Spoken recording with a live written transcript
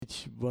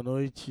boa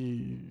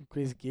noite.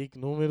 Crazy Cake,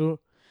 número.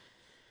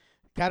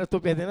 Cara, eu tô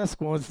perdendo as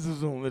contas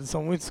dos números,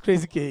 são muitos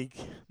Crazy Cake.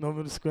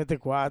 Número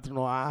 54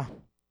 no ar.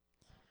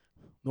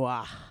 No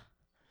ar.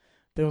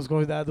 Temos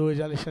convidado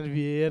hoje Alexandre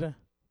Vieira.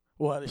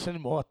 Alexandre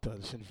Mota.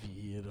 Alexandre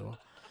Vieira.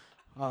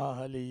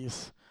 Olha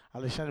isso.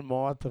 Alexandre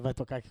Mota vai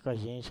tocar aqui com a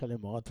gente. Ale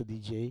Mota,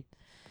 DJ.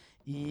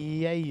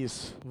 E é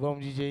isso.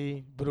 Vamos,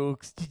 DJ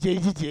Brooks.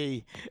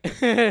 DJ.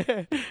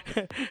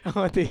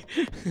 Ontem,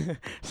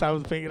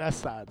 sábado foi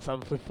engraçado.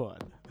 Sábado foi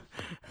foda.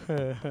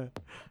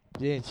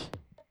 Gente,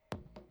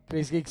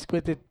 Crazy Cake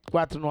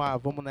 54 no ar.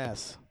 Vamos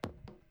nessa.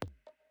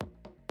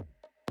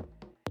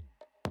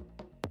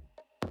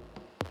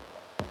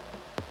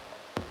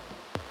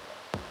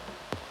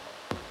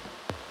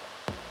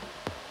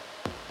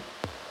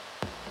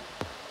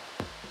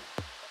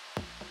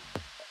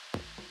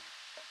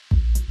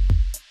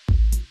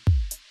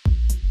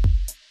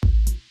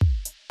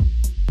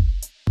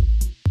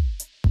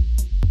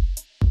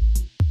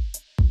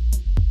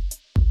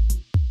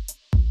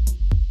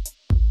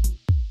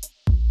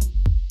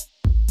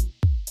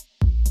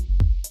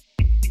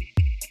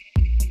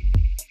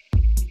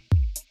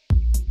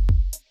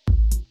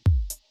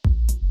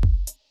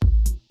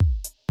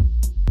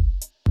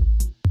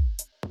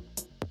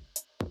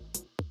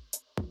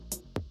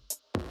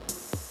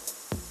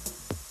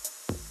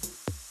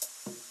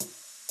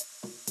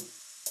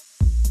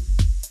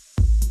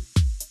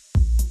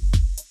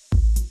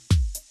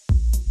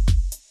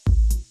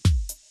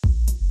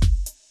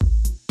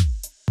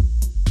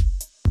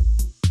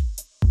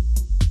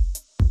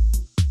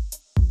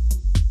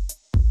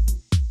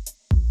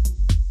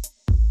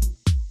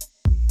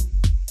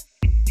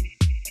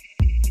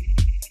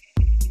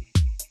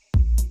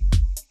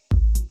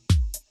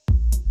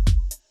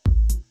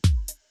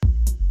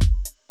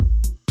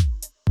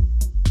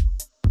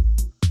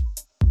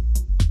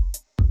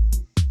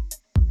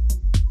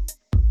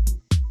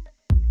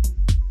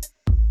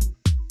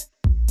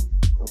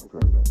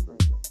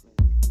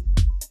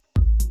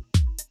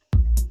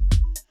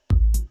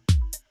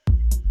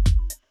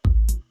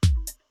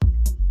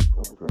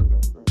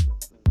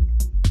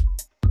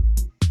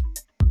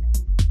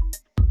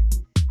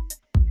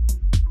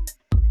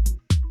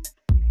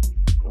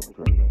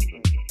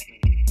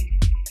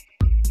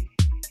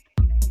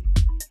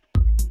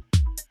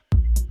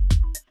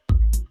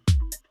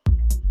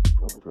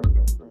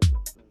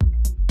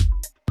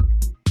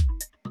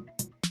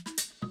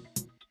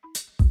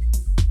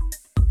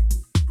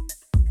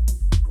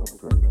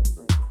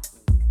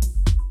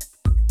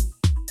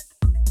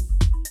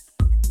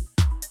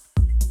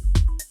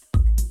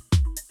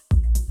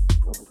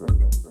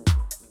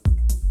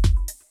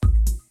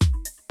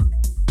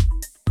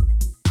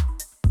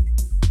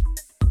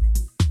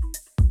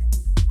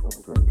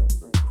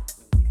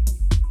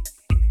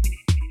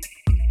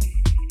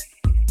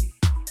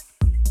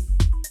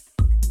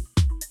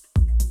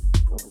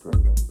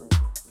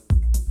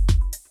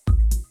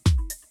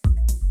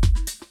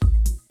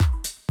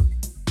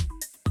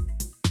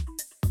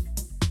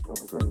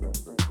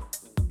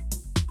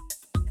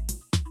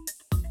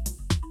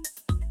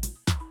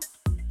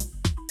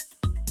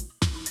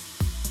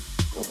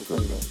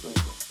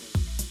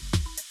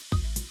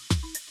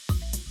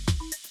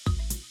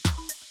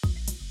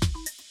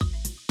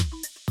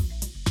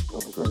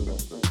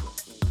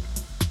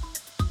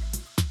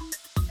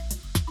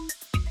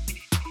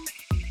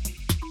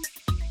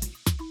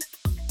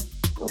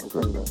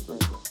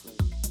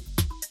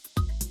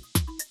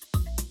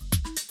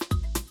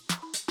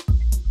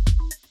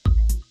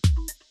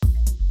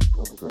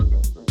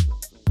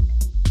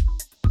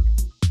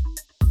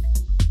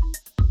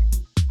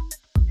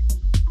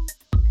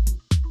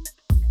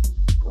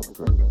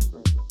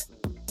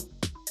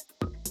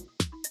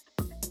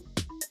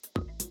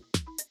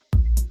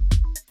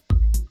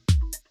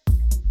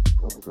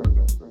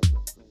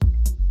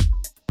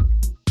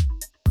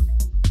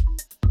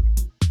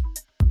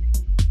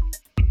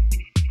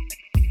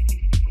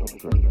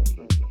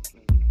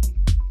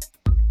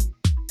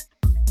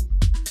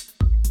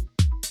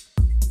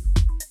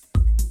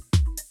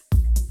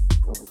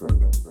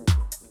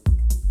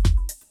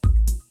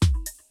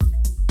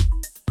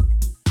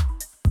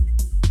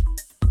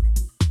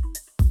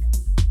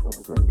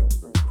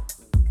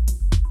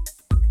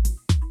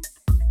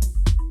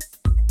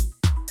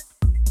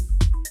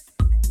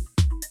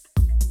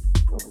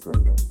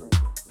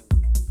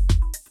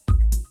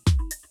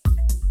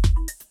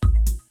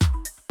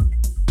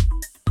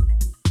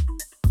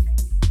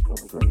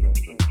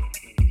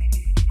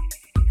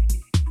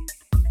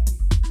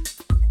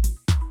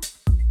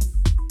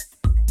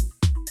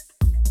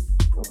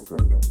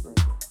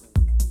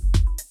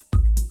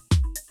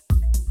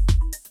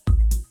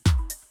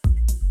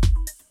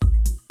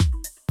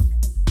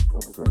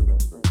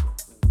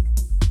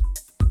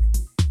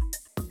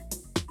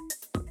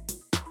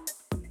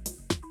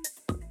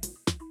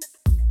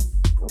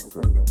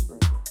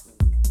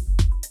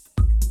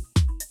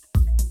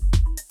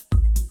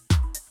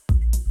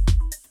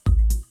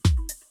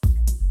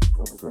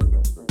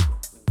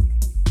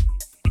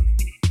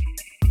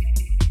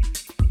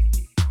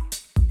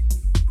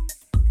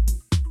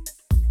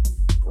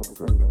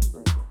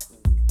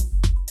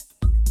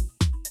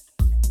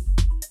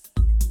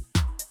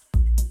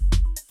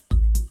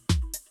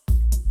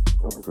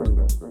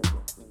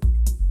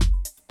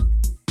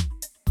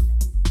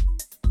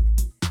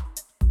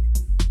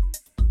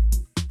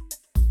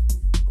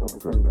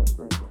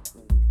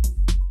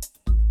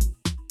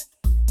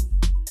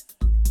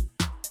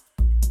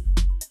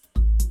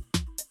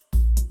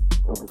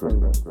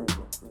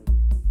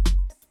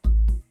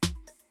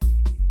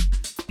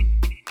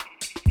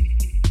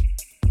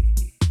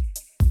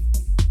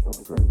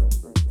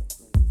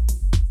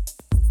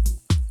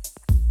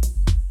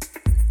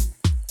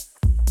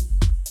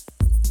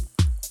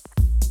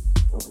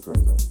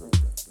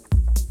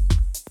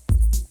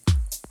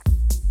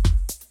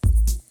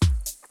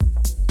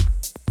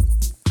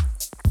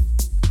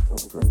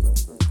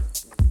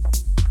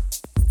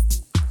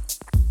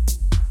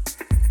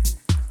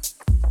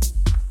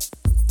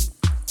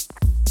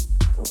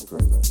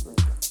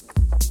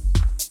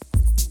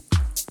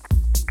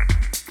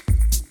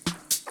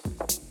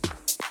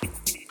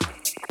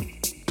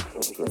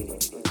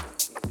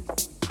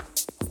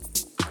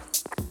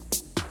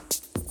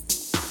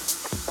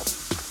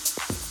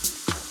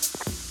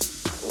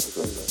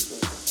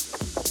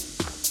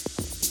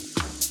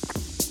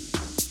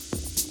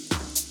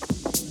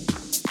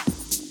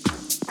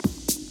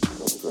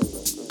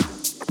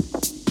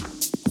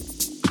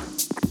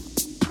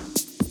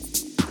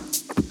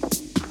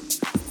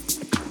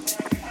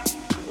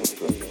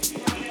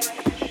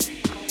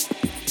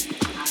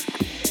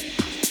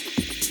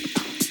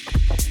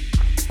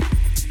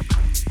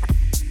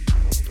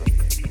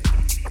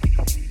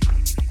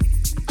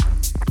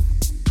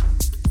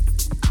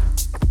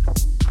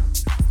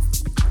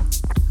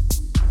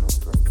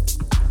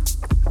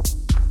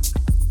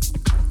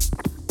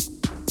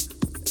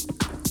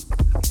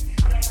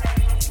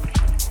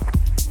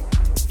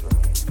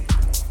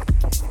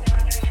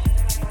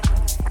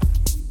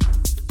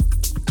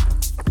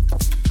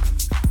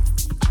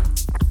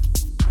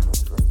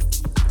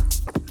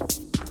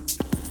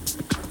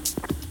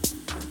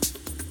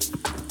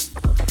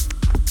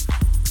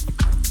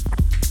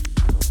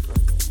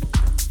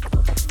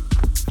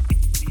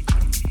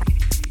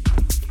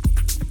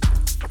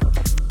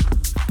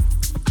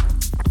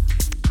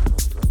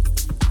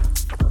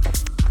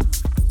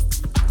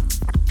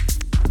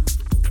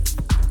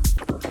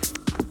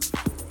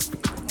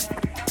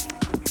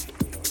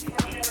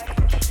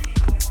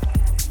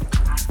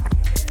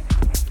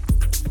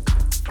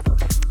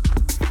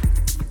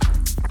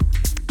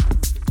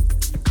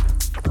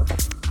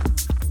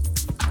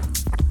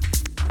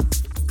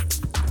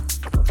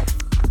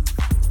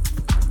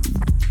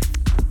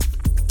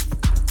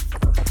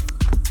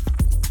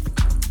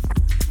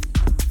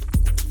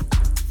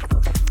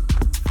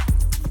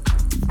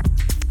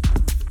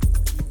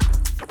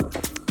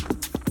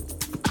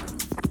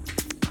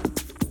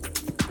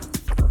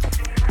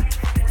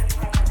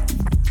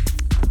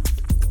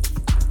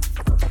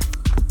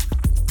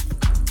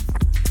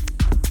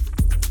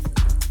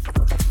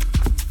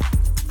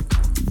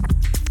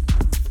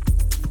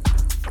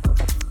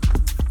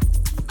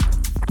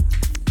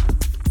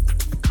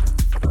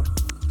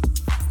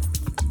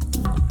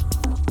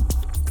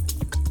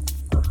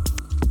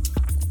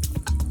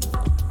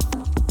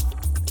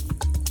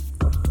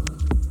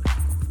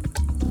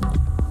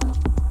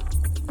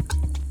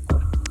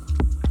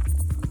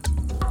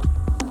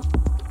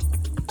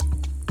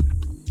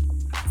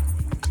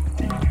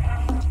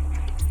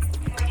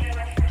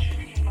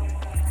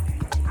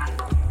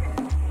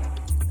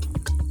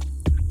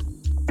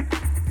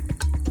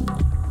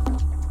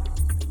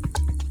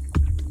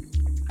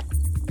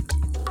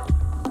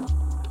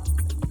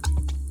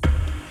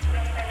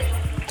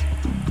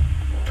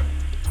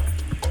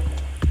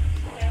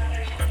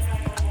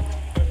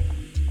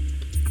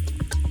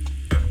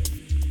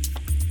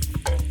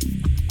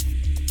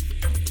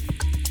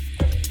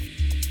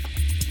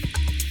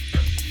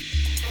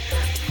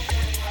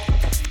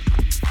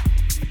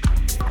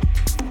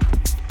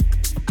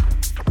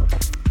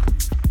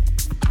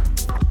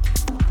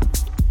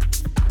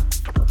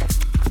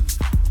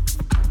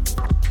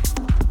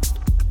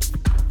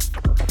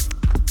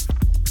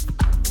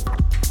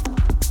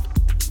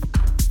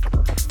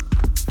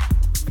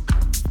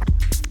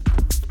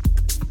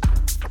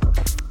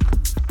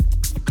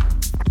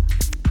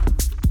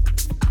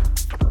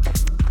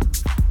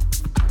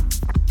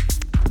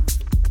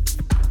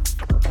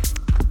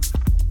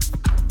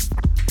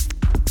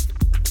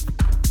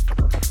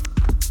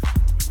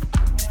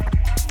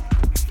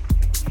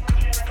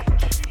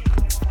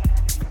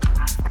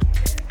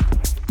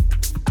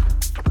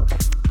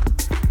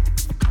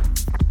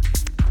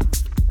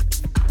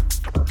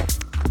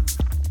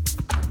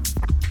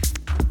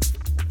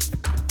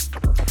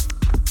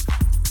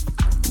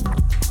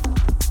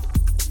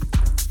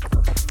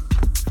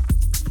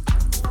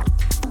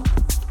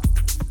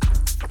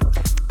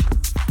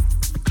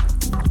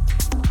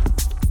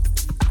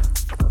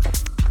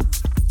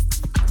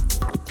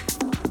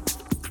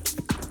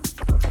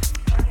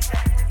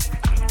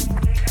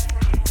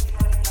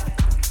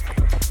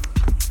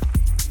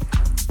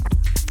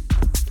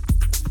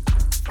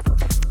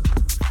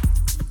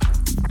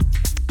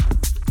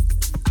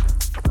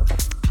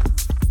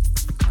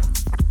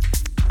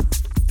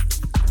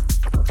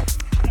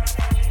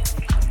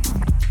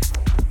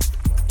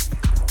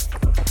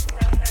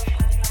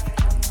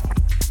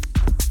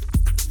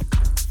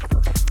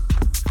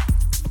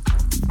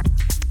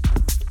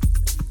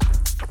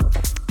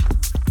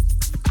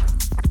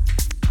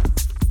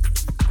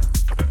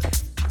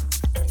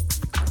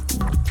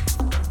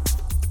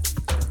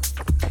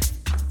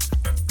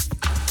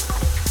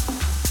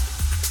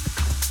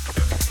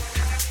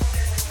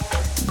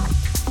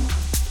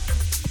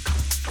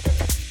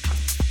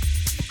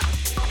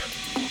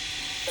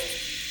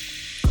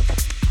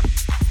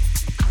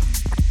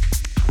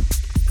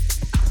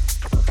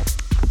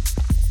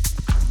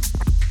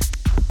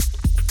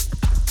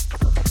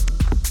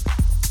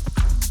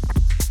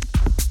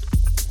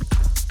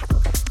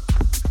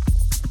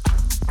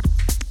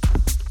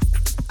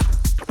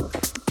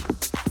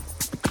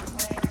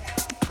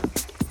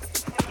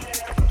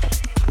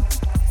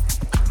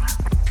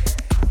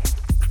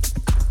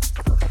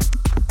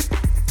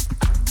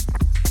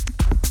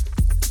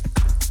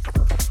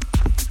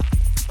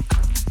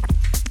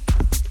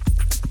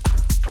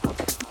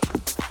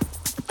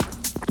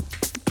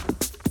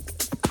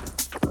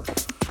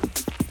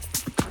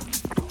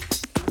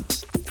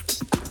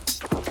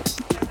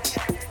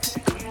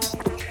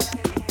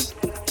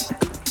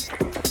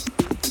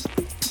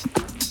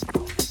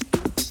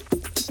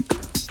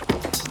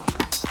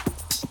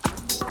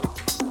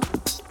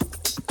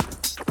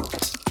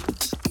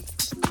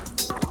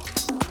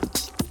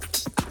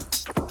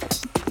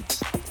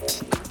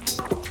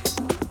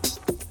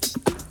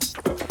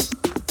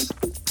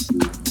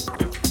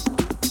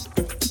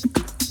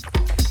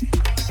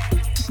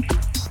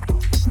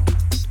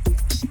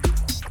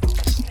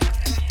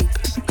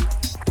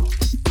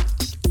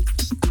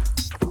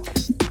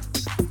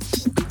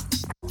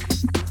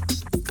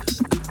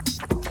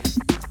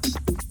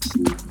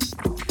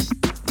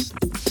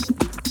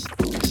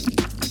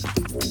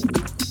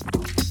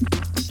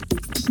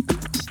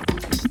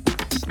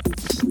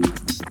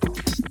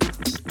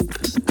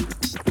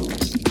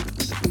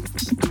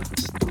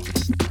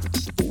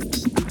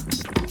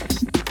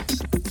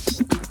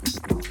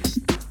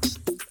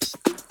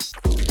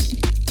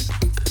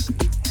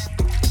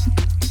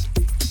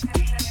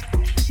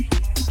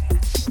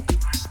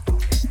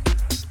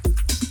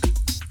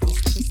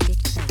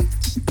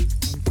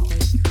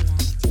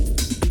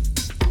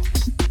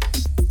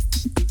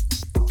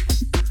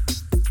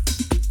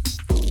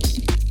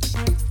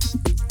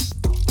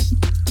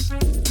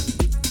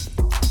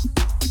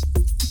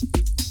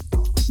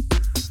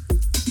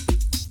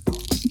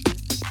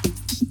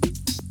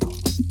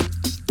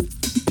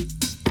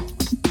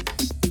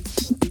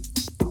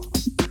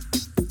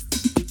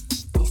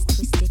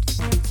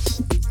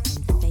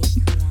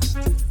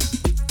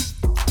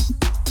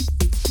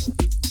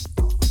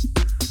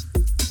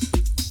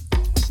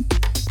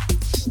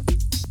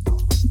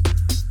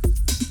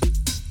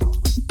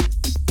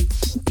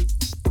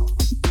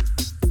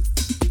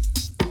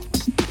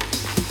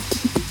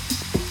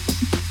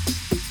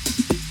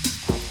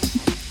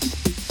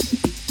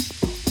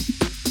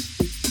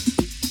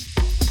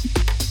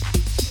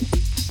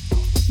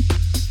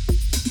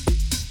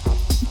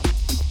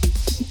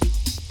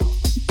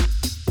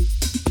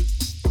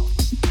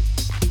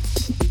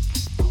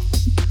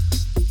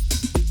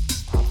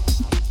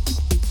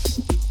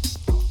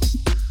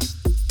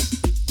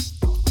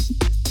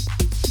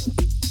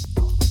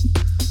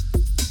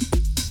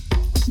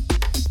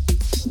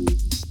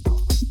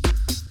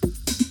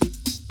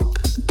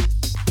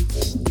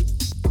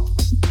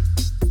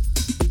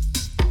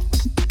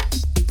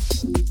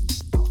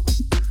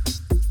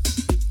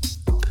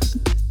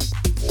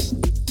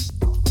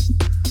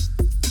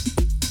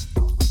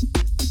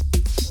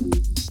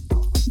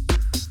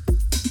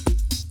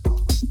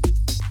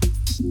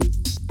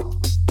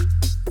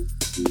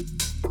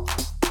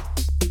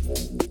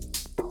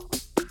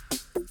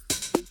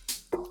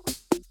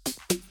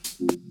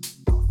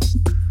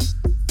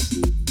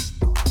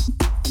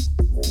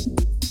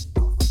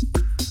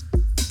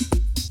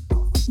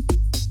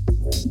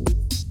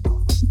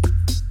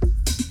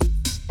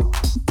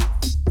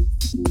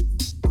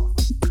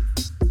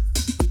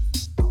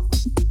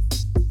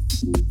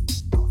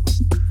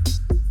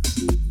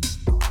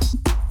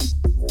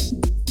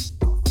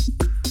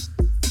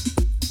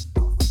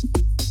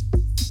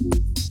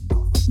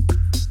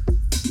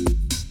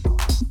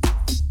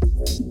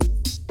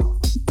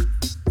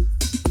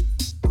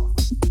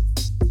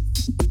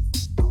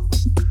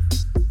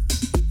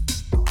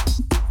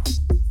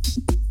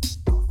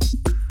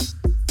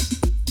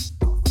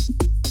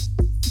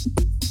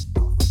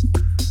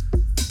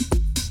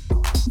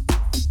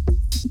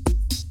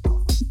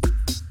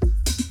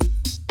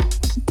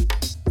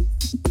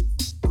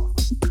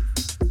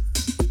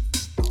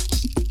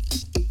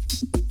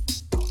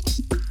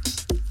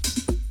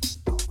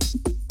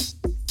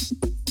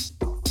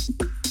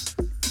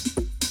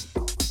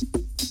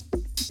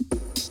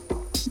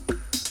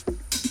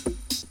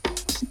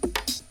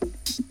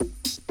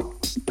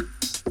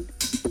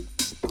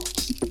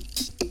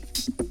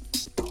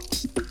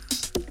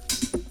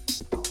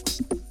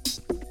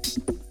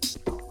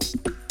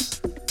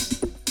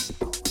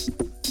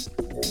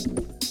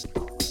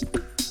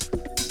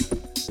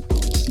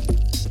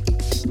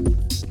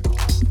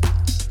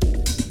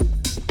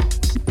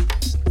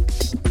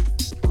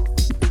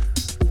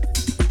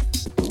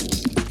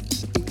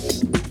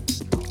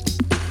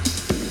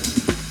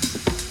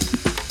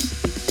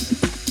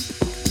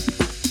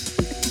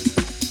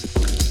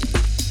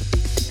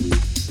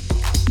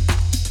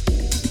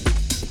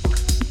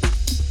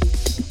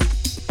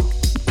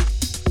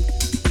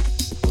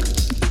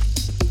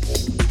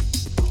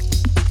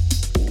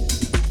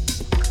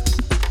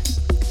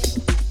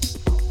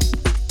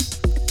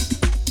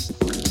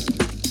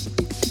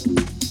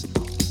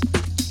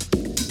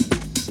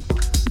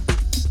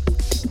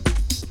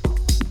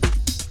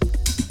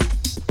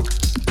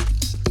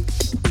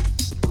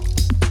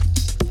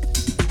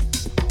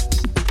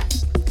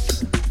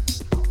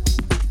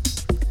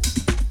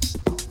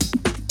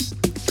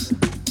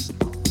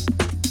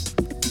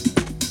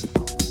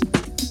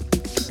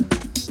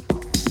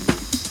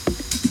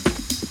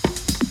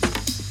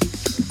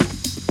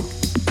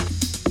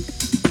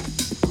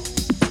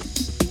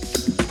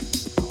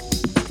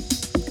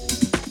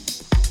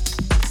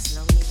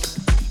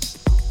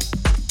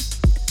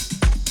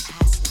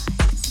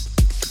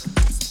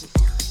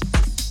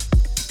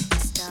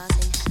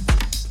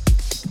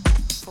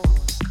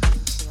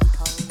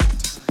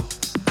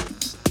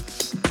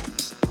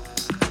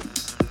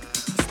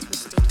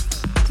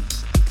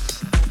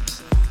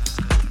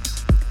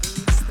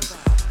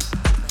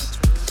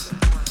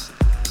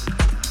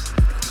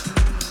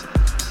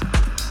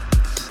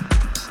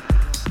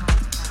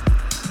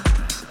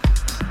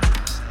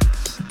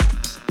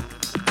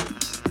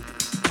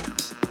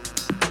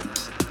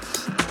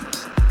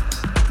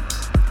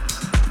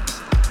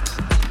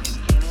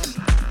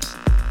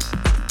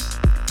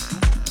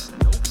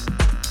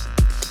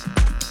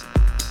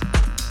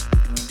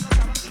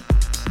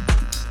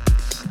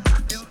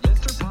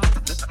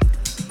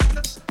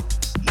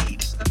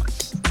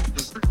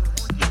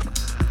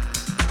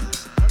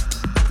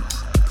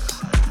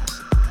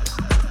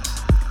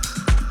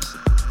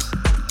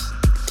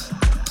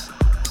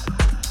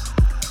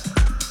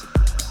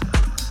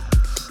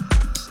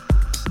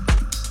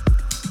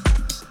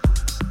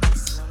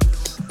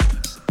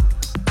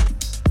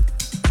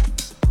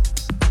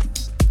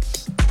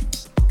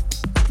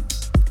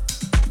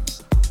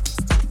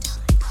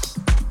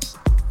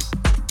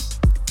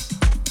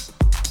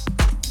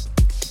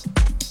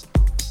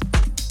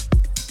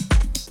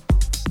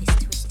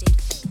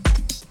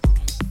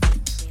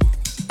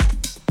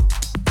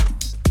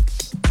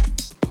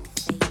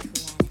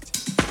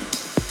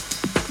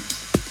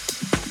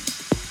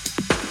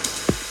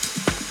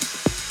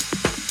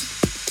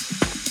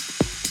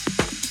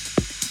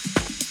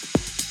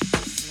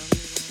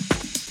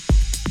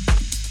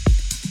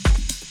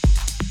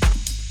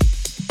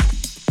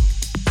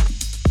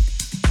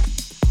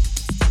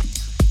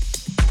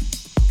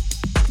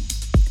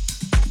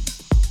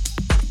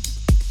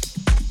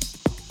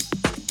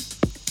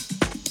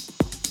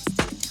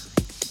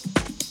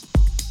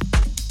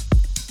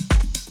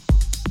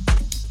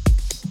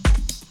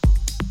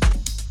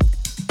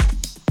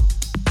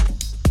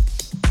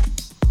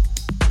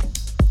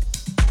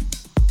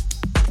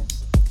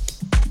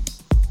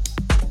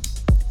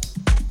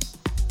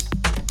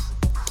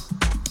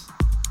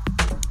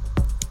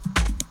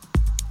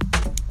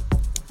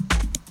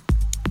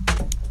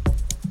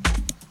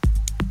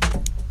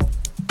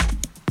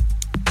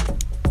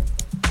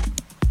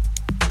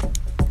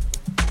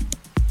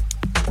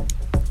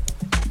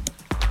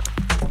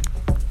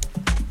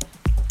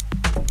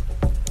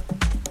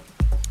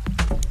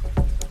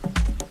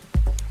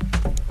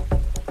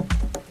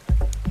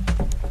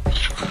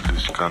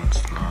 nicht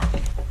ganz, ne?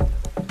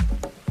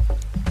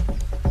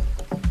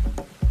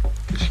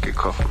 Dich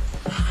gekocht.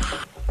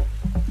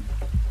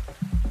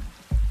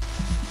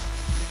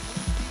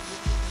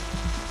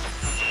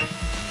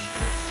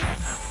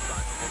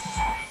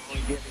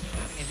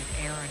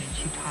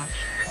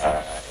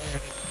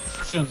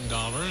 $10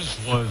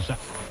 was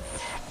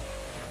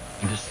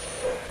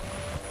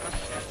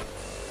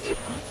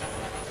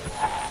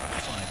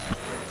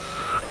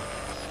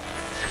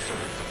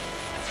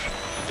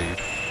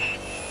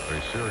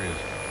very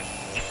serious.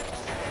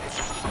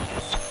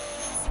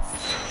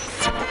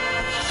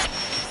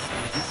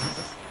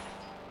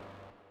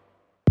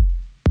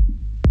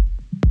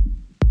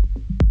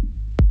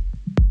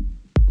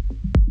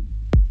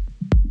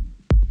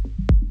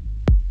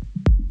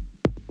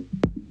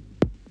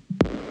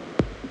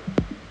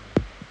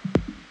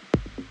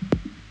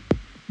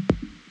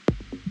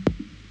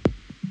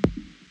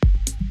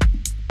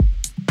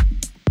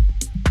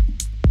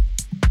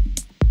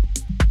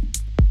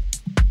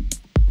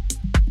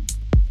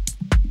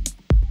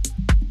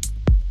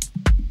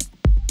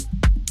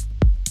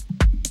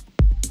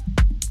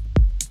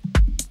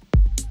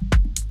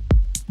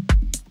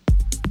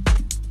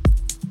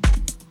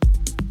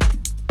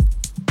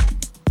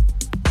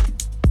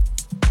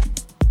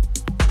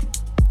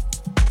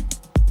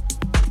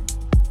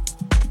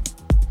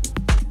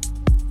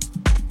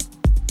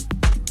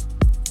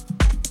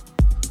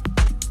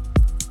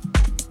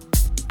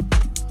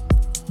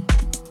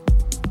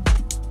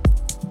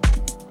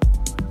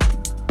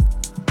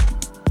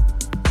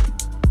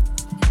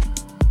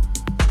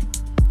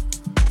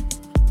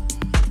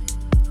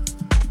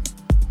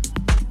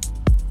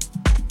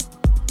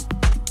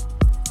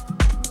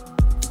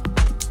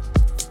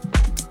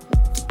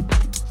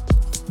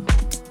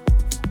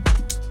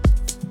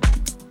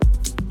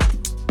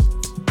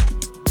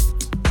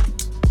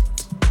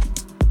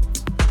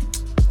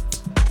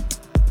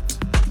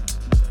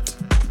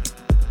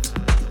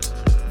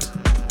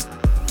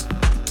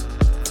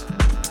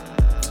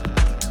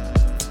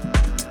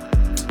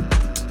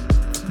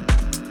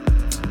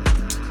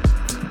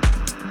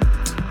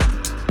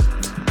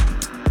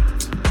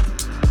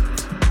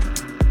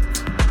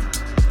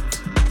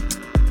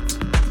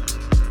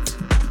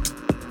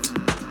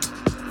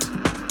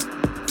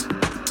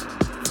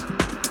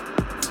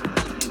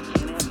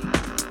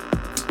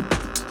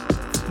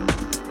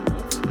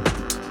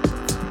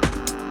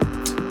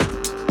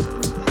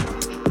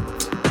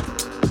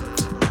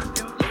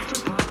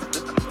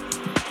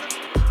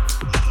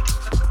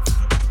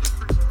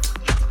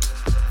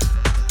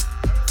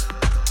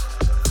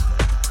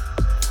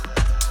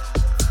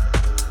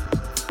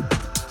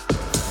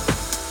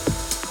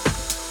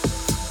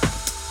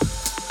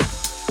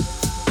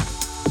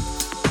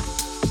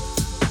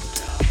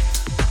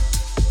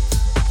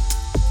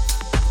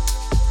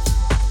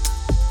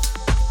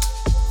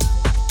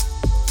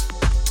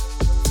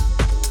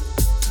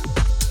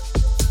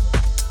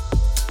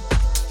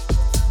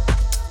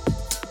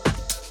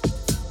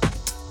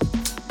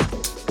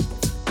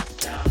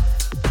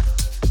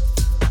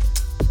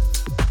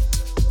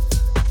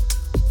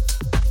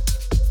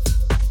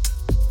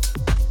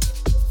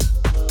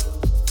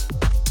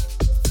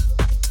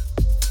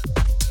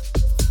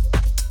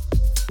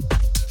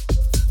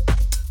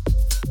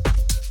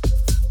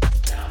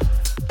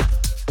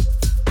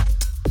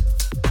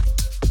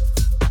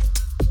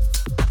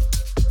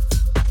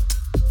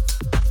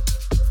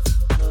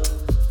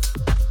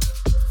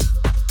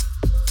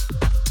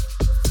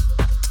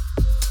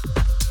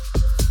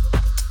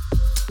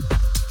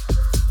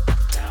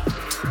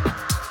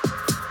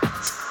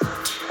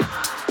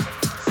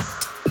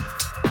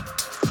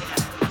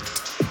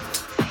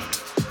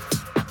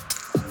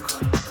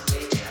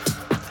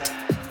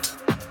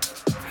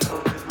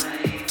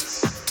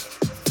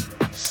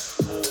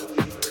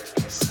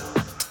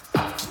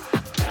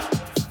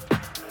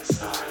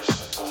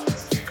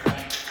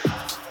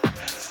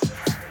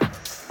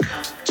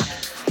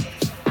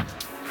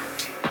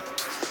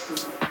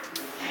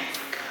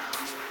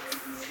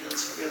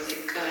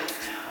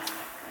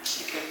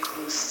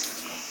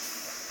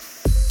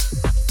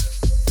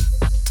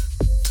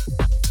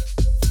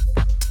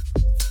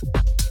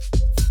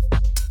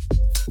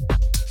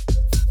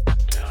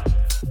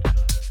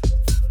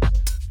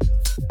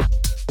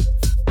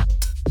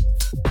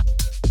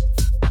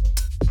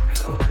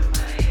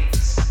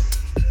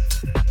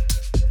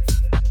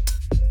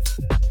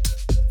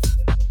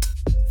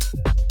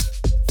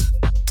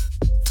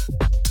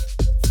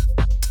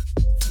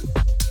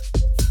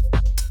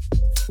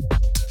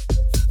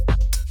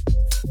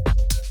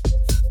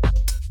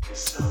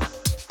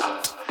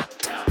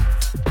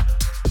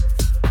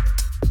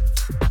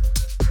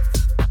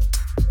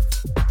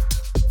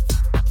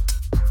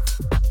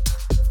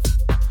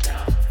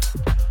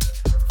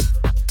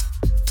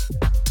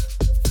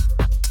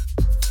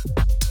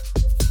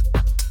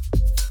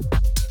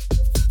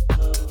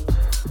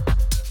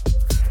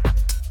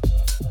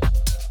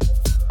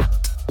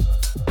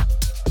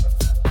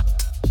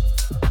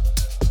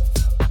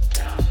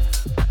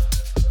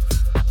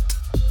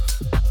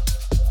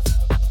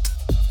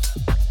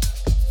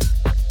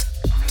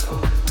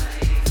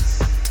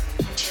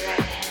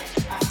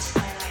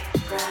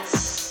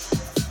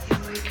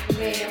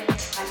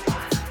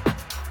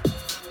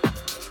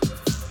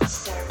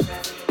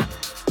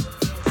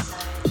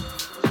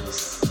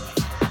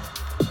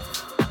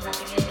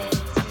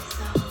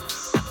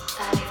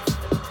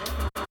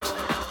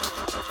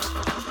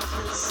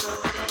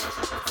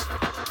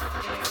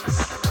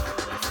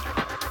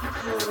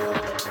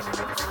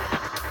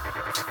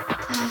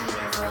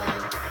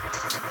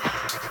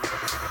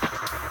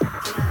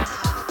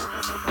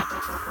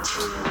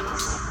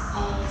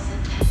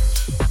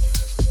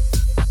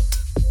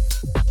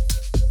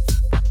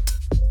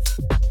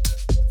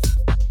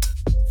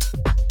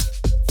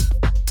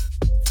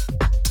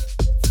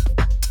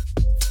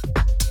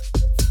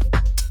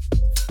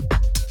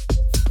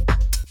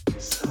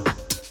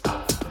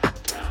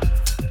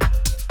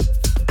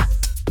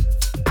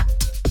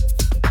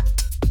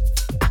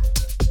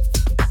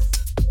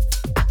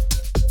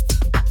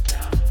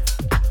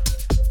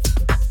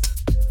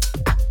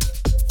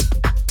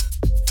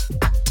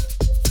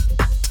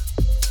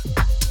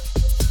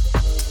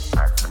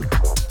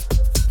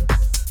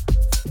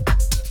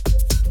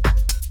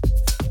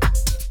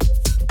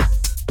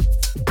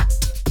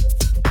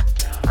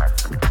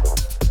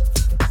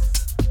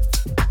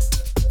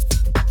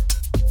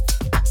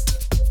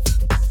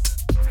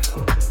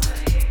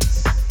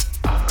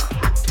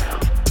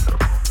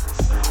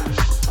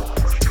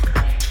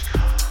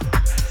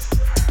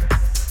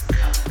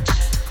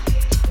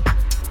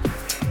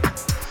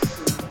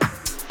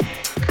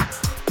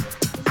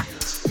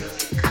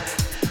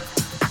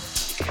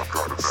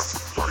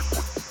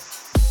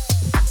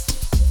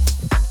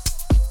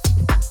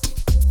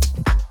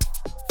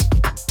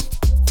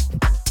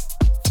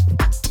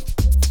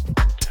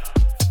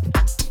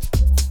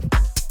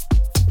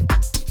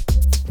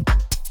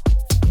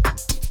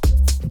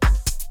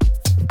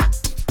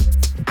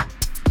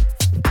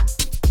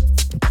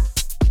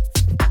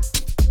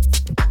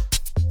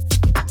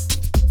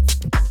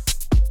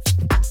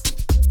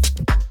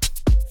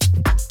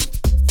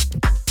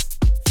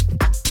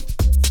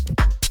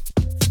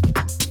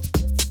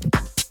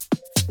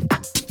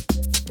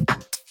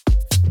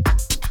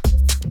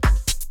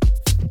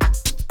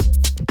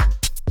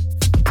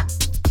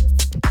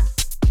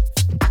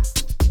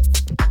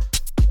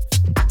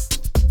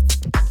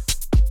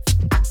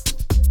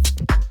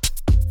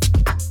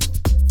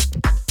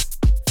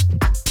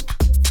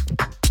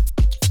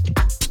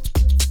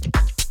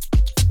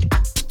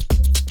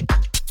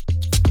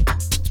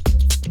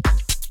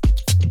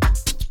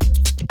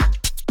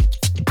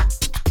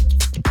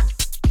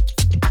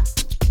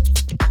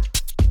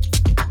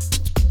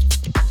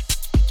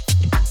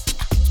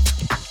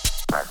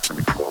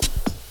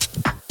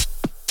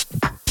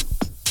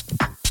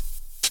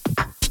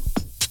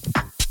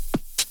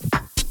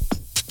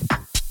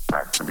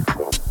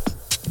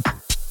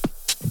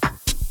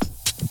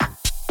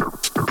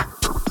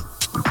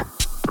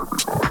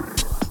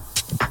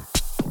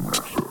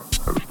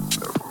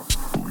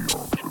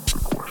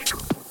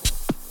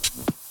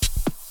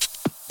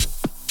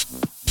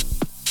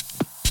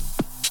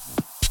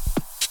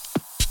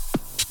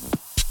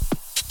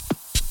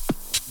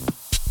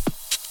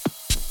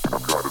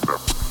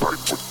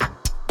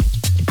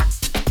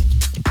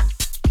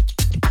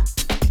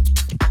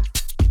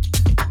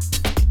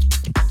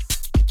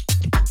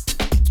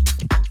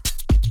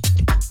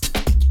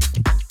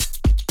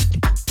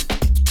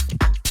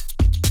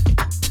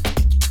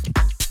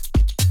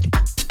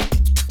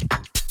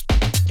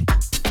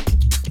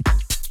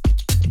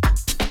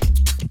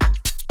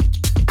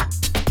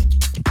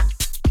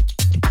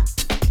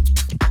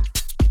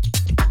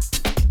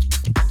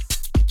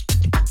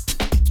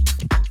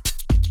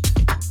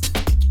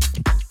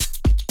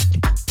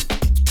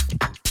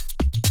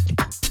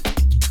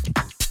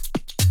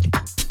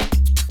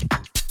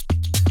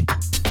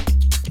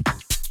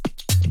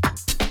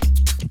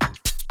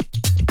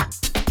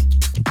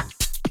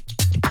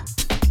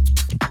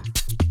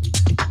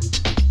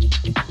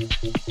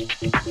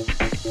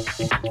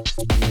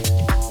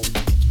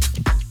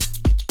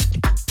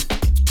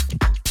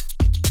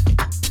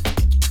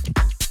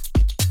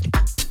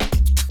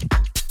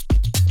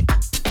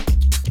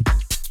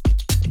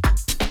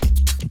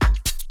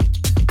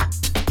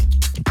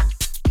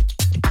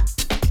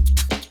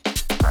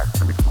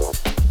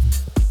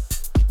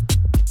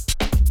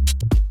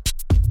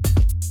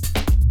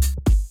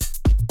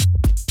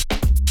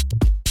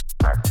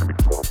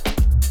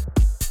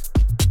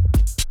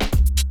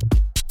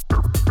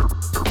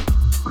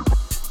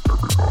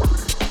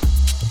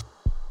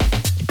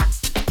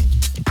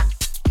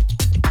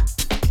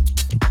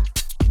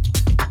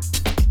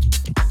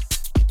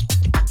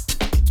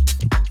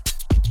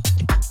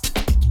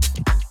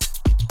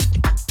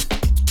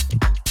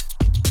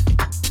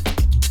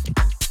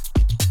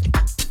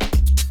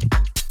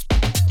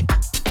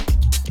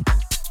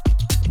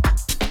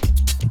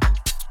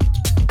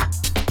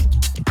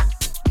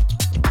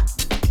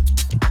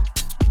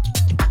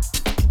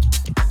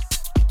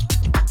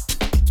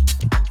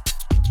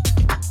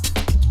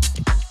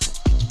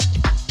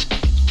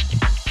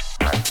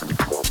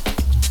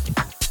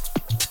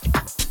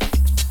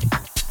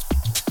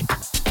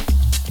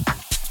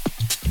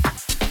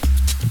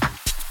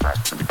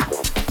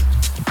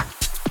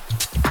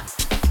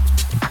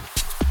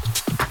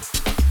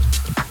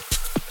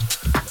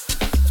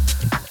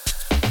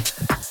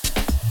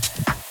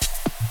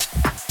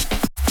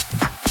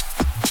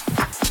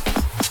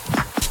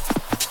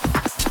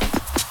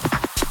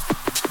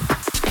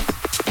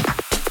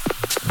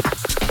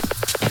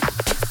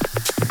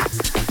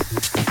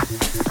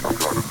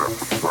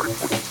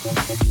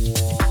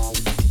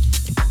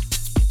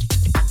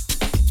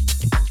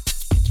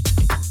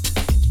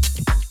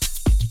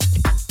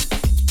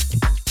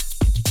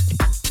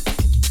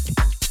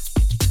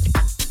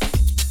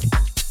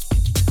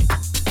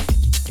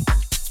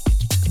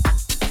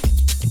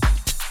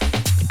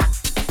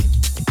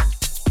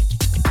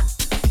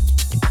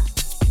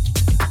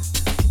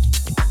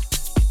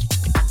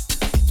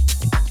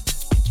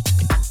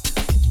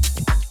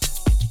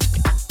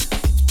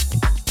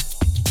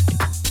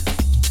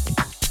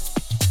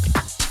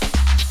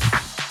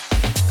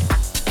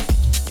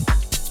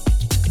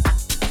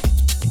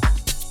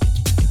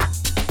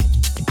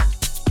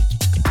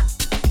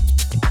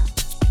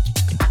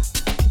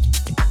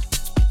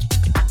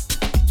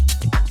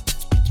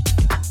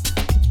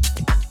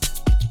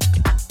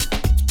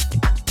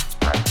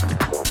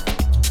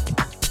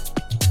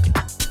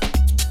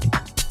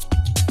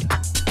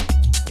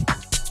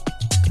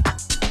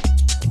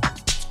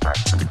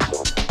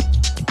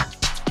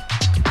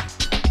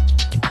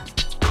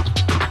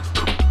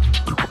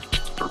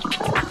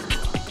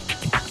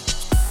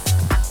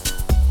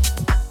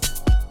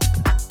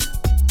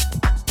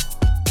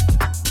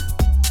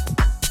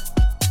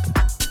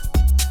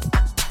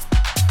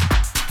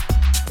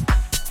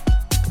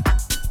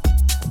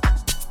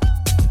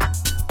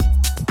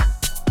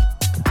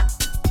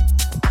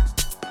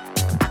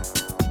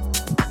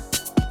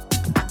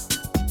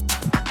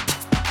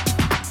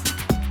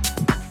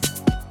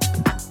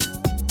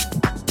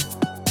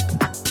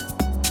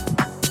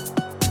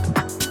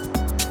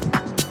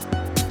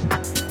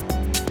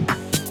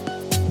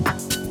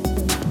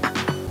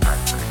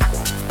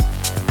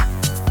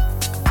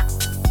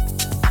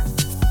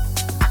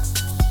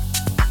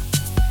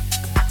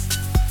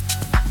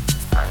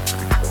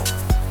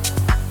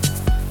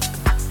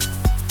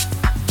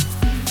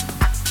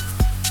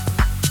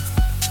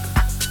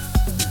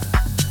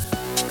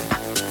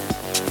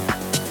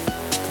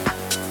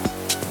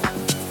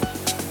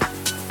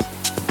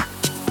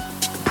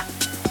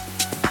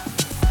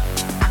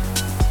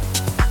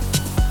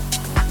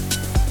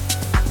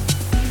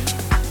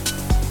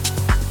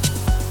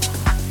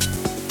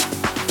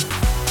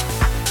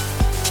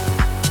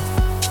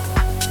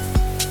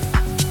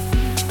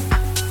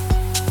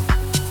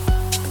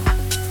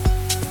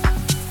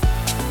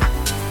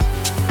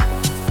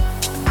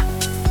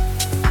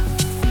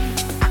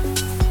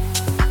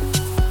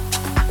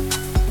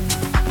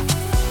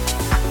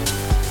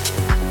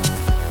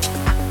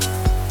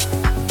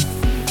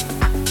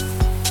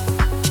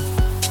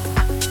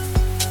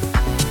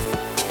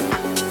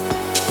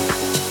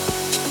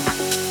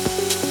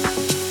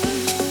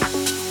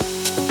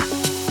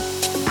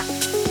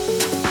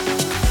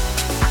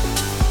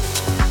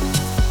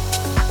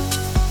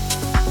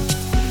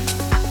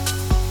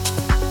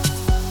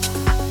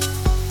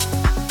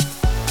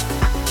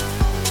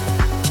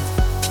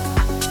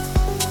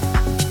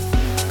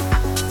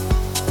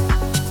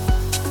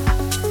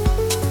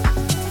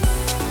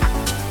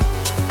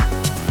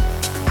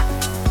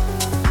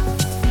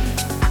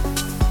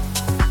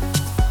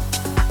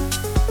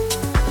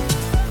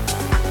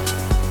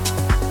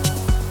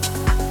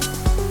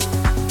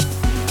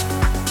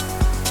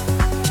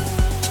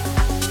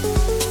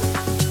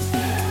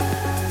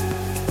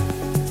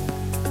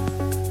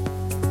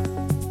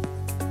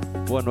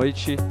 boa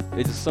noite.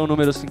 Edição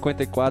número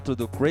 54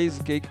 do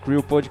Crazy Cake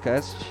Crew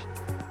Podcast.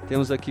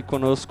 Temos aqui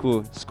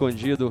conosco,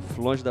 escondido,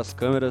 longe das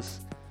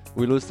câmeras,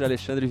 o ilustre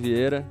Alexandre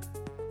Vieira,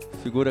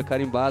 figura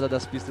carimbada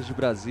das pistas de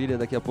Brasília.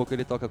 Daqui a pouco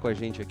ele toca com a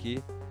gente aqui.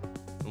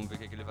 Vamos ver o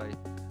que ele vai...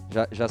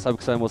 Já sabe o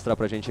que você vai mostrar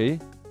pra gente aí?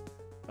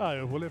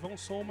 Eu vou levar um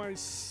som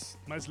mais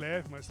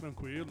leve, mais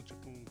tranquilo,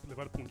 tipo,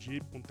 levar pra um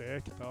Jeep, pra um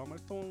Tech e tal, mas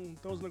tem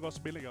uns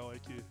negócios bem legais aí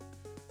que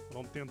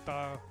vamos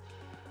tentar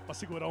pra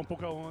segurar um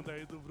pouco a onda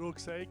aí do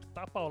Brooks aí, que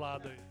tá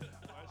paulado aí.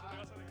 Mas o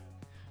negócio é legal.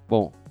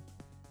 Bom,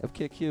 é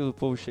porque aqui o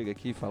povo chega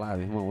aqui e fala,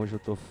 irmão, hoje eu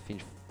tô afim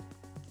de,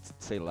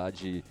 sei lá,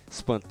 de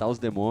espantar os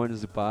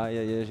demônios e pá, e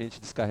aí a gente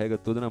descarrega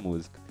tudo na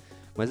música.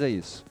 Mas é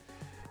isso.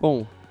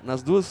 Bom,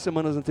 nas 2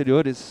 semanas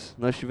anteriores,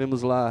 nós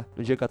tivemos lá,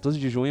 no dia 14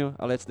 de junho,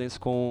 a Let's Dance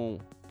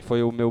que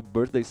foi o meu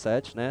birthday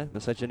set, né, meu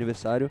set de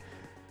aniversário.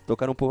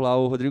 Tocaram por lá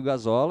o Rodrigo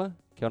Gazola,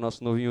 que é o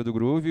nosso novinho do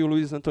Groove, e o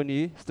Luiz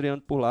Antoni,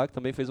 estreando por lá, que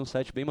também fez um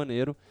set bem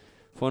maneiro.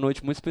 Foi uma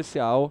noite muito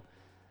especial.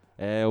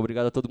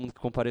 Obrigado a todo mundo que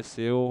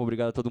compareceu,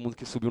 obrigado a todo mundo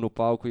que subiu no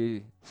palco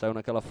e saiu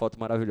naquela foto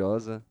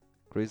maravilhosa.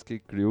 Crazy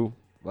Cake Crew,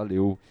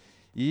 valeu.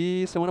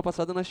 E semana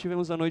passada nós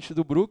tivemos a noite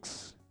do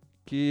Brooks,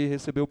 que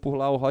recebeu por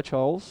lá o Hot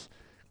Halls.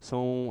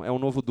 É um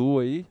novo duo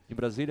aí, de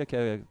Brasília, que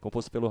é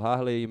composto pelo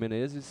Harley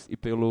Menezes e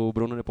pelo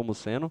Bruno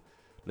Nepomuceno.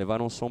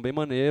 Levaram um som bem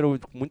maneiro,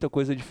 muita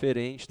coisa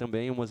diferente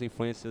também, umas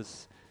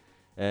influências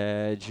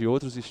de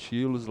outros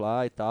estilos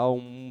lá e tal.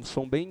 Um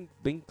som bem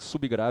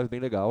subgrave, bem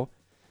legal.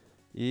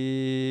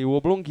 E o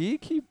Oblongui,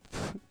 que,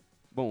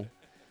 bom,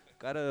 o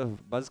cara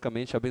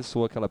basicamente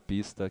abençoou aquela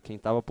pista. Quem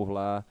tava por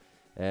lá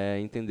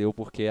entendeu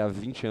porque há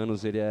 20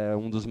 anos ele é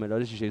um dos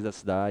melhores DJs da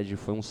cidade.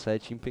 Foi um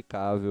set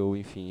impecável,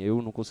 enfim,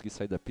 eu não consegui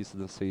sair da pista,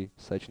 dancei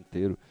o set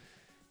inteiro,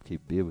 fiquei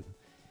bêbado.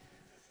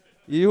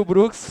 E o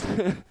Brooks,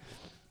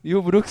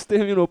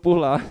 terminou por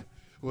lá.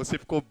 Você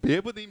ficou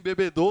bêbado e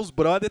embebedou os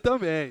brother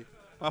também.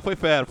 Mas foi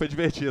fera, foi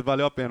divertido,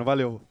 valeu a pena,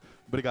 valeu.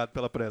 Obrigado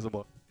pela presa,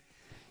 bom.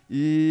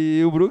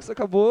 E o Brooks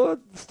acabou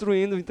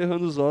destruindo,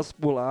 enterrando os ossos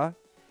por lá.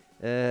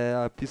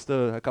 A pista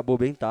acabou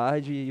bem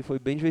tarde e foi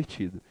bem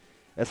divertido.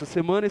 Essa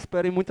semana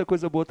esperem muita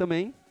coisa boa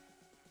também,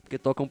 porque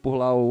tocam por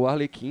lá o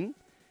Arlequim,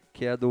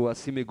 que é do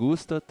Assim Me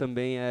Gusta,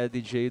 também é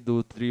DJ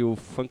do trio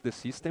Funk The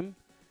System.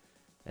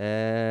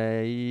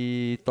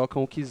 E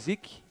tocam o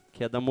Kizik,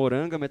 que é da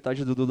Moranga,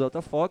 metade do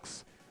Delta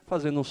Fox,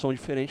 fazendo um som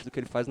diferente do que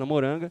ele faz na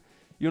Moranga.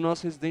 E o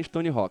nosso residente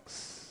Tony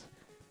Rocks.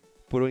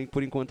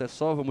 Por enquanto é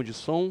só, vamos de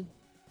som.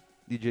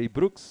 DJ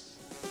Brooks.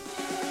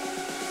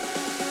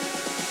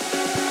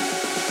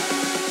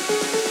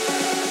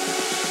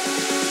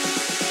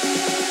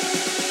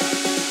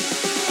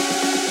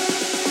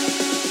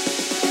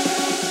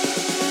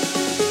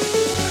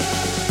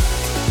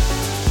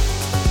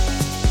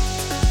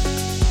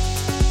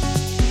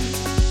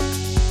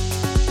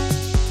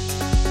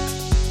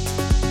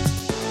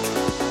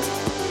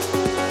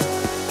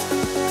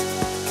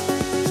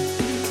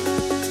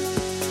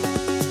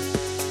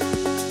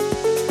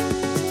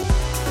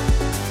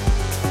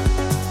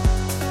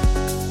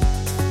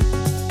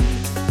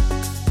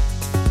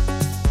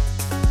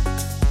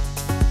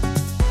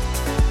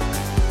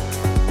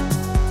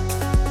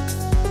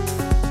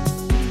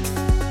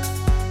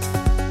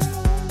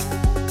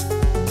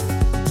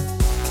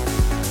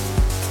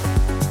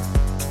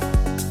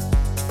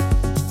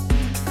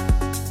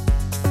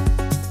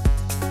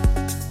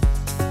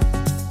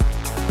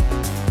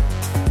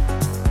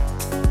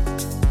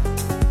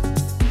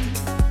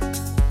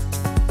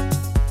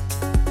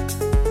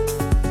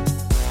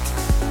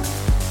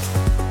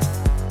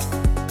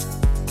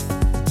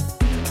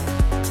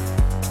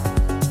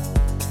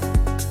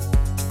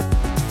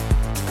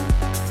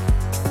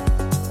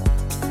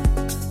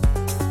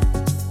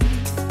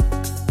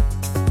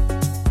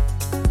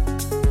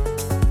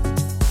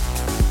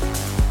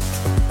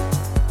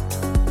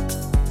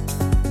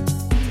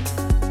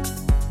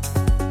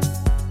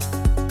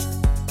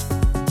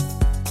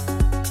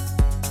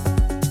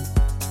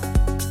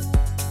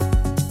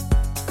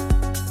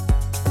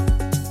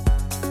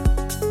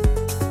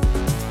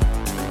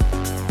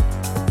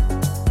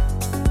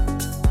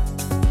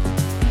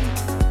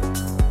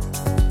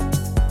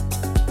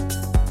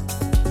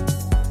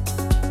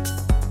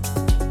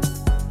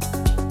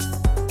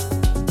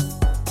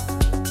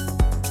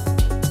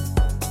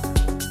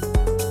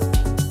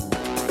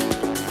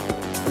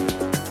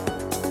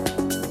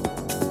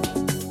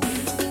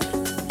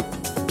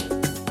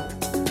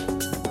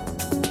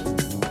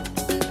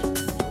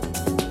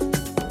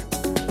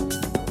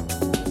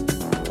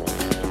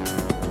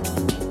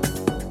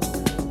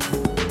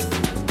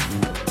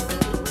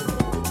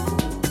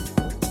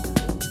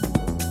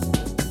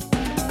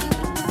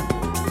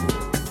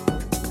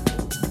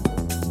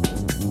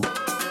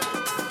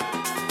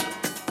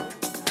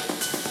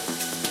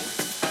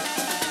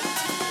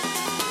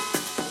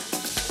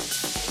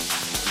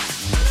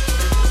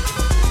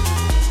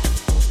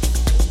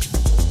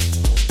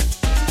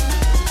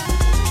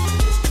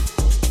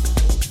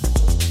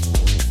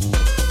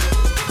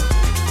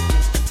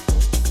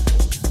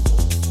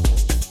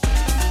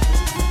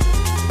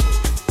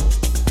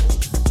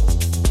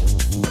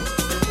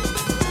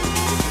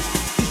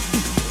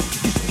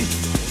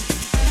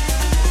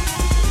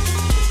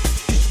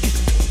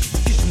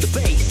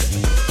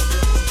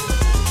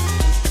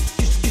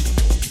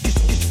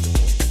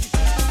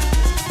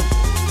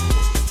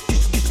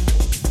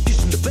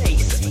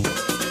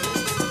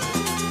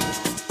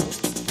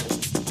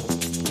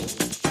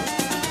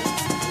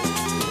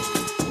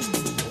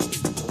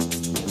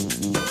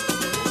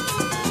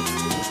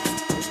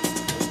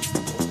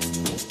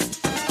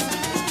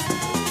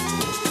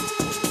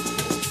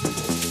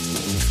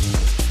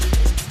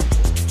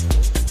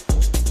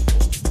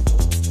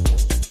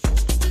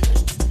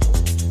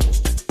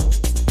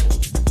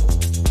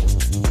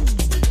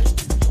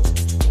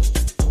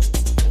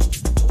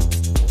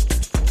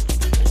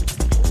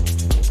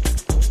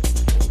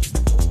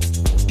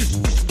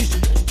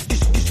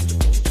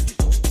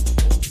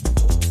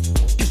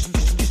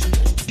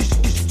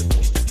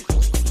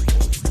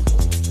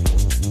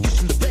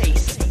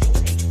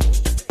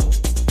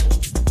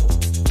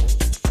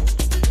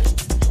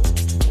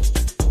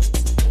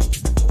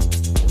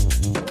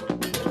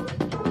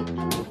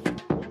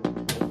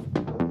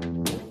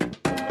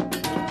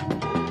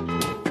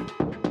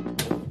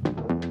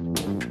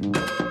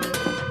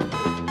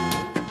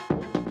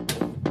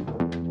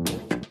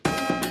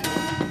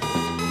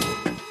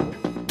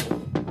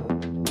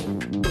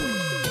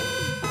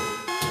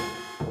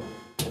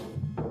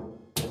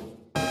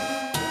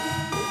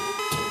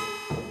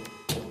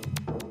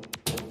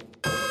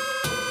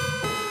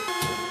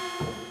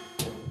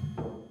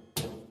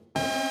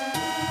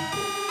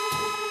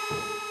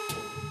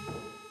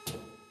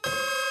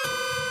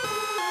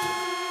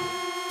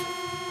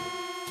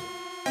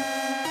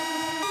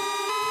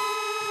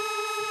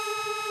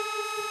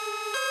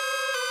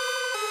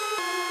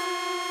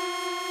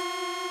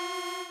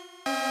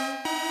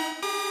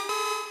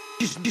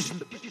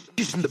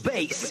 the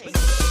bass.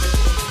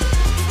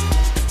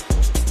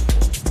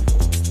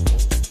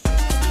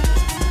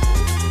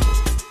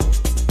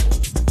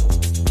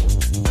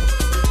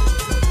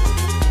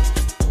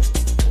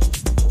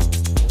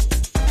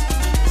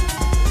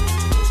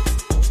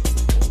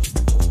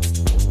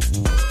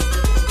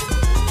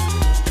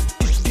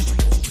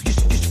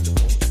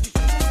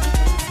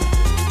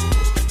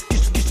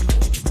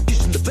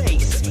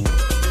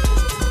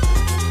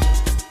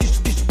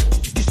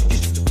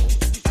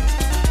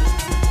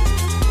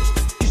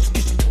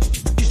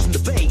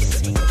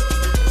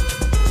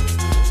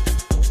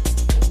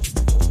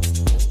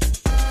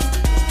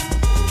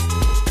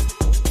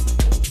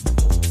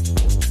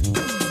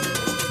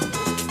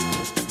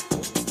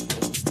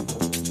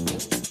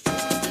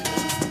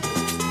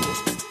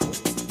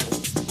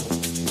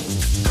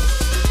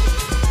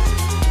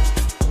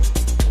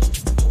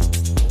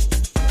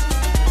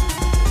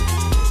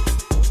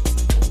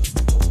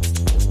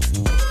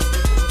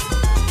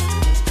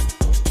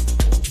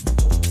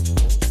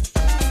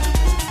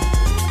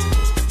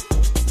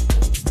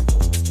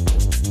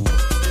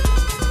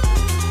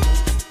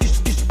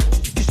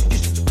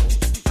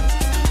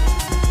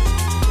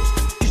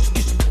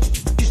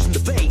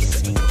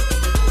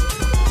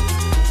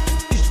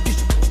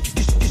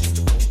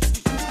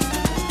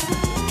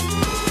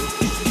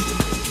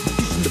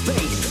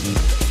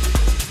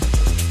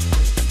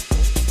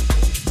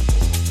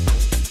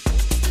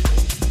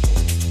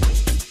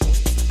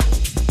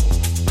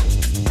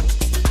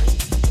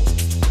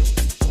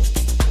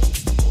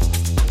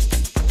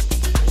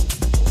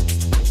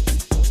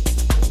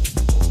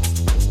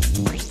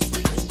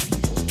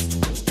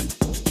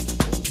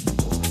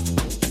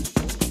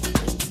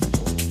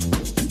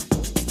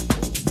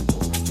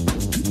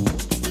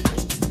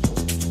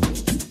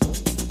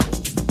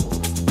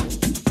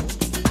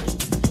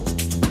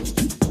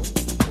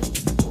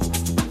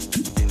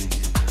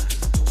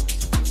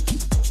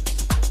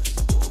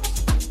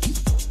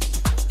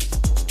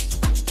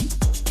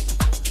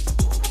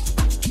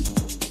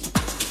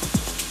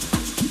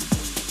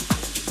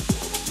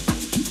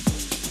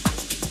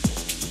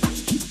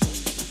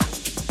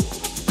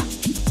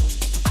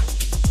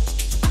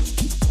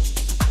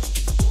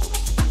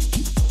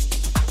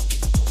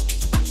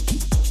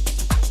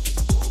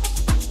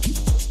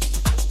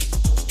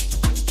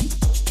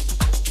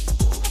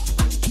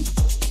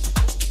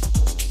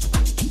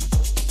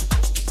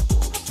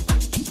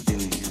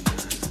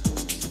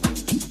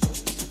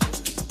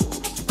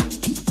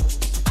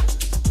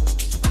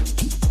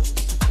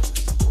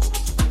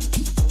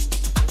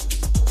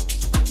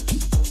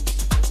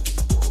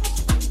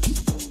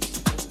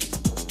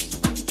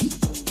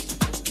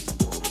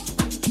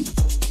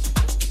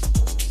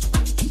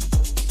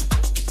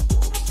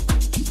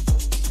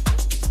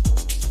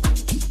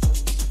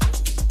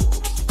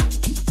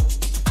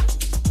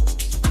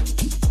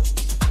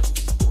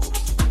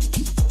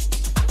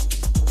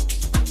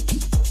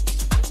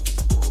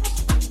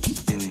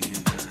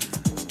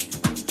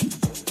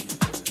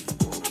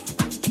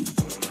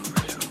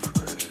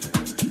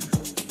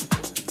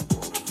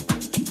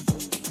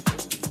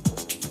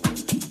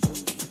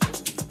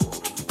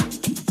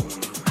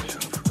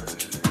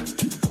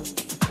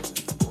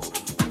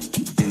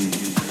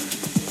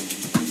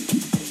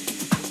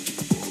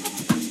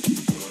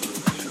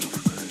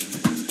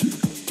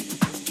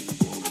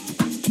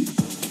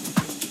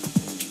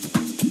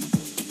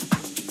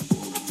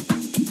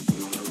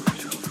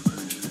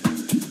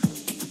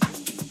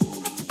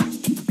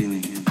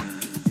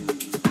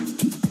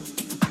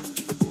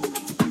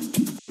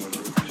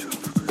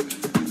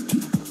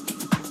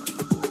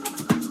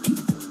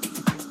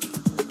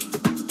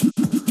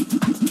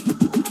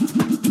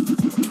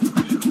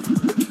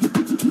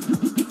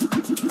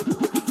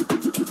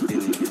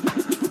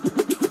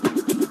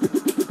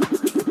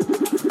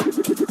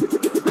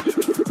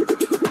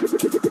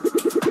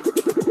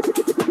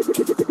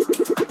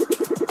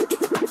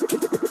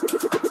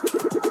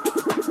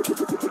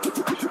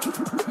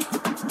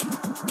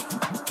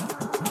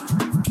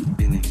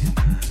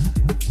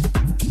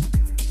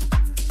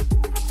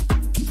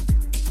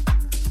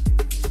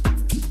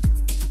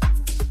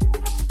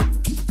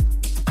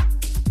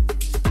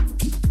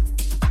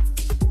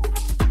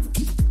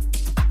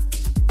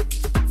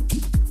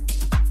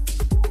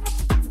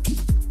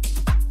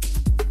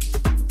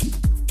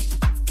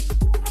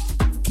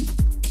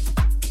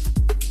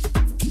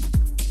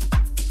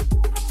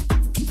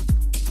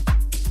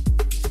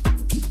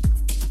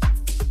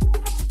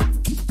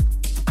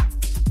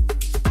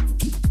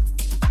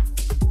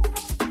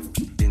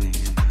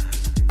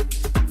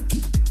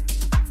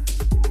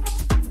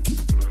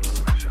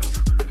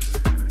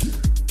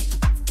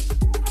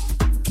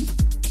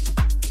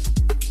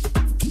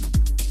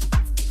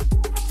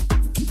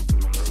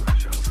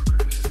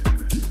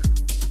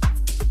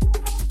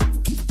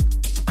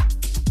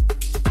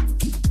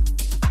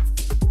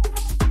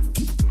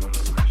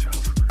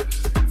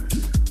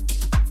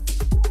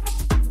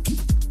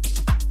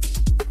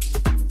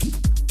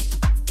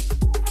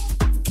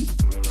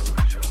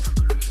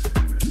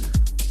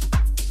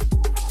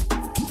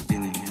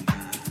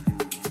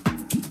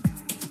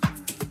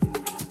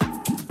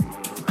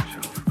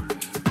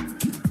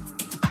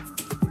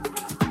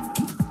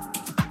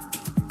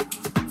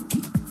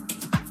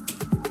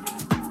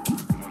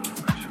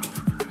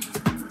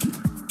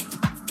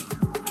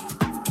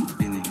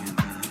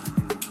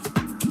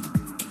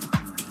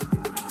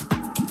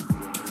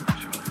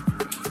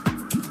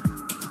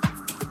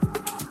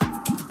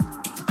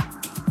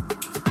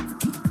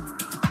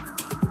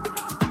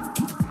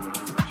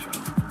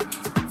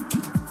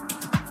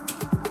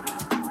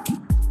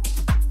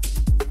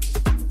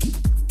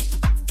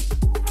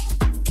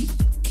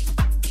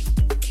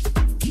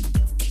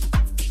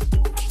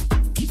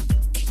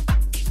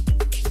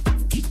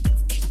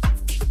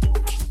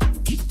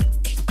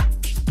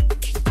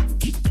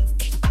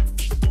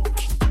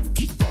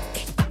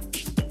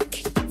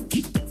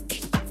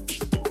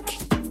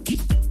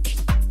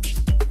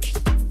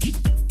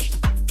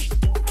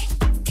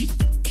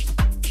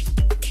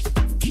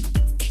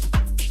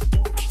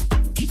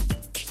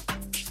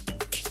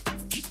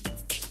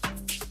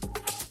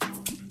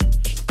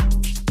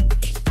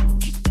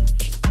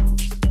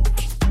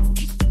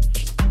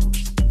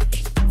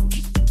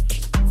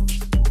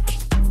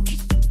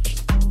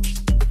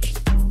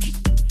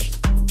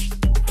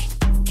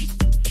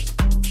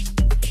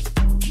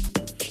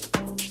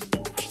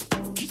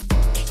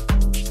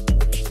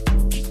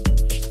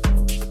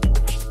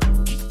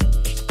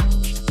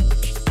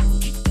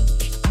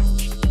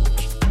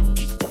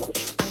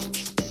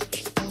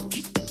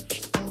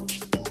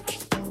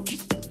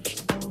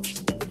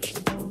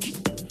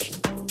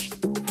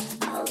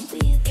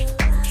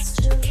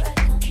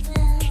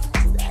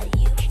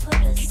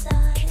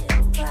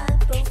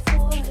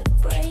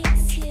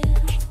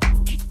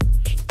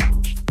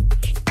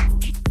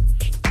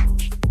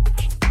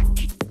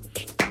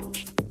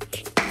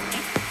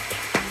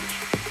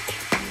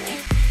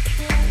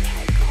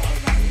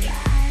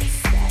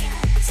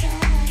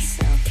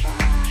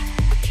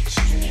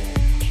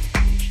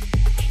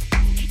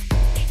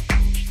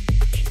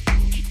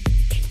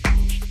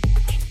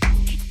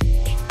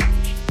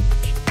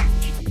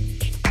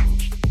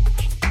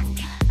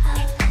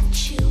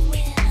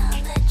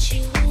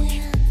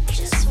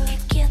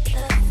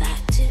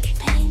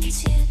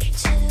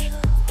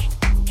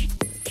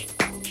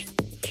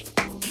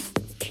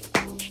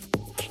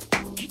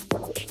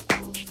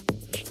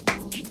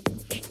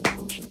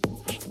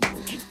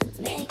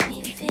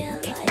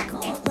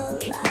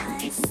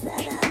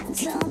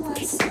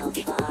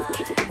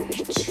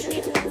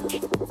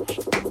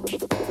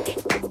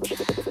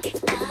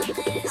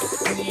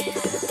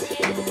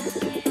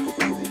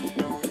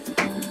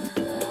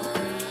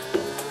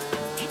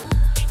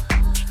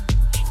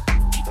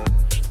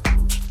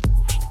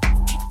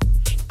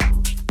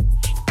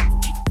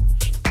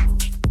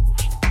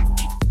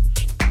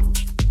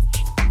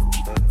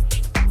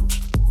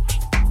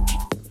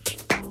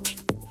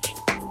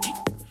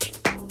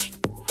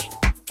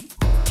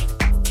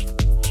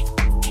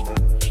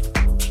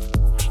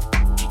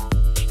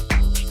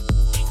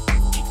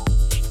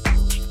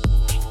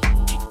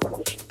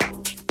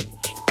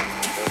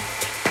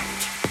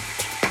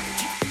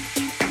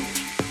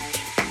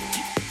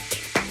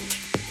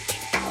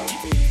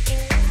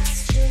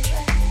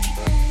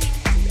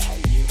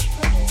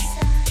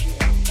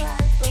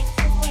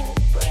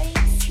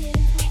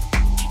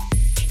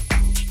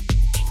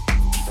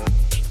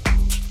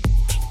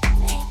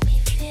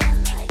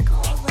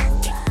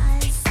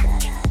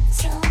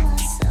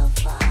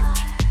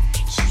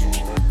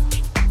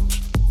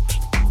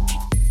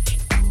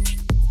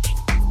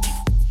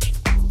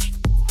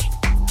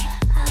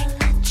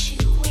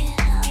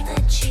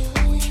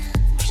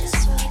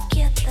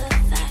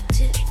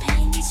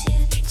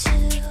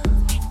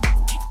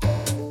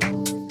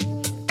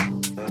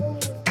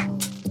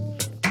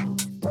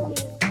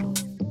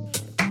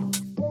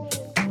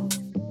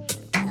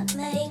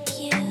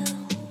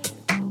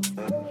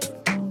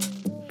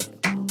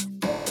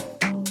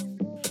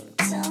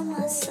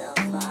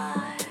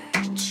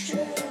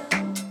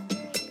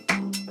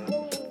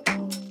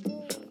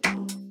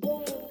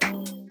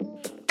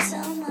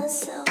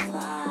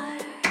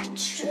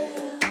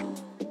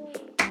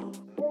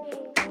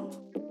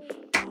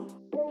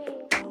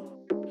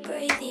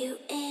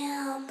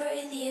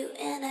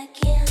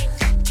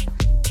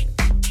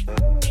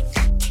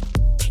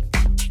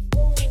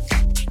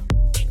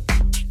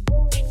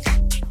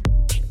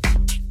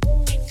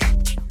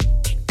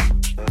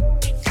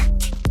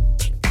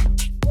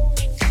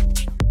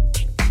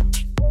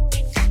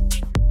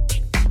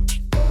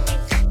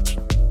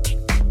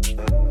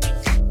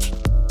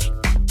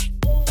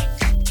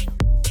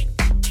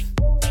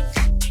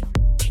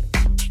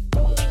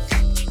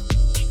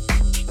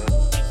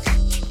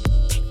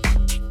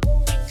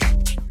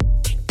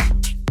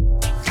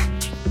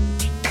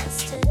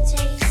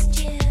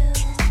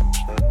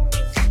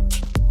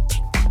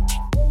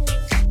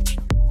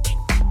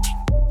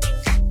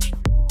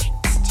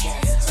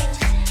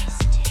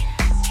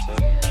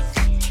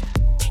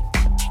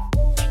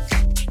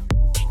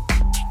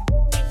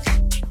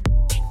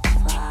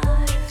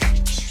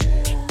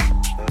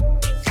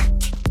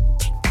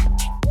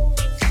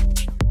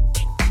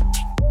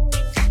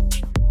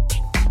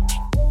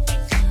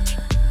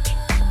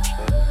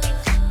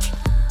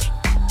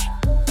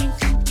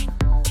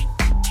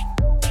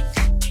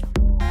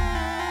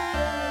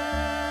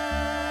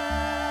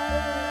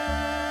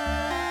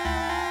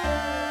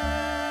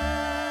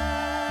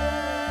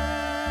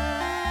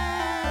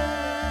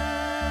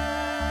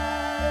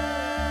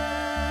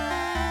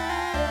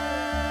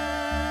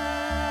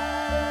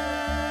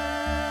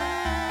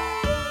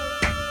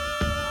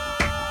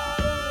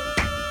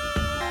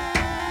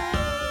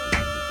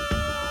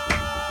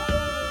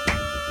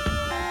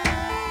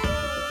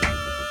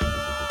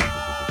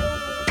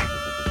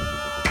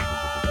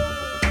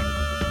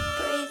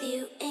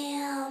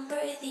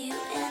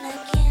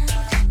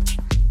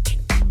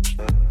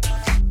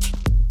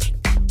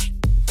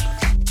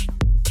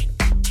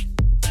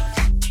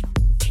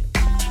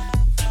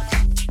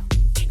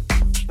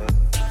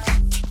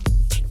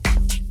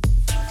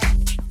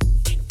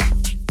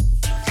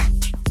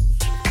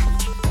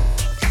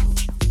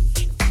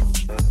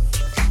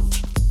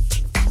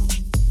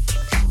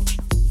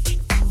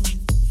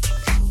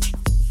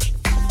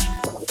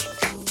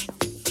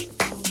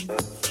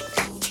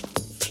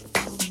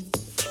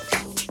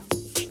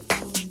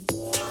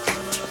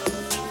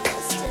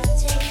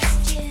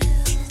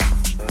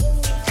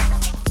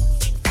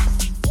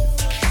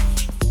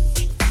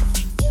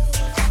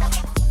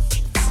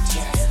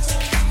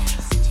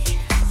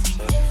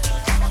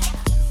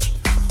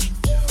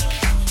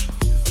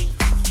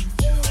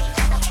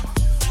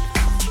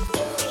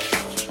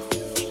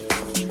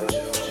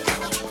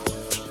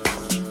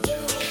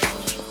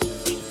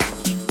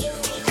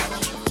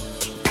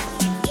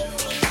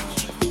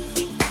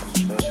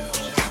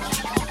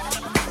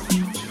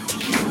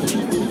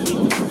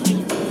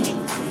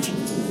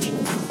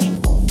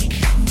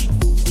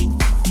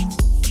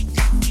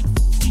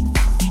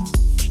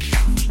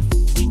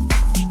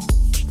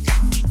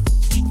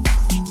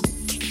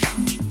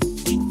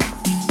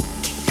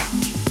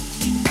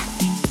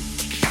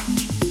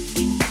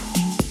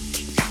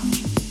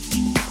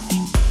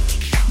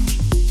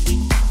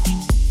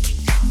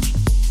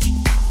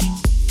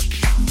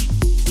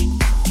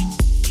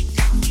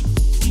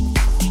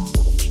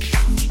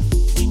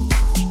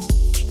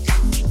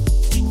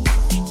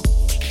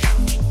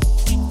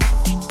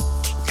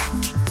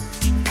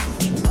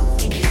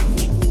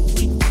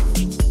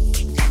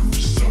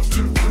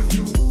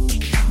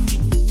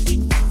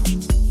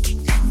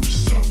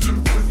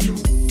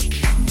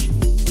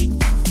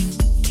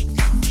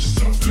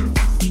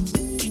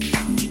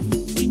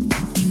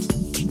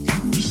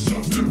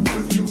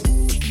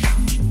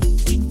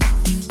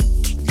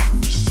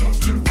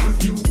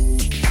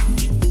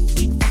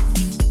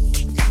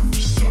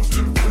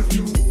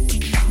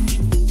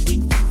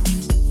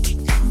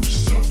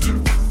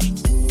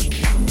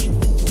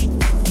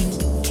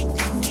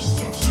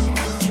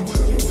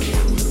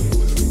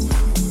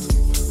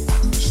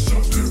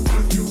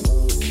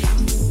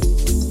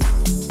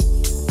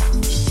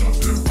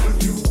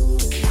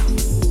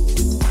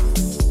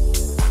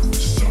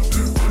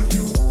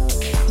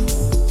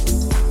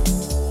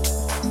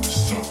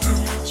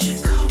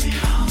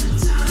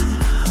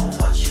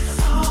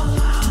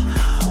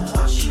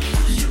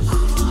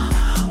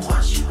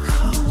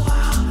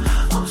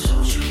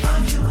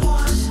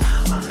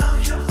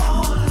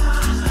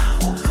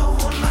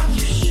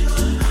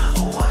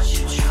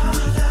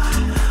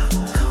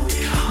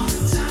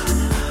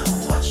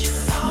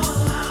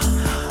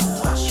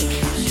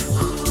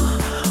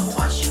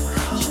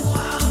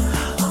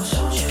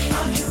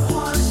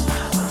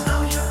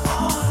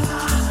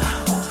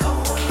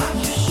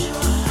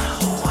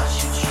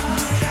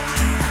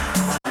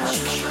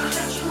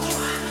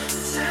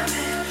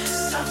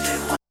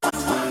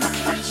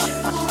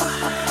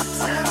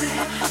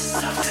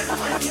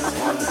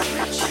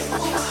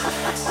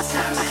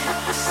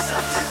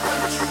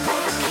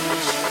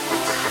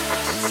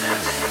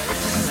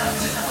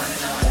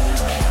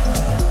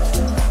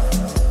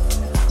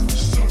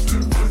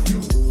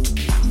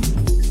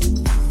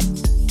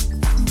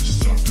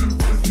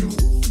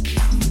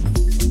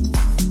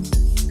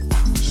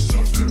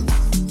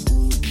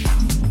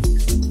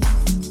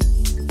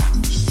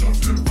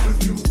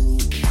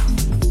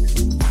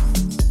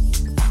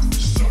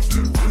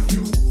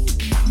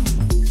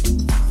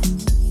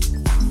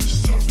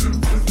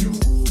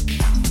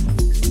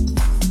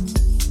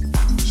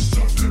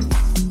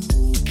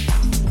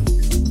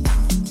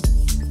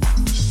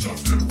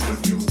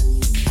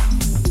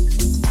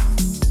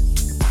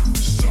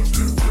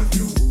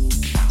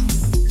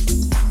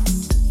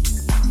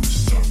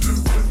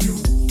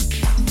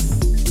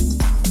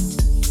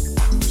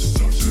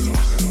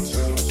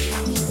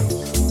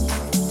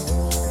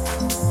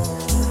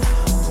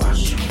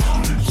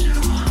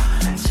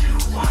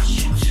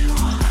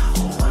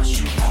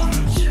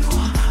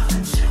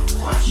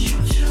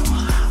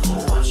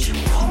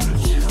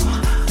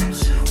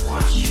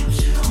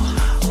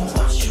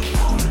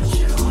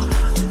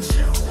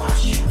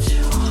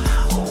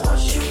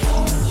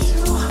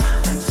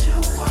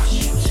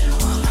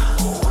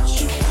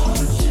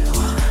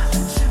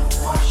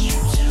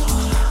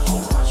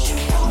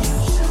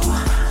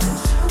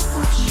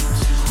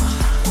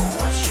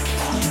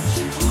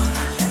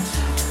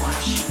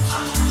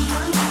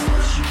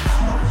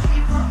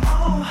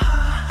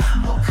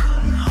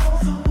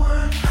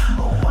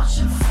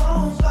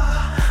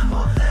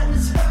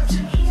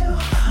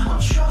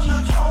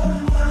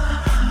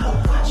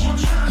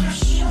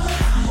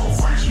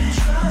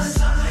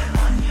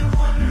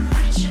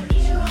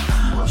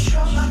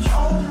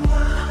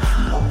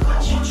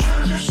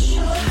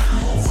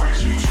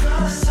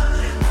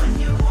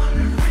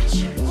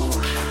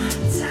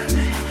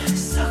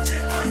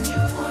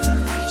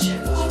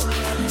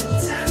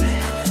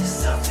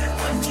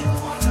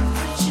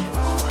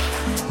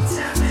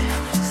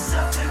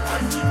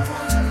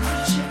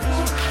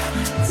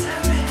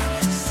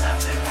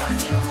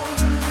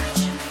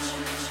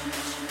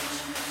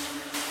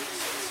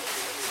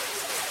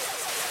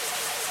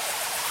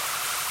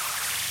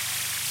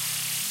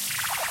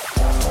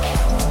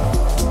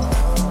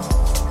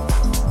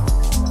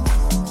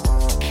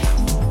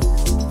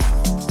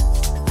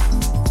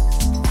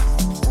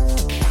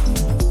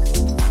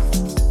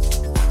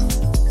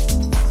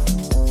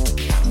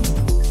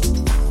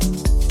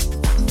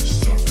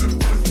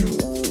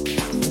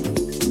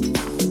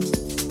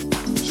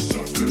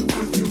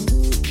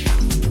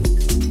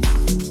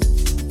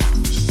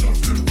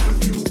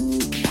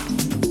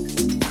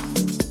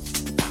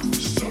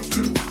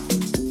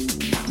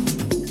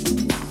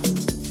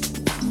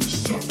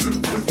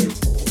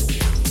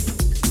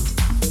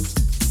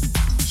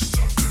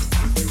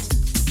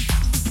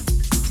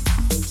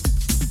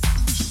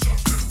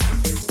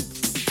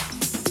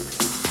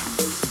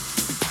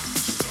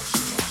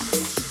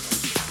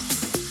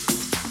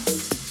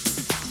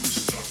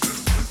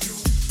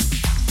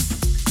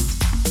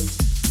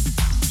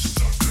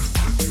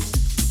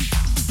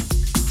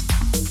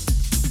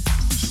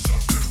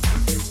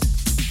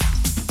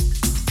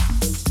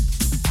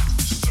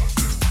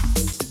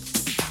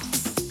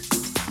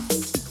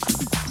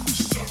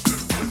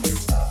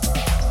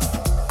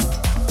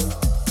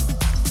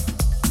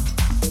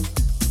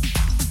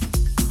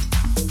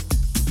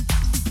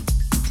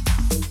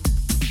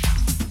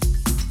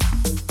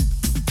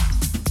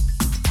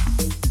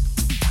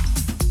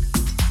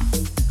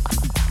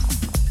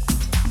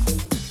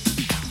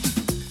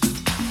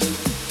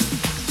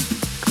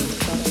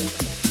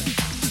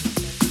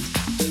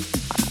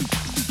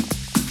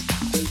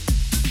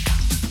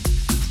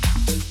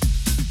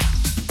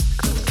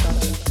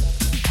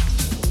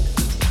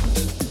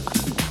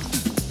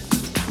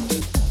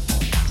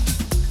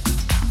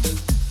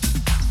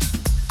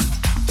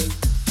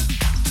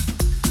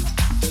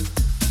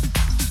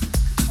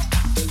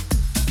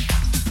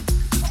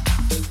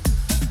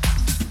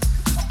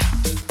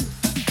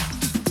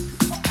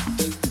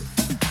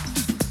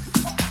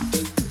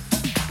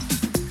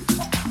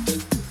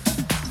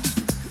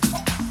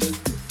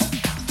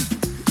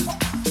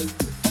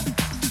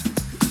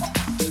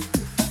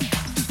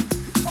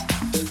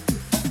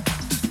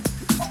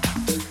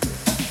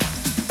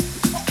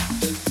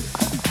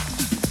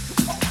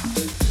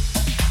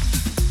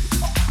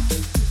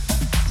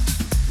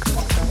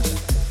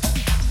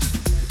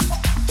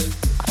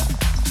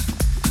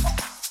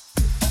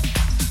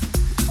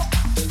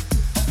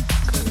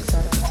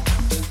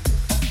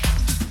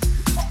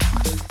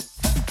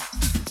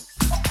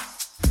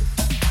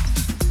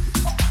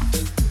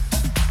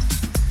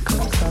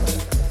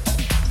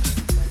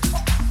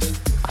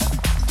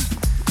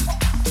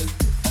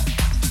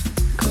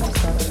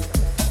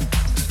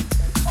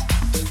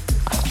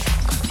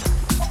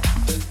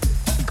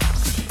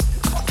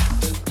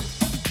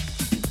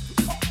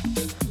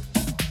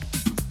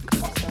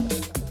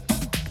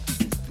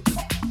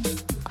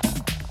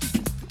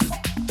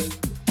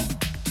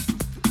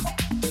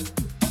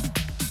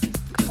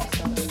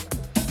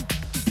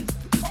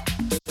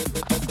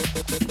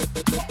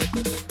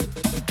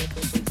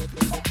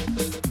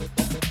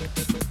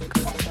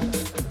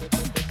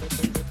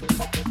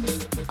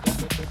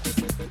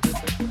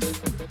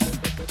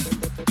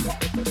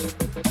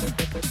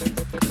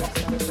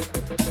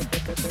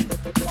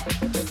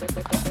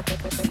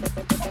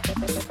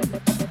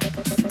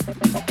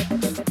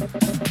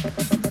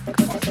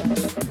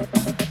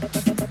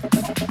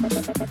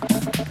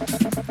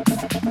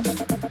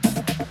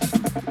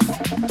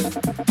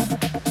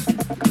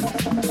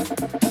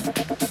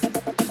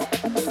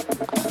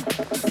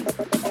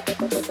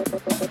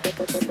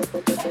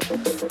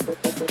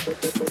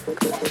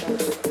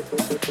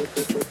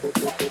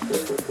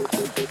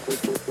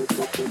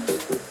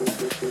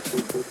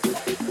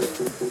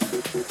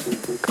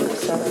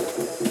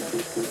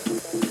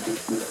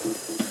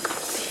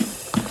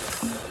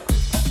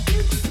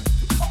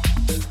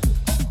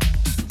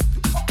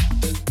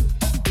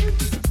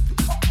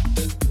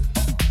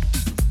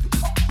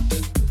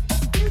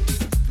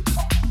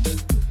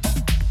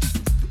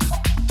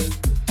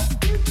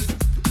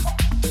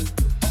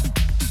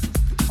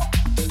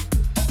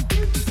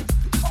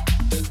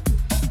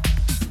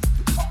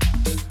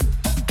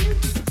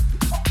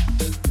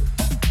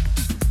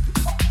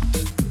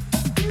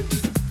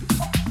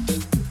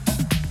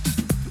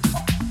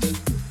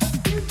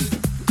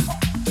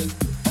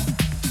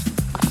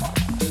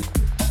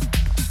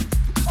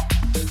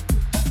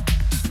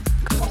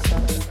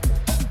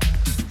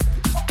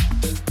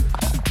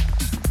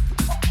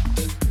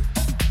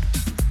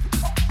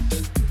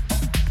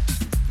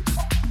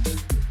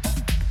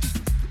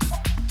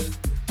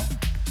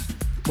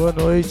 Boa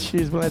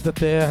noite, Planeta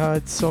Terra,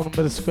 edição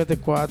número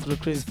 54 do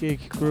Crazy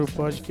Cake Crew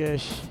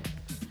Podcast.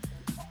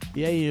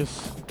 E é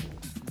isso.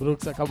 O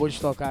Brooks acabou de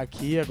tocar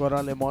aqui, agora o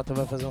Alemota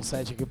vai fazer um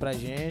set aqui pra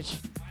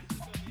gente.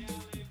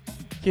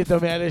 Aqui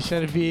também é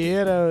Alexandre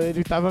Vieira,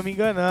 ele tava me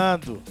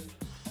enganando.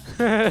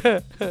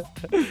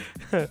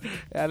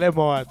 É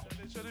Alemota.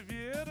 Alexandre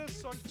Vieira,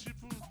 só que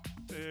tipo,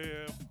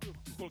 eu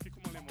coloquei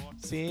como Alemota.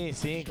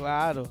 Sim,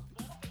 claro.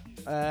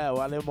 É, o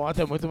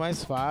Alemota é muito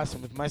mais fácil,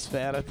 muito mais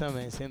fera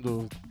também, sem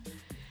dúvida.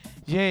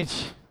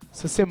 Gente,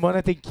 essa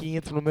semana tem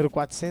quinto, número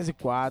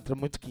 404,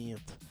 muito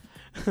quinto.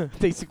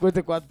 Tem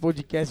 54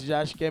 podcasts,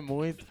 já acho que é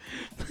muito.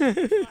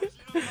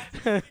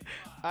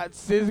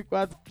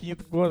 404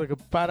 quinto, conta,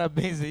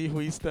 parabéns aí,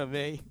 Ruiz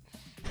também.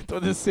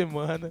 Toda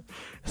semana.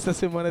 Essa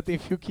semana tem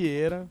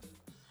Filqueira,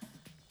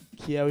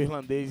 que é o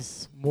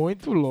irlandês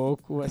muito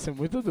louco, vai ser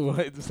muito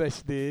doido o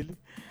set dele.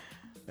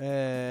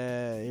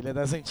 Ele é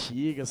das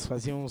antigas,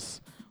 fazia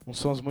uns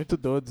sons muito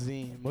doidos,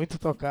 muito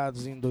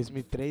tocados em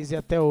 2003 e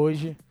até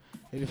hoje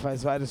ele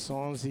faz vários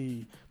sons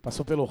e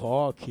passou pelo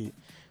rock,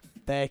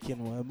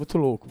 techno, é muito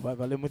louco, vai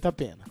valer muito a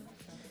pena.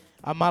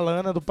 A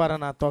Malana do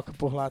Paraná toca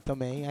por lá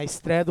também. A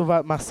estreia do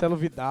Marcelo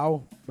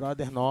Vidal,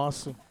 brother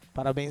nosso,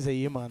 parabéns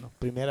aí, mano.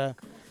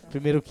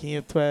 Primeiro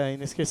quinto é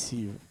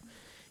inesquecível.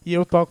 E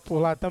eu toco por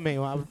lá também,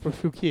 eu abro pro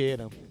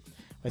Filqueira.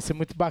 Vai ser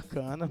muito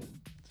bacana.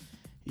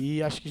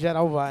 E acho que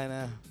geral vai,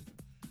 né?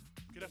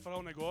 Queria falar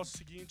um negócio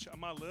seguinte, a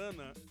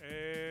Malana,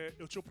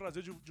 eu tive o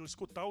prazer de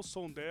escutar o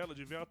som dela,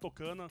 de ver ela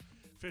tocando,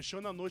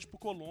 fechando a noite pro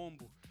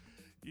Colombo.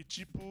 E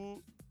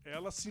tipo,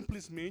 ela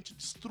simplesmente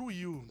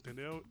destruiu,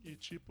 entendeu? E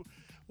tipo,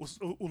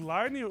 o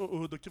line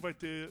do que vai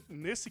ter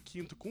nesse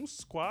quinto com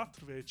os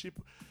 4, velho,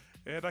 tipo,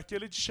 é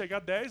daquele de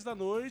chegar 10 da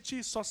noite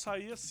e só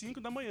sair às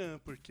 5 da manhã,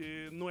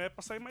 porque não é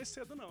pra sair mais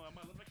cedo, não. A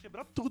Malana vai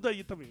quebrar tudo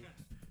aí também.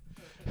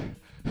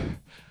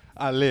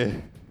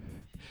 Ale,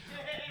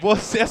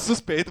 você é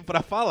suspeito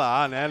pra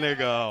falar, né,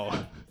 negão?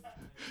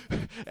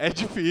 É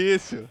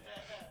difícil.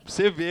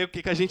 Você vê o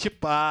que a gente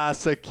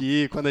passa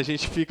aqui, quando a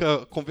gente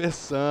fica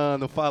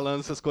conversando,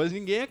 falando essas coisas,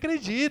 ninguém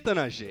acredita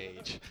na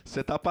gente.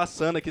 Você tá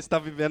passando aqui, você tá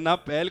vivendo na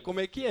pele como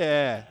é que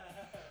é.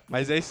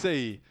 Mas é isso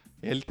aí.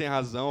 Ele tem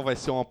razão, vai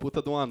ser uma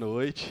puta de uma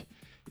noite.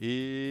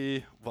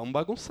 E vamos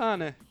bagunçar,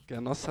 né? Que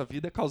a nossa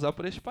vida é causar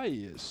por este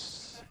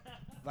país.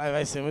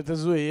 Vai ser muita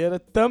zoeira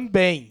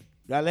também.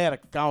 Galera,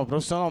 calma,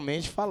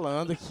 profissionalmente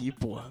falando aqui,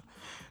 porra.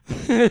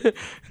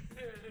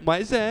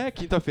 Mas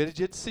quinta-feira é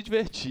dia de se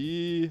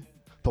divertir,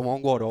 tomar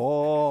um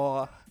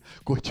goró,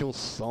 curtir um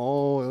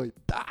som e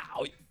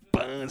tal, e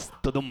pans e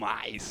tudo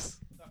mais.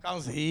 Tocar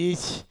uns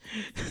hits.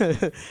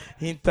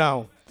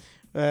 Então,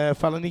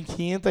 falando em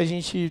quinta, a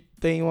gente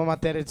tem uma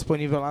matéria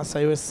disponível lá,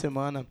 saiu essa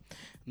semana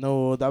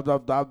no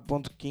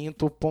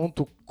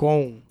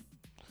www.quinto.com.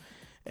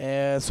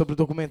 Sobre o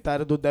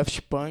documentário do Daft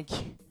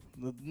Punk.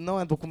 Não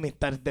é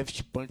documentário do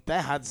Daft Punk, tá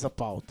errado essa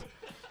pauta.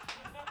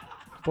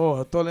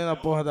 Porra, tô lendo a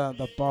porra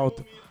da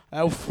pauta.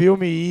 É o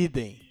filme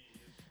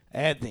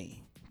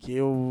Eden,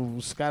 que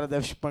os caras da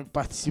Daft Punk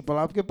participam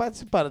lá, porque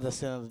participaram da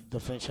cena da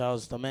French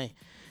House também.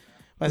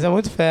 Mas é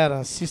muito fera,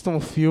 assistam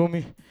o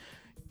filme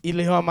e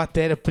leiam a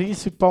matéria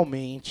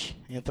principalmente.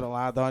 Entra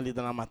lá, dá uma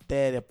lida na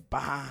matéria,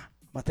 pá,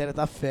 a matéria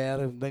tá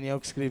fera, o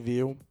Daniel que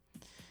escreveu.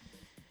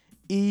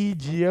 E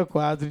dia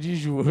 4 de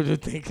julho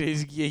tem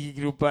Crazy Cake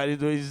Crew Party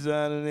 2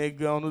 anos,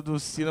 negão, no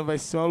Dulcina, vai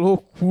ser uma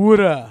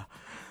loucura.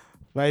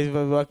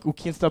 O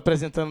Quinto está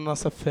apresentando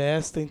nossa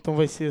festa, então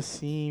vai ser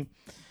assim.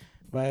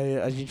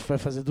 A gente vai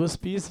fazer 2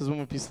 pistas,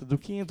 uma pista do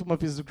Quinto, uma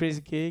pista do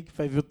Crazy Cake.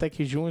 Vai vir o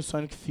Tech Jun e o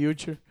Sonic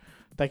Future.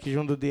 O Tech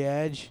Jun do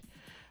The Edge,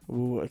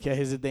 que é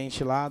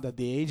residente lá da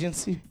The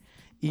Agency.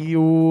 E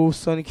o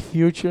Sonic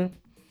Future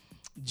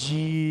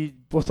de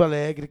Porto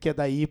Alegre, que é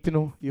da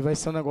Hipno. E vai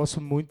ser um negócio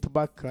muito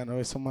bacana,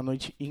 vai ser uma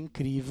noite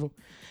incrível.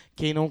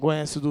 Quem não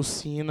conhece o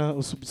Dulcina,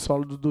 o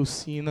subsolo do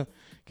Dulcina,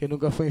 quem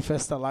nunca foi em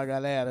festa lá,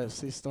 galera,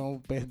 vocês estão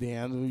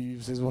perdendo e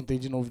vocês vão ter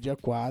de novo dia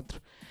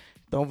 4.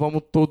 Então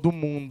vamos todo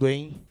mundo,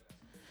 hein?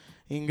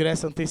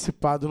 Ingresso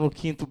antecipado no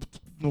quinto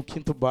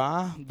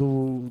bar,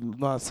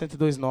 na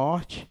 102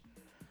 Norte.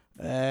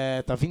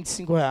 Tá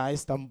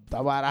R$25,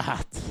 tá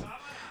barato.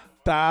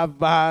 Tá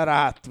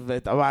barato,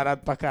 velho, tá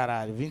barato pra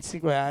caralho.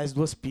 R$25,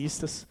 2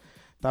 pistas.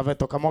 Tá, vai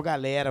tocar uma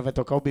galera, vai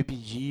tocar o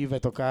BPD, vai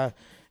tocar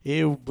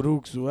eu, o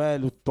Brooks, o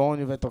Hélio, o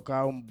Tony, vai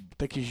tocar o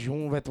Tech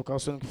Jun, vai tocar o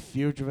Sonic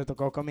Future, vai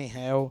tocar o Kamen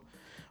Hell,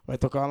 vai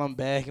tocar o Alan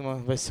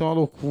Bergman, vai ser uma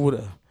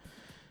loucura.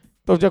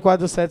 Então dia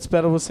 4 do 7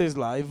 espero vocês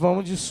lá. E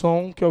vamos de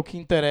som, que é o que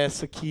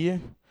interessa aqui.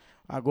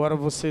 Agora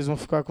vocês vão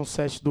ficar com o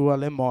set do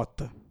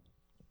Alemota.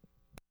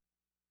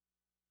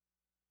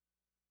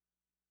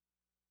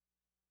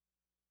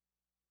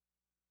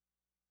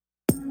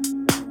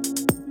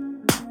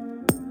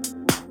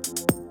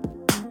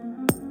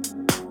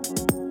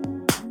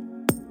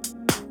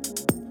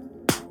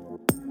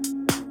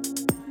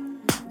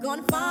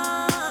 Gonna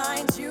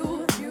find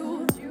you.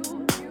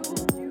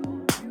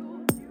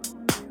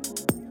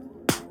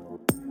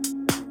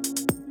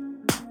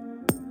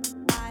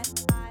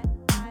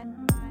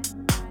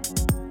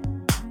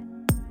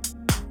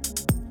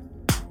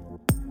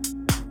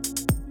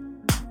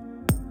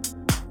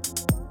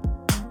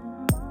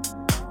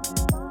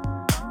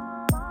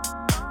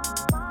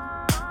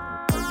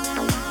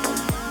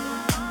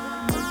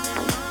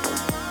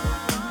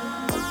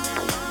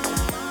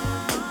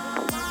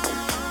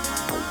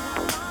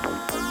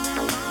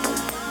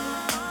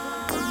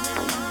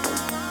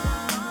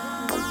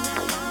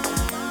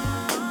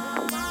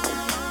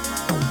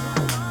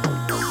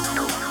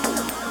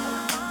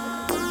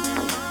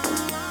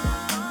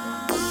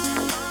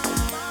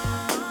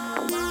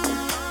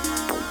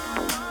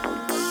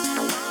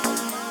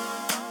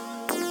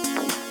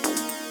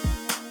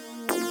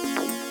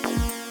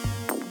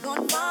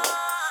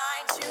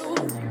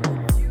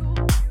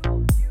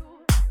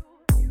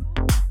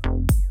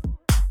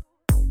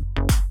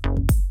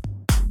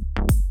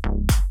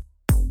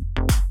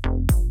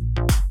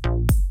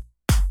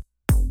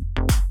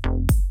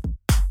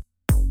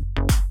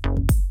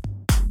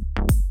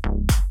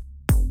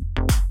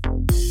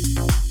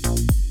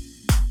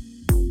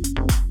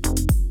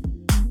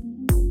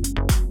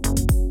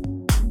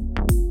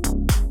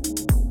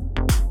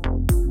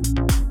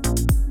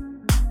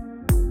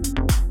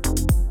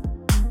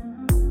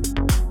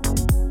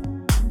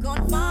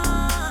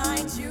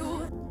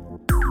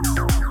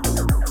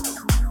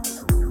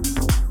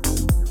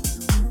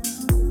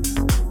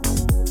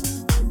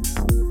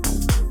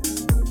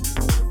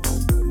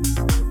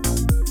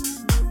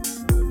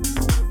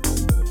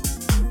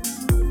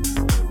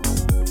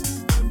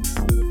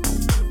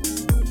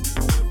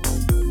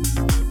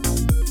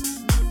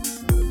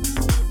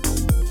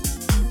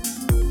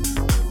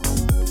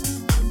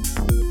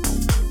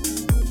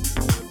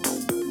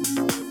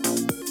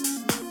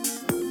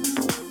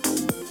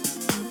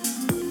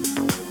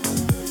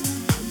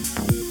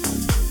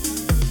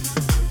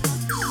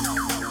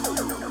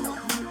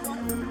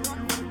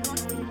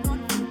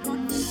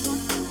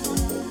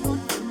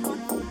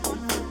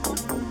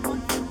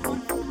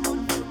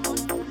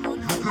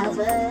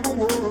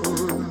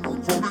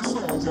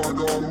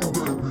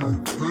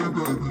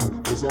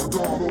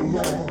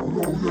 Ready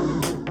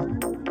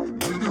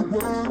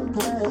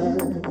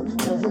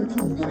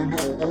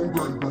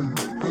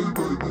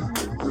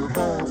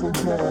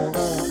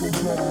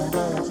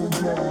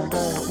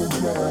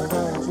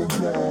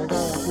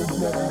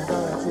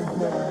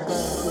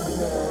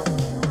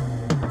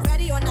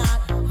or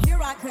not, here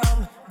I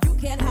come. You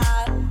can't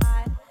hide.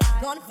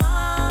 Gonna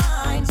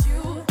find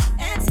you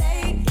and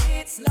take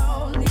it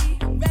slowly.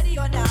 Ready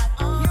or not,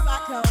 here I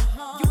come.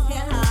 You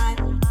can't hide.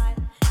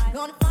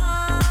 Gonna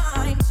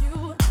find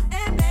you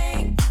and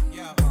make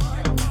you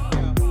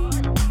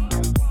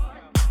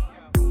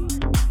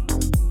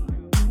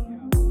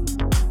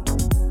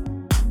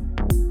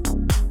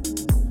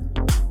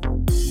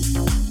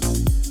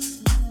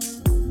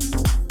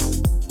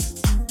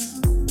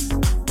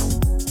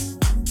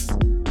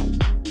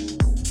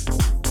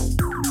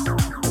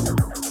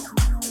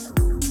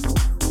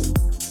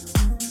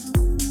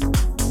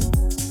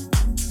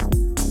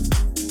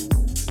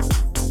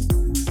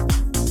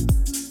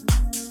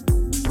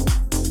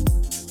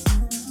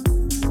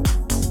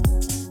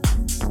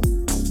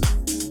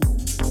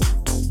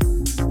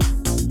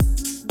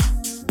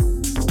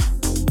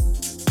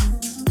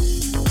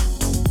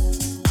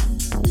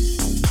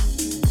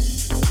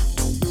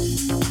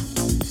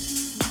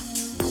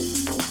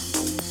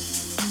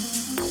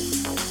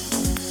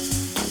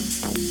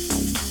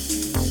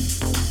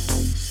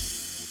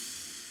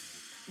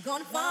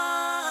gonna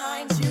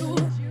find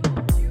you.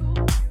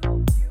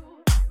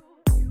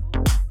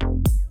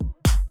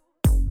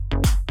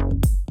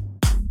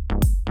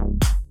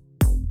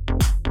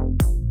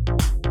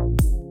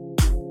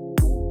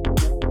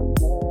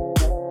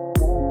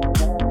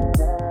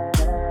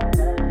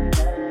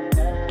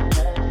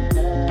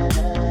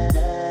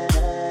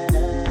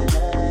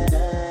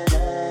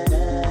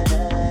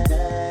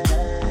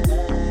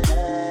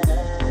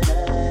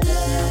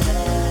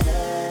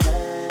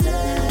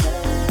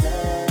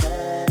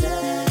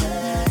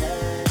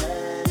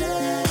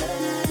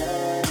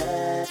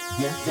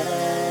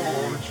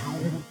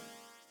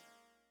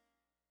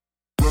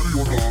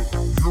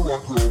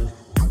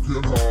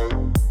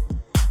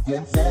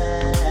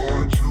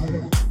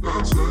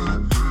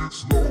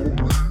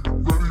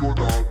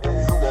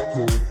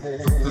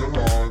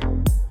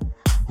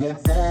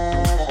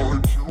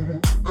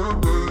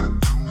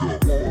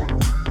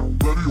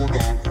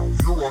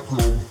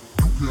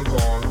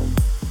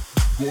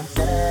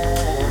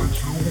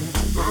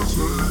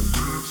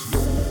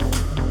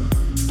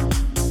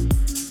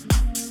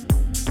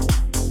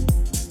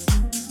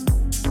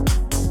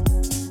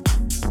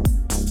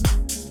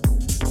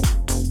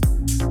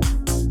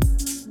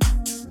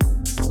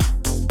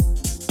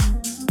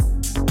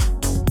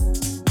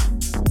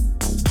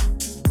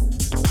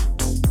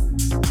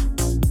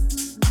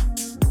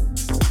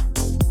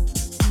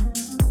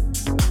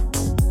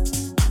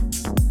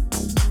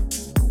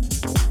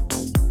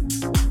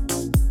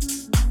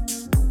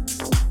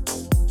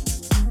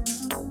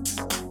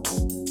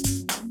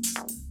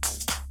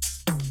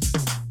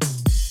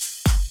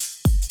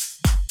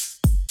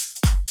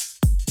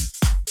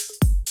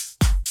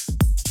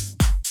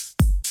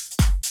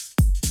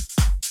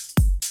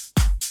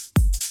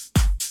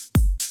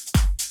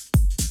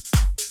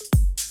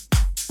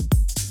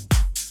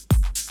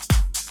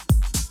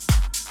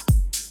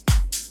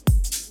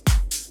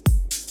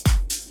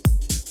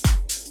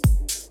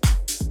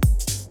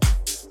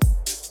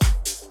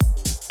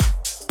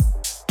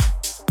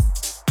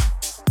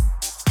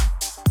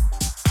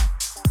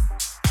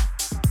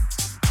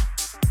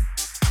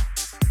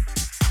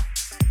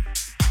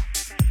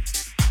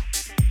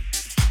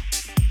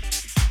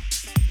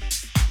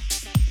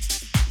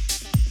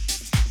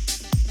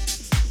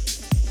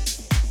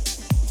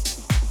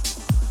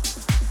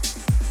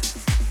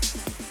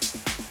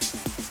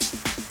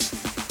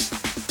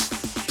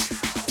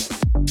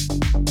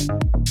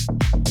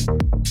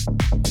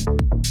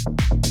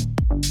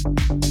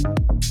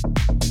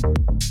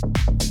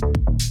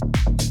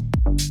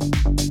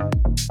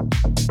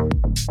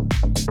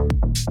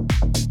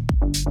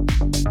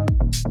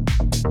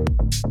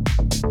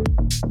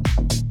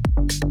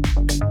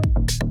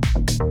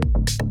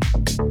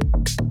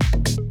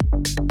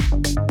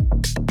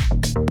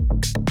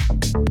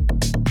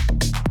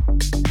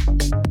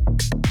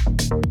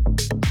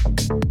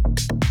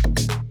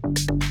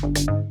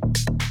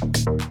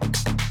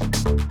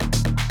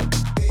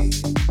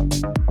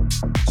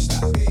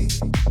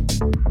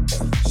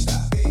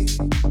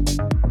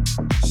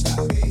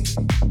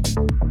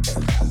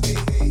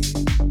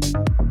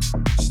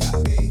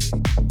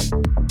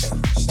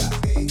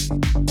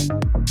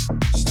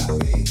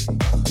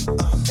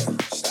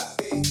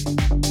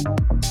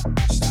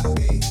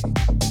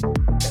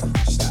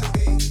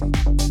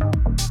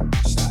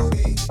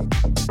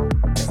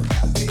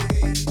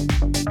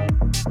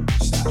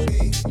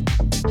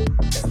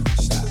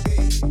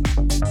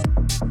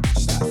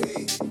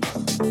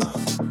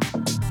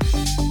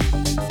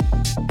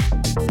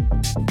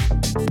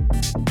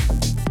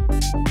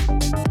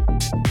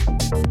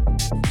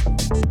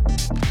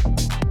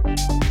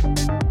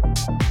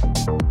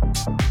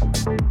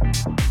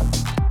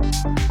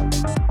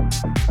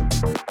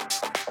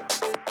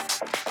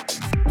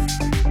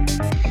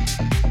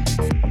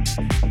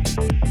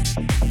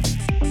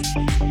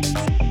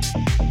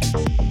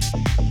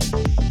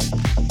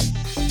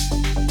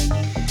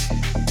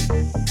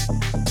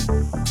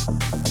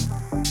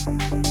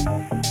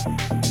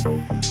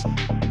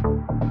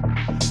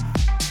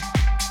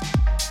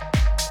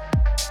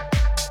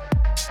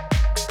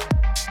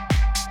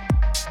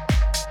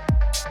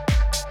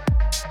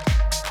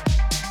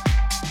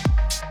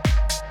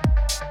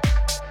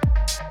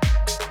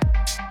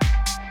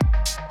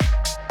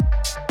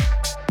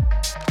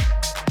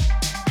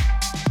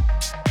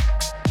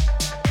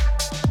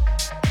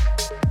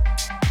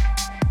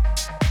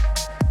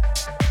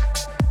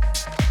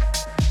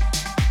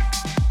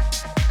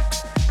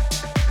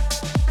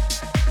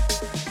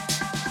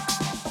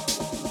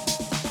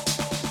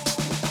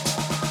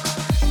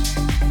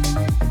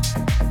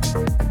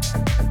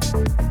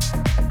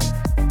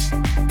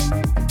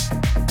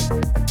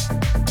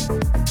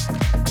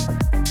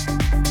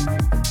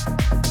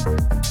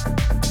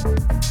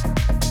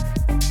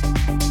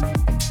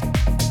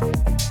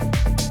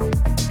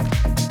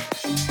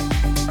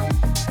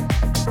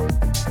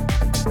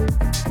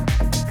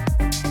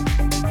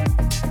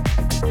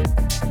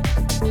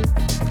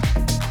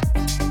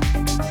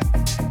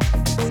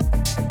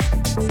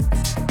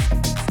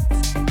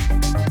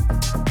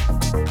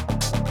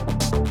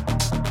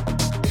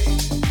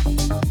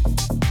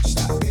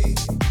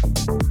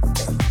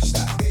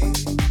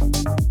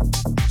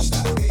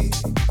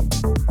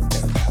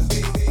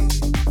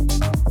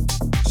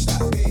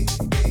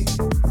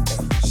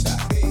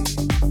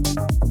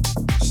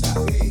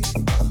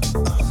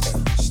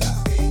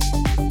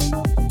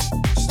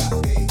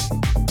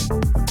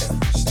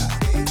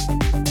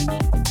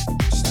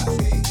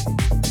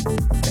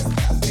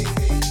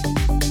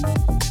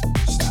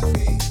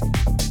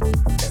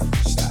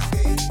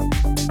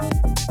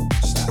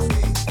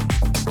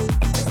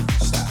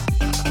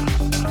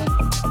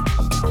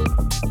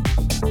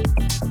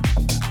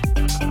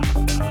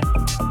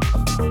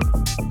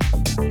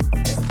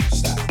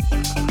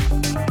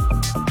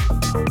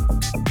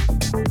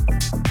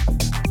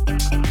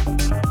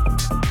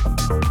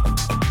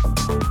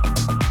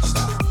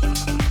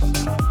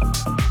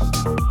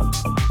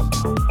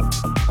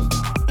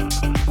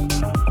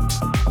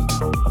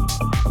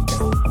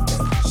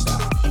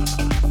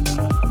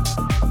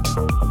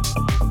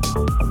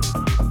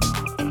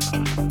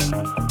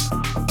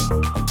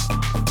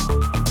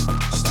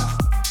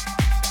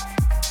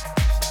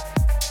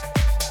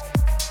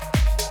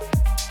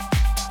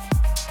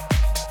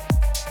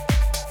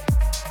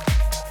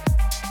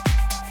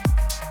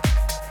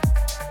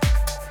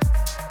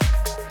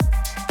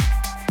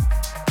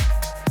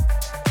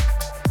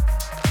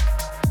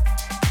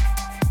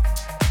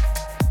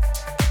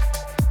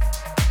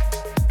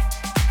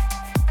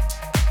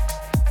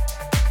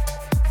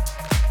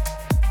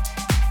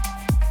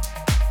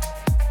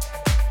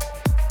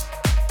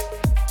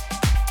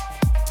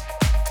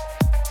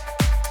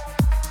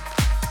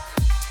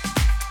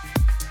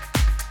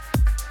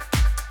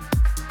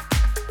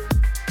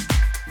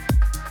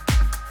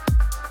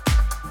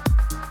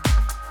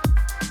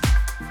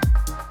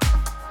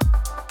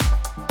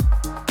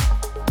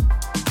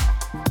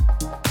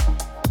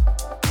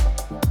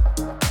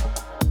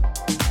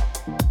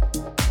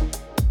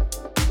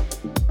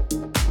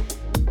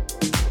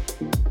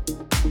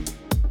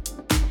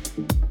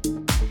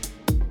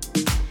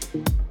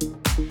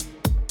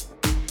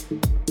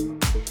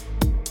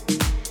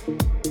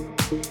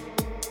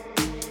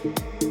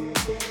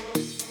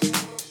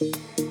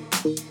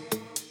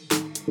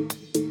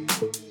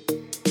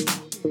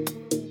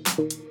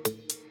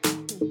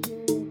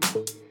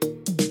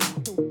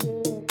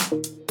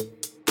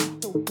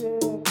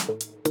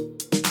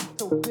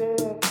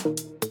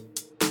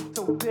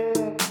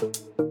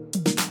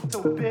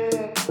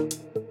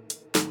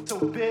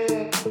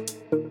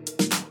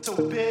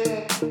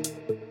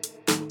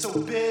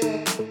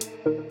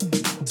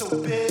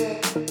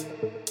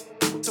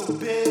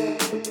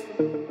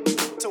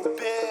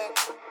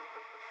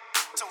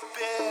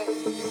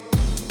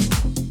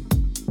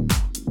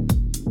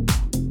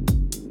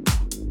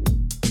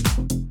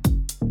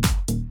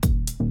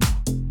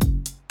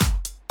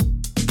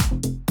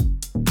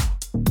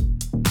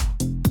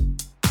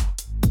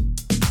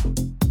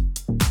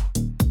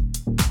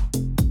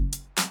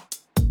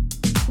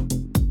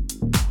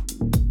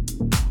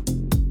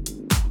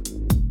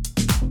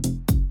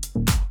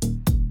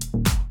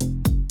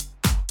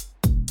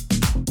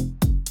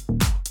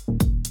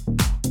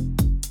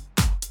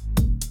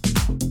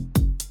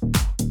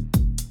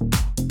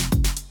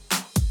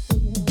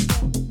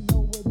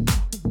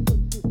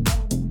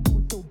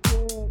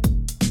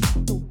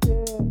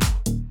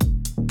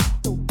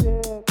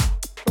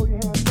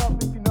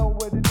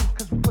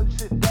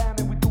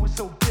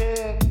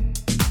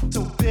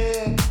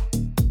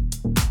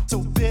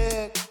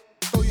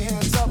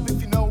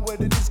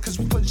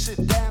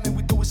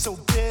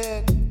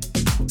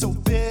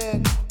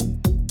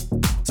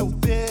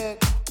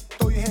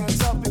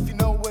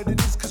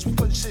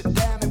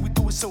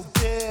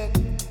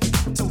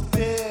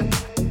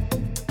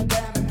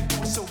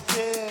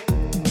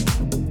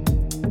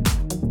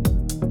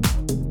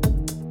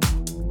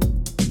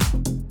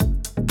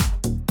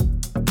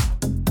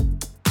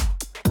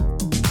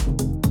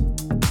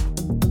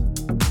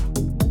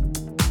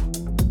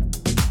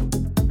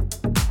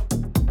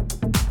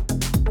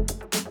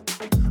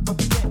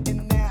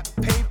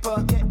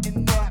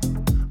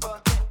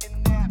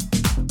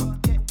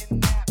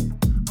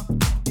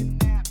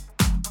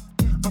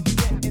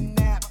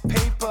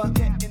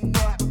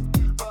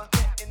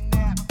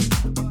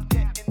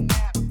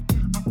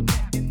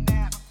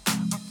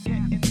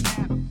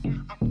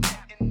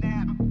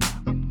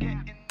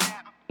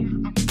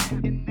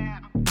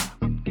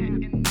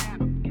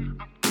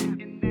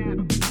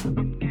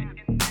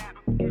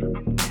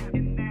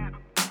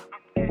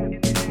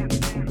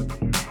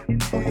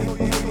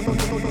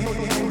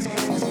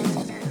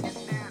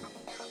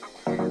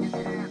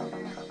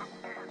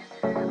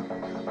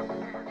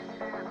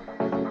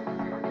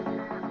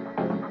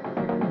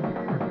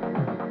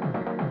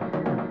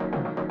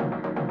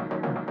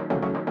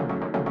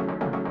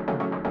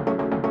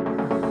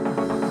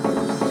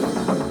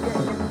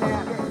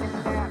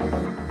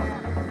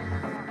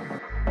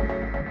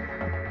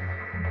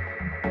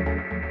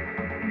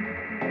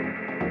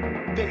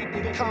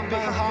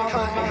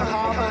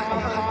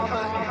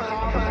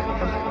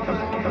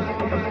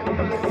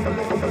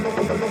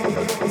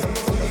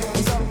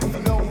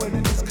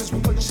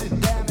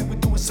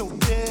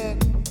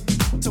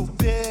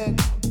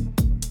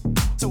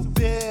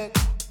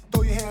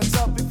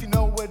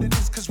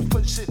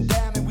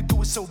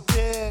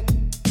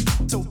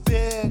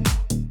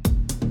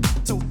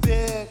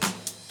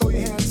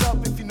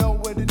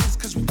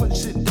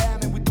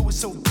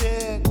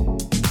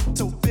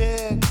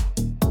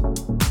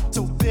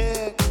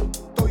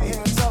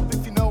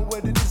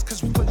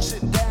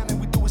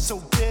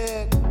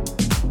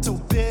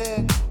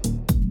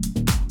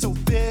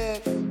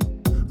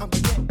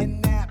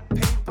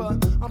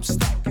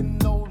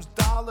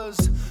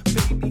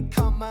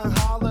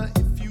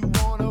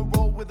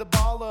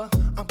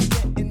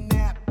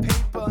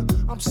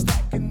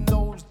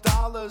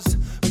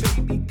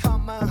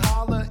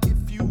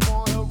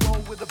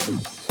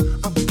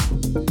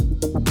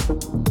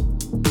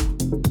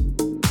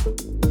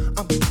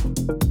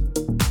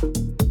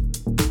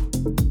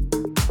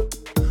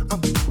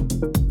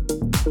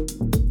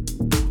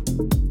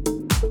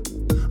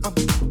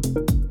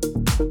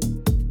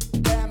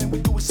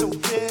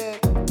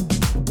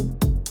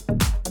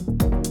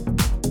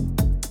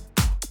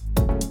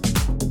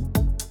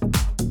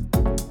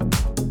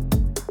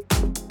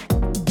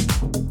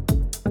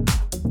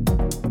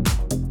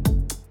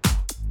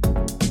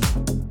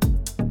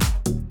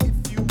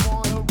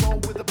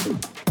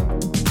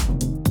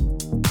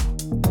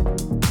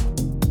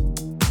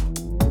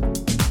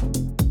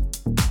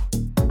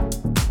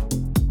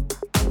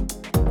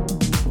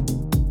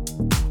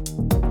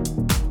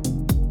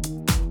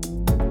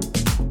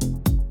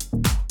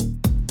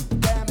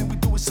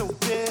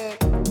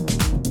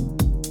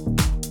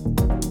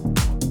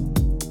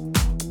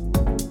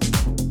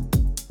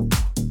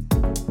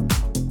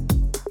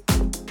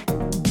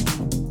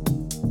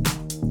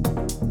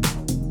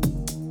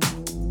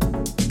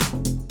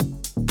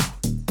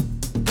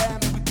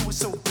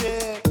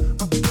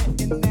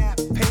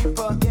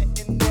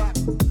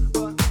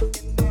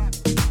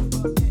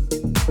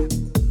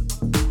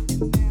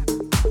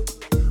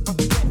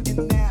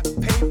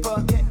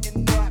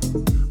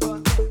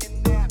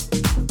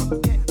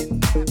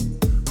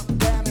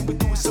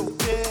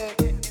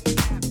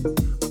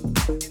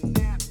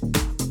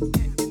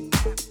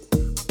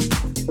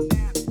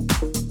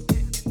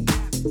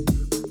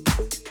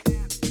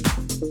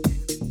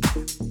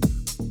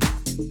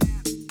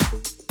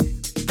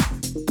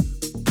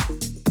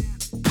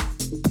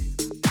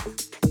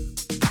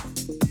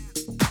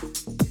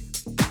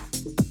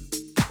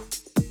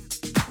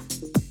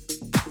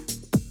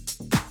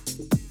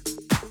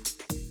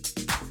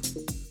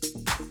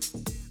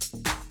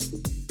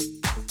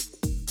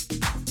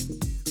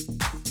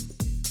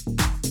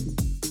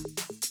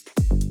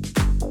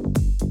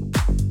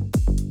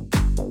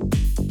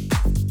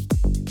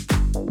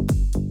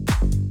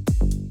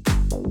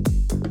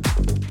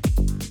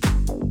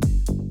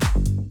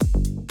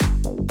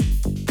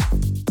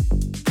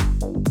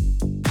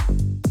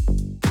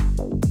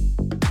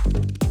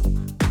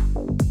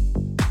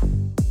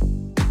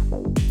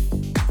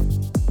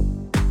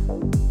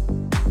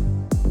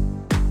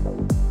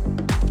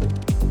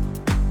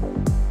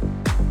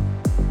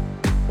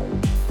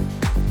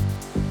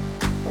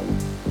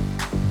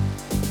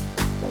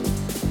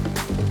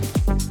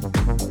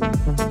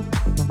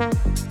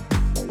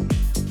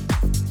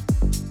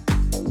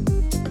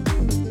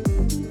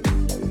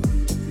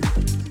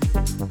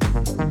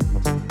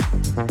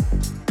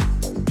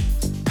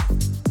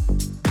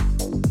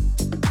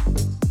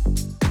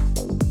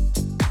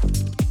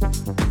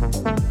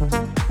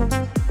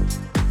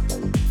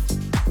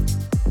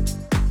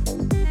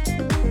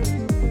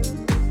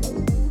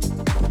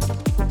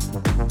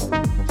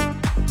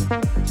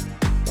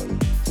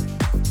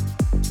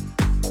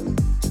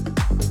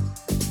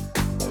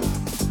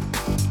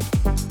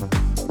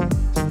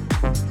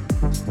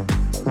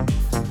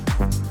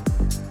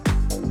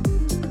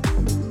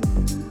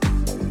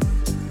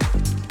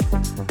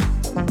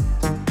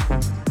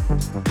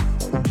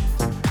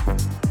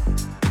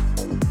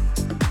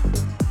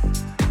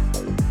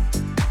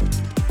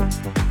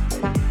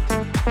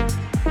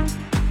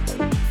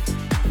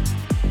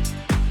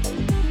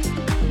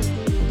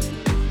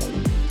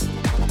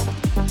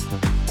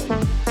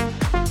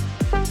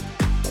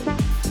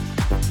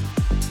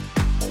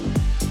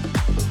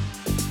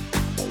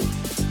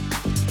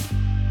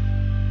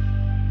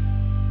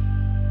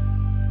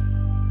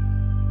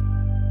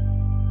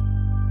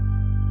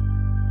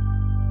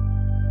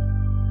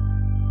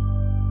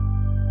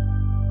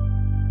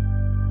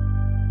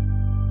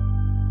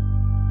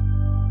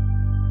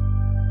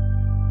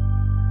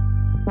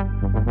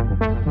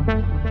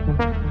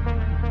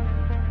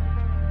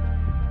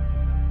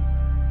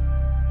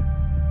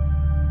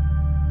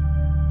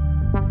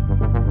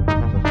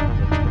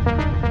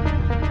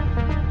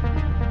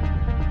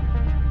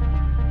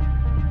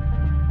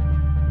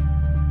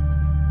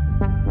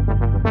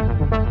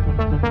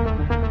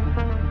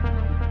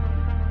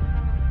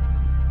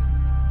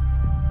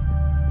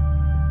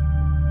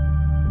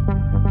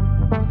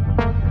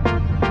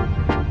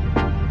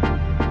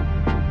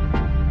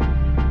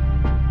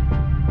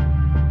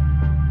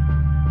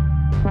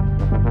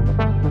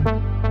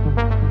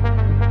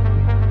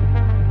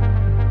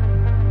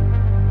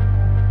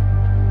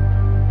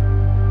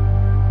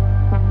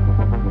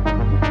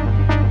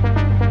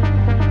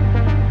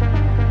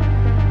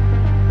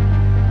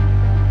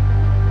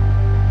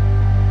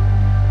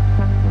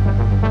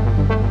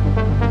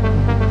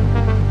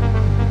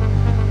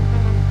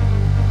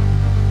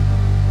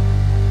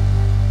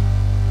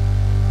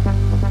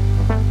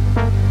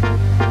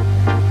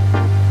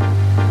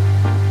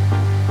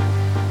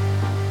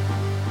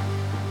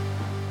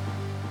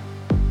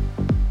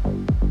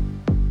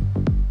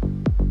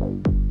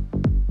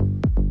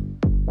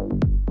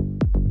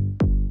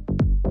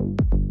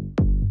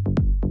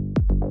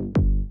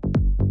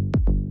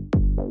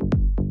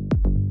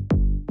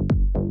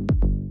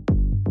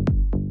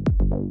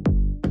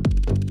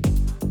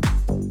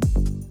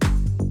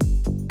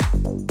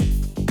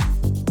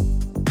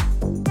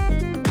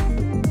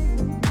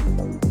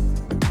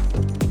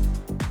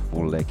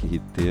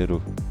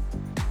 Janeiro.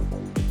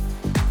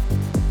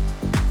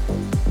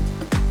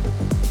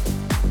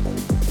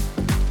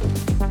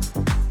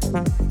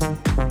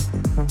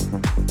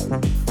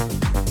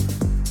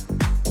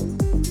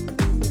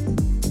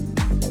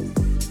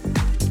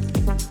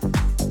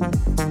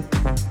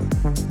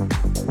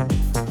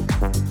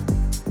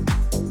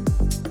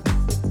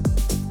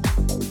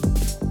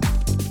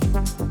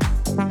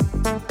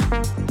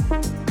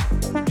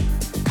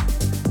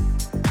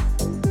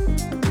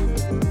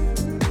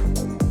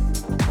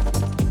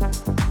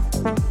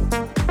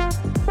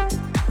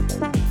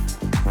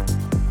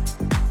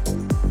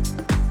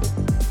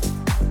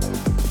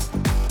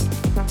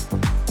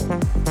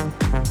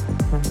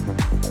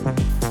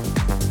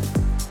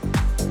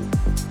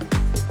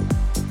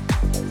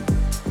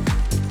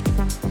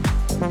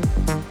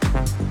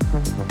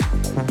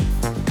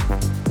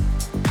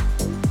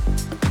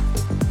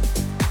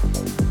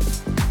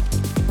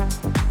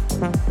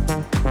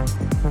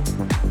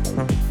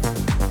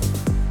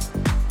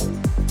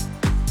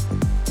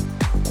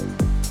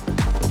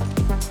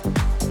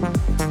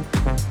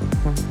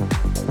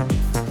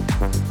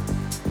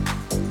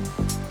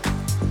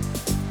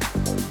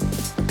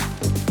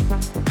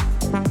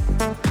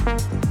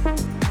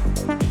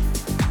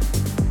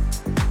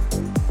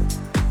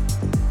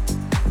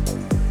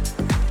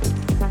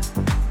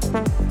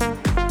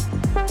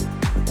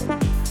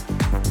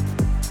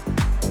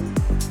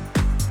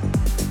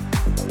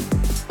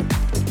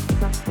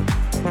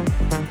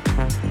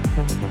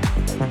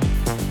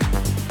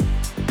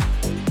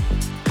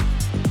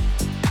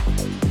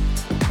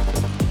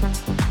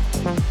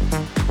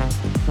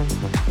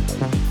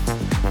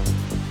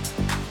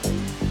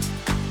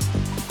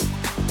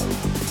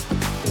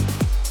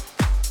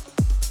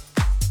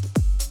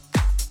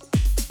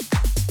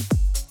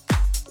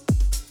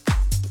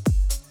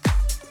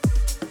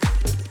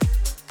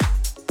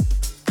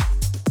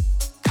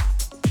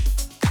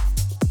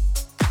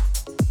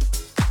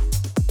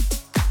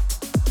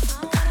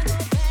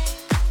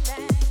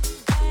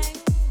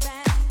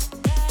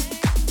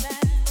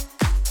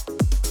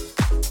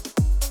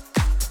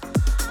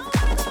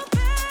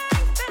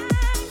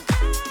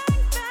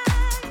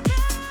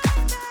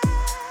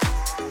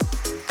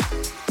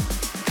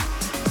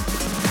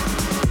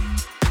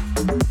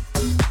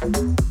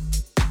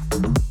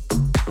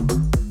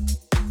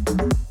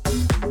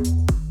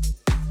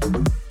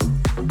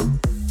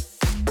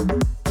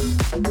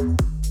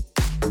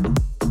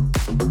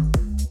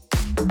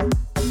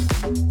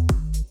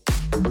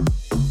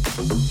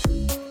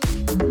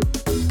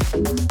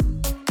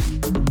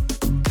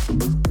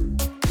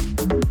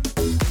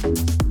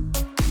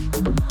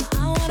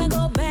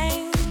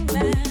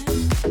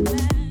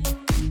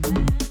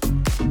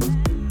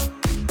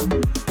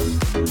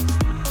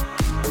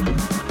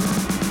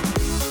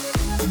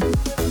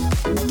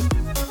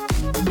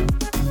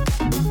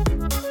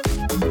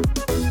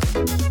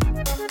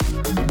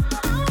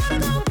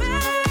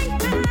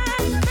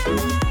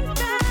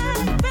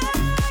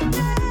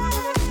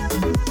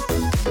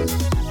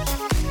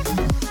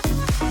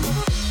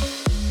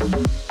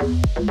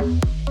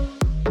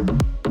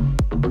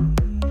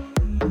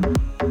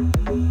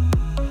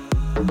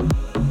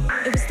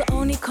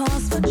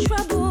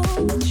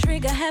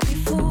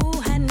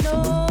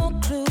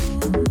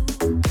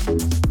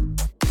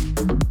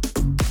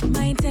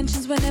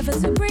 never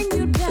to bring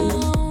you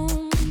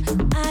down.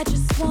 I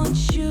just want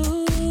you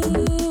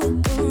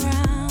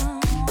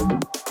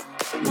around.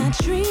 My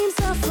dreams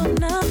are for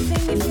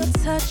nothing if your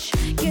touch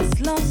gets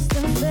lost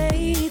and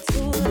fades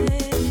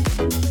away.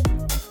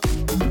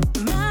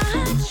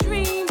 My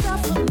dreams are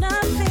for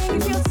nothing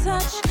if your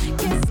touch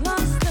gets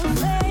lost and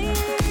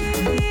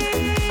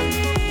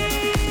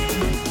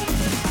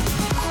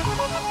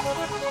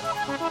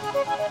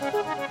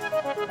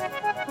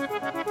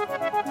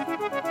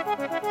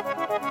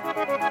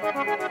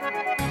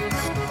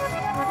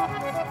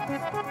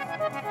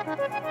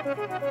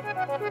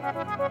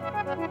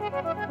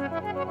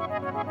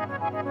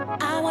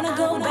I wanna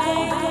go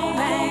bang, bang,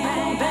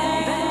 bang,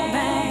 bang, bang,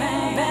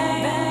 bang,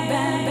 bang,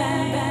 bang,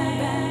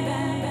 bang,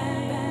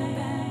 bang,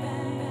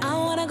 bang. I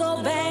wanna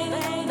go bang,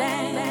 bang,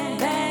 bang, bang,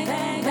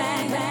 bang,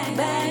 bang, bang, bang,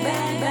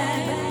 bang,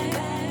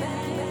 bang.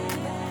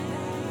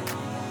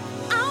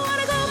 I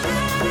wanna go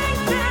bang,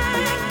 bang,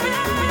 bang,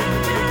 bang,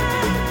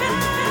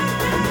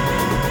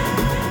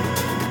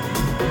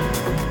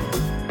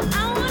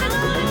 I wanna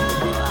go,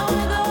 I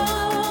wanna go,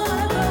 I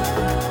wanna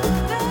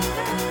go.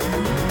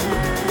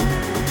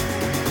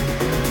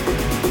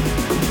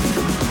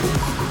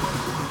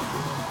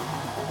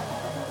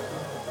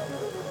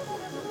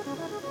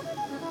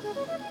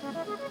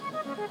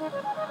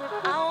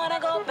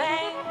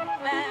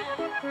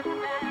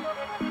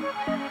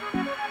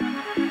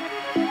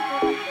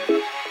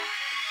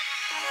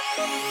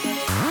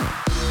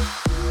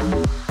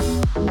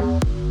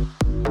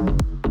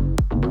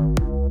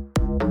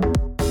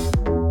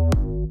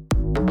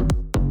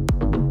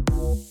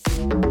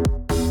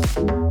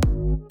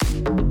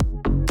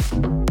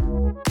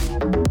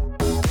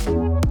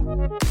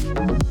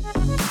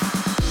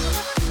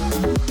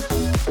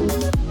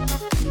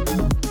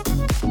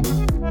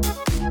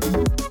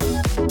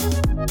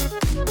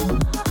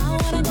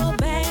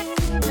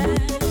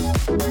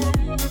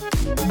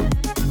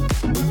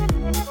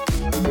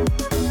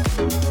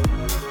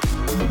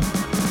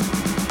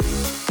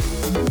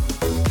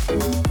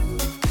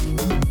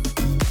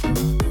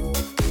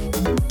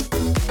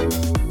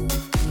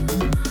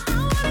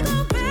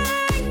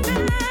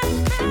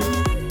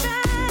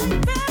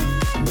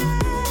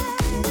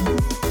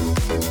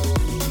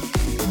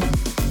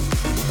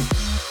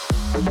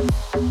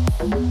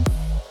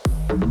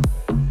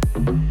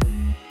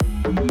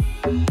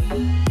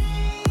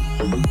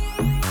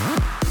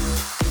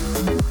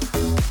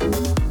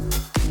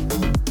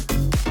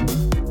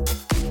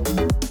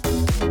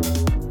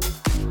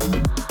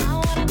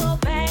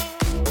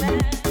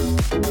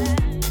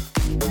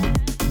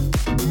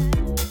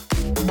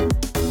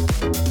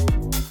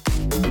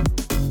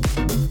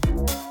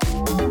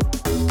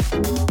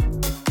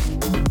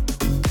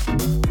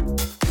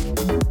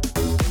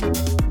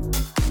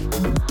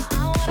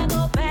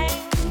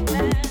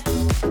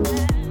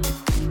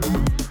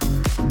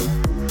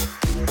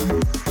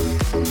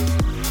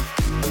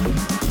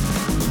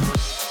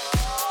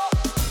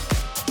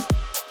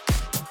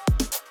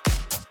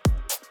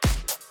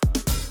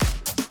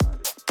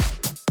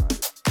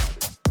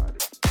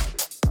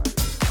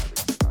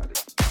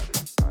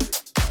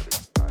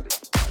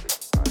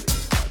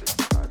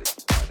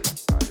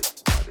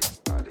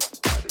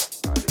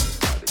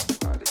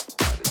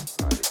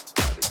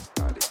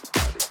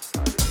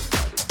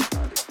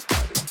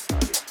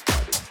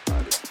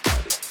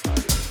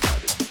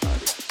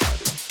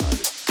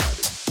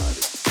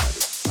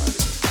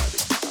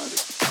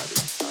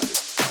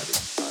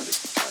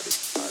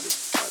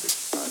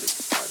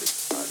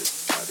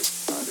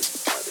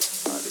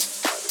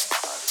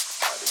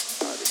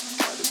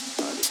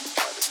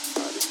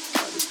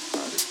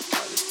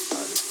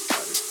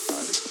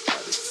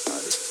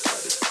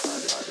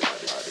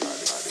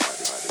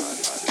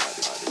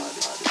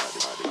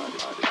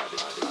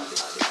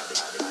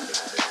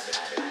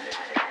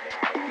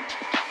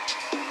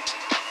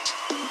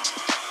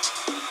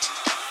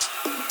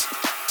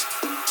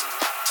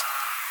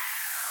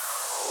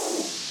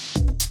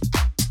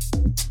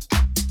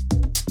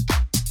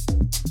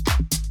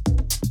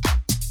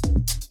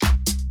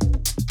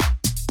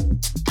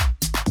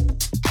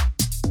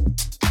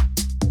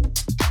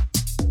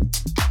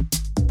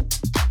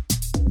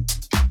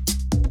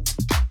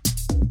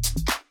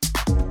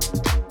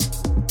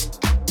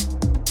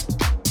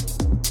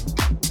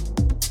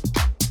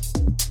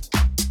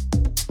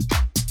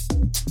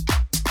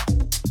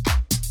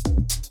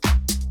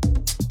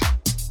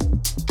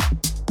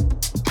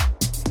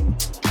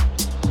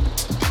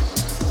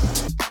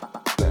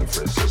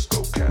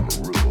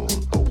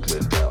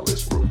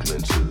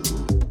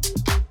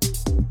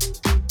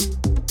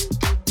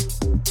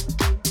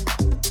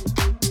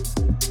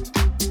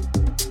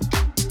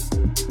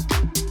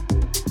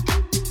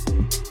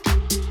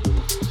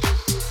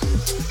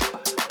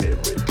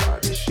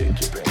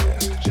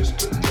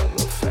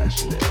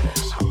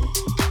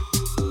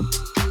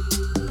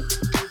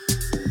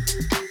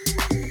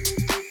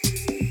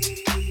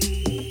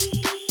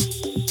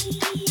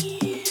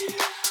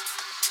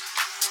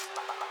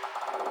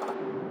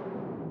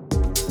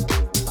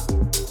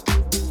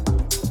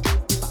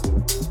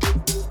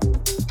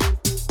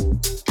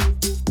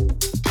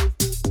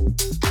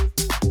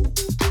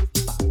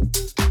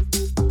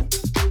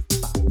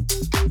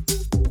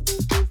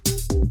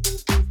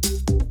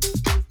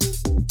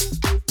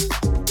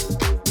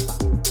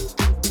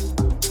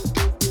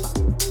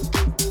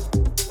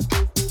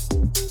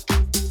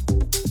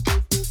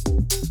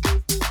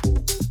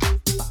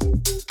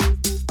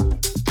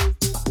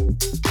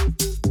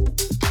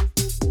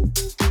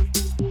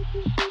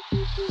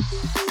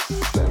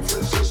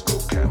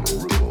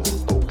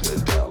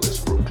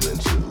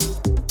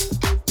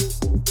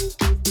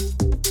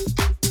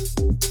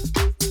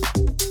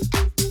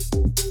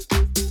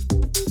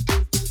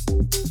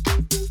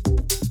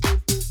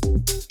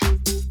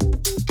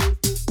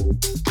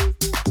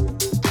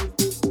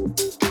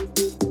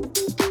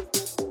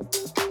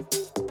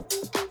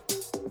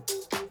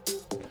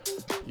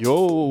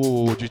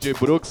 Yo, DJ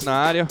Brooks na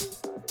área.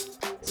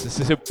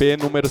 Ccp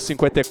número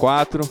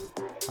 54.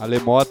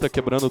 Alemota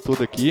quebrando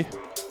tudo aqui.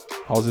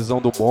 Housezão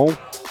do bom.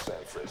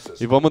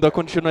 E vamos dar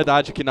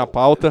continuidade aqui na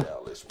pauta,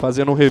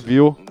 fazendo um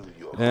review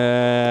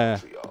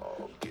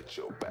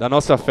da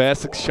nossa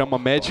festa que se chama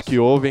Magic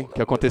Oven,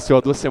 que aconteceu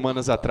há 2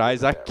 semanas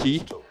atrás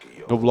aqui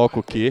no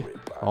Bloco Q,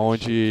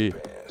 onde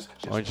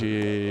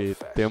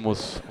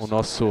temos o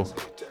nosso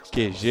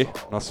QG,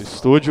 nosso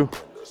estúdio.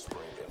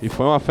 E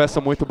foi uma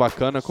festa muito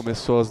bacana,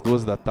 começou às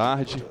 2 da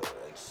tarde.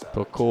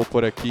 Tocou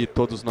por aqui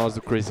todos nós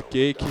do Crazy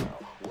Cake.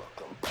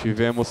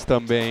 Tivemos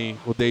também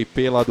o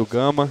DIP lá do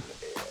Gama.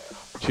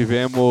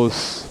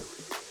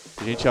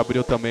 A gente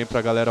abriu também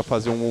pra galera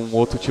fazer um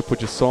outro tipo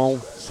de som,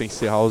 sem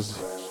ser house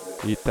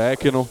e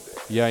techno.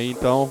 E aí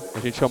então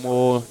a gente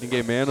chamou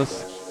ninguém menos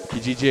que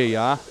DJ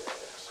A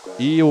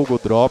e Hugo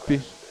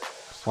Drop.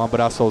 Um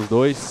abraço aos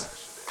dois.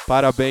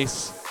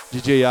 Parabéns,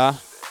 DJ A.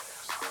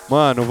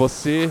 Mano,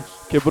 você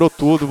quebrou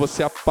tudo,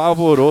 você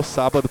apavorou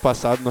sábado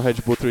passado no Red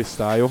Bull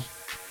Freestyle.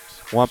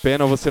 Uma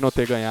pena você não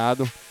ter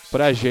ganhado.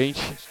 Pra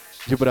gente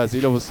de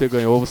Brasília você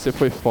ganhou, você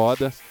foi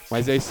foda.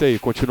 Mas é isso aí,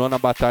 continua na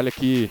batalha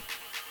que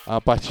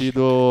a partir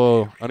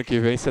do ano que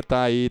vem você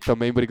tá aí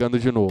também brigando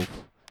de novo.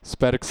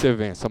 Espero que você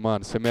vença,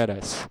 mano, você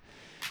merece.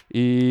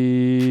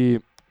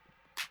 E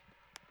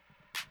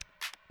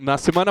na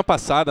semana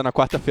passada, na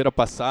quarta-feira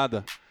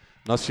passada,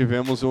 nós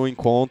tivemos um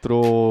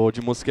encontro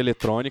de música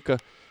eletrônica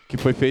que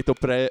foi feito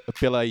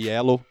pela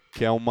Yellow,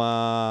 que é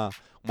uma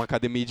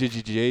academia de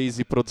DJs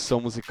e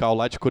produção musical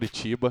lá de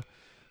Curitiba.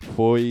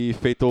 Foi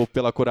feito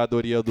pela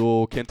curadoria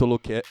do Kento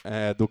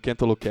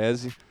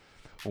Lucchesi.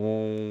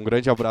 Um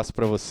grande abraço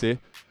para você.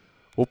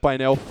 O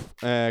painel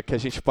que a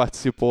gente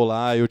participou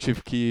lá, eu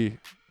tive que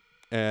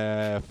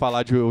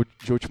falar de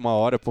última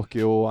hora,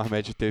 porque o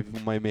Ahmed teve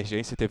uma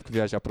emergência e teve que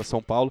viajar para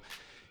São Paulo.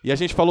 E a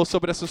gente falou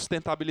sobre a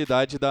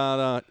sustentabilidade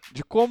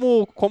de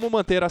como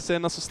manter a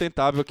cena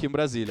sustentável aqui em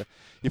Brasília.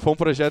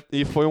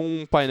 E foi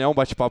um painel, um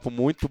bate-papo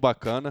muito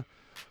bacana.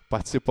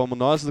 Participamos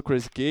nós do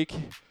Crazy Cake,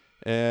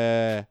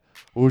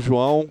 o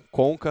João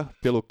Conca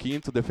pelo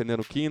Quinto, defendendo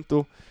o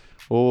Quinto,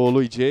 o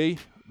Luiz J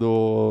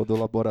do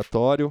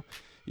Laboratório.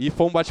 E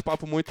foi um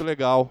bate-papo muito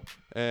legal.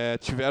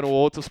 Tiveram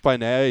outros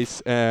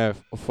painéis,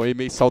 foi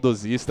meio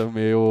saudosista,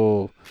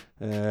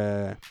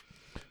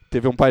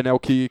 teve um painel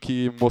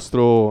que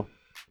mostrou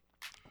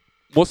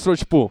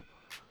tipo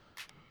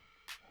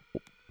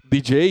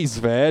DJs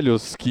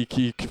velhos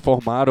que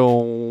formaram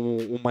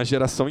uma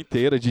geração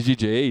inteira de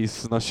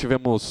DJs. Nós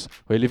tivemos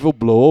o Elivio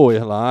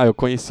Blower lá, eu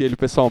conheci ele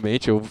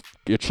pessoalmente, eu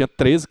tinha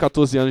 13,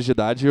 14 anos de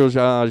idade e eu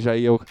já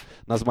ia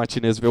nas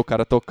matinês ver o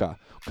cara tocar.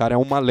 O cara é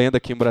uma lenda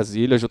aqui em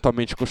Brasília,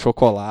 juntamente com o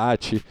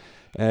Chocolate,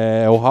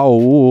 o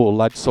Raul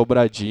lá de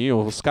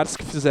Sobradinho, os caras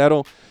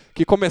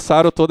que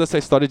começaram toda essa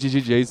história de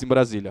DJs em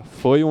Brasília.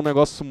 Foi um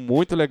negócio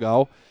muito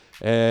legal.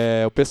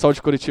 O pessoal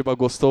de Curitiba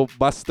gostou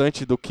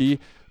bastante do que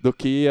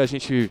a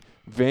gente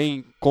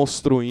vem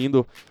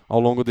construindo ao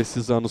longo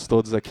desses anos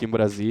todos aqui em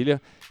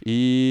Brasília.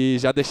 E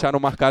já deixaram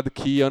marcado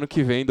que ano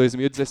que vem,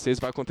 2016,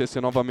 vai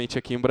acontecer novamente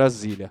aqui em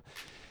Brasília.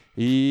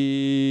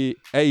 E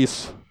é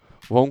isso.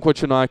 Vamos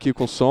continuar aqui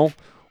com o som.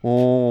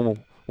 Um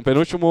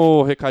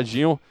penúltimo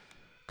recadinho.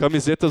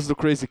 Camisetas do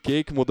Crazy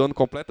Cake, mudando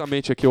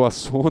completamente aqui o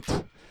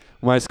assunto.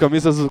 Mas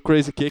camisas do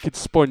Crazy Cake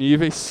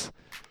disponíveis.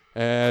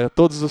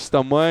 Todos os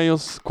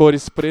tamanhos,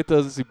 cores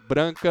pretas e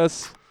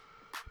brancas.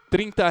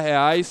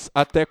 R$30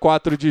 até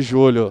 4 de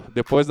julho.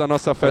 Depois da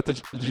nossa oferta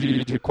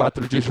de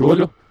 4 de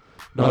julho,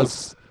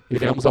 nós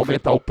iremos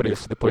aumentar o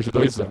preço depois de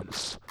 2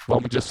 anos.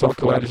 Vamos de som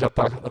que o Hélio já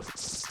está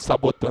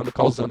sabotando,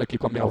 causando aqui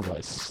com a minha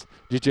voz.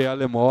 DJ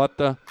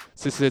Alemota,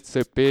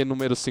 Cccp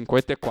número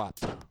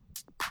 54.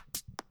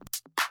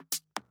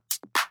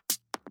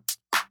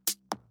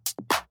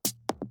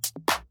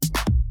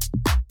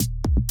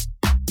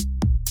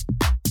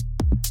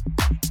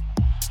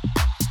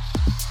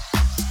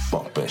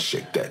 Bump and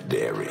shake that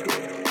dairy.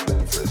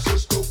 San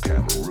Francisco,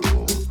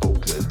 Cameroon,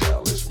 Oakland,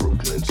 Dallas,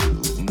 Brooklyn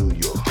too. New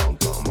York, Hong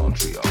Kong,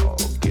 Montreal.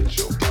 Get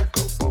your back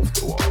up off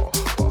the wall.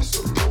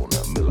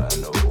 Barcelona,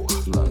 Milano,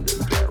 London,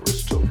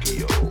 Paris,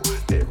 Tokyo.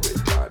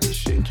 Everybody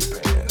shake your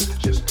pants.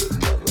 Just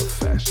another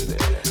fashion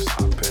dance.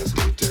 Hot pants,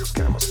 latex,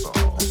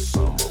 camisole.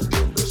 Summer,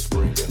 winter,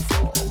 spring and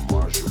fall.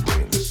 Mars,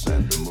 Uranus,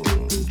 and the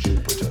moon.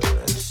 Jupiter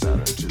and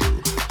Saturn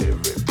too.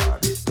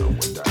 Everybody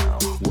throwing down.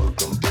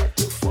 Welcome back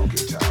to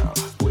Funky Town.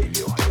 Wave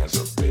your hands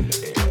up in the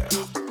air.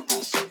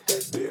 Shake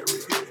that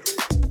dairy.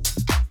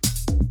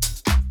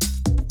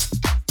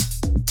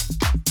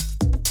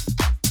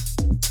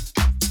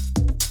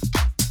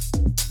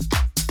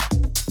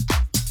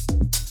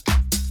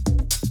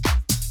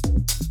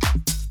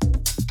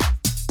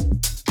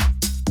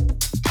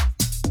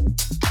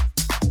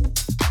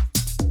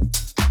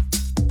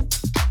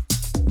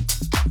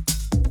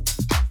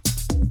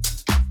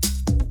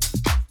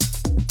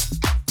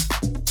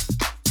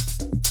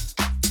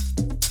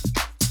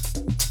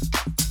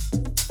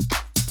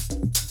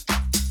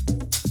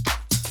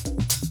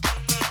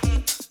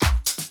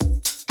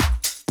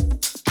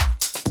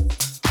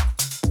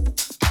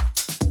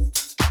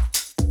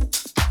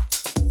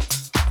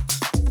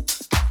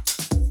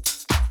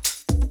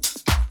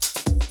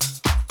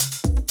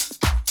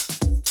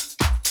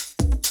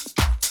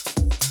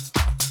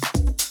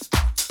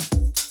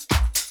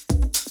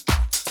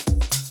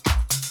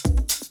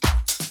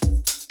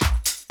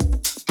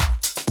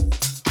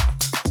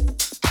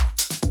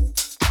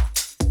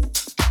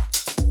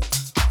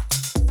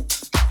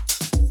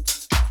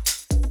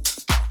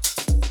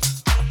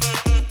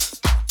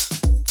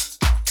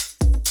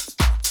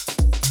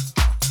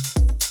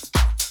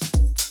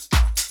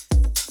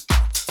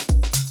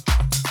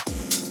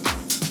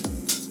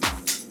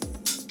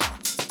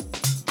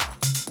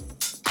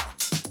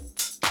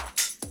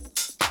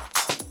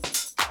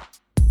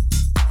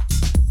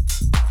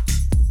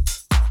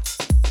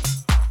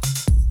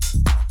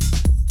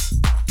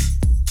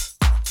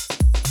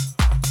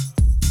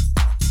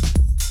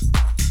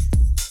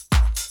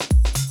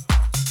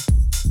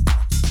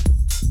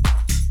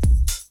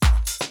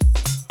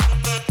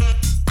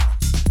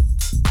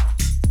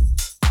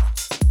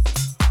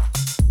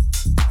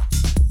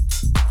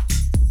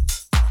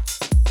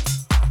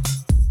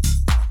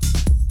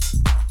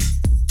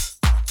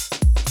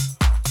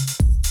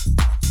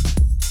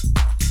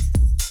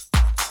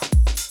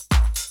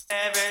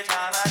 Every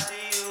time I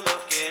see you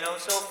looking oh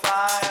so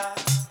fire.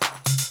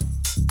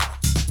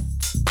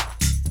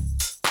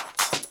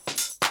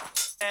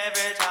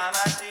 Every time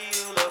I see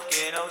you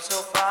looking oh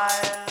so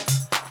fire.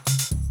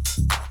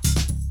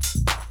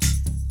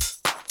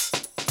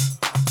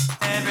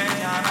 Every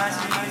time I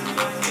see you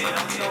looking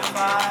oh so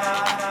fire.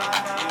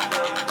 You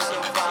look so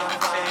fine,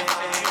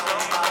 you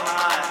blow my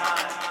mind.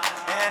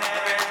 And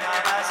every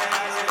time I see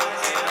you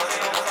looking oh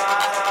so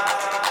fire.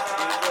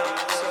 You look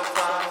so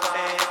fine,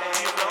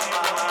 you blow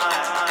my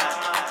mind.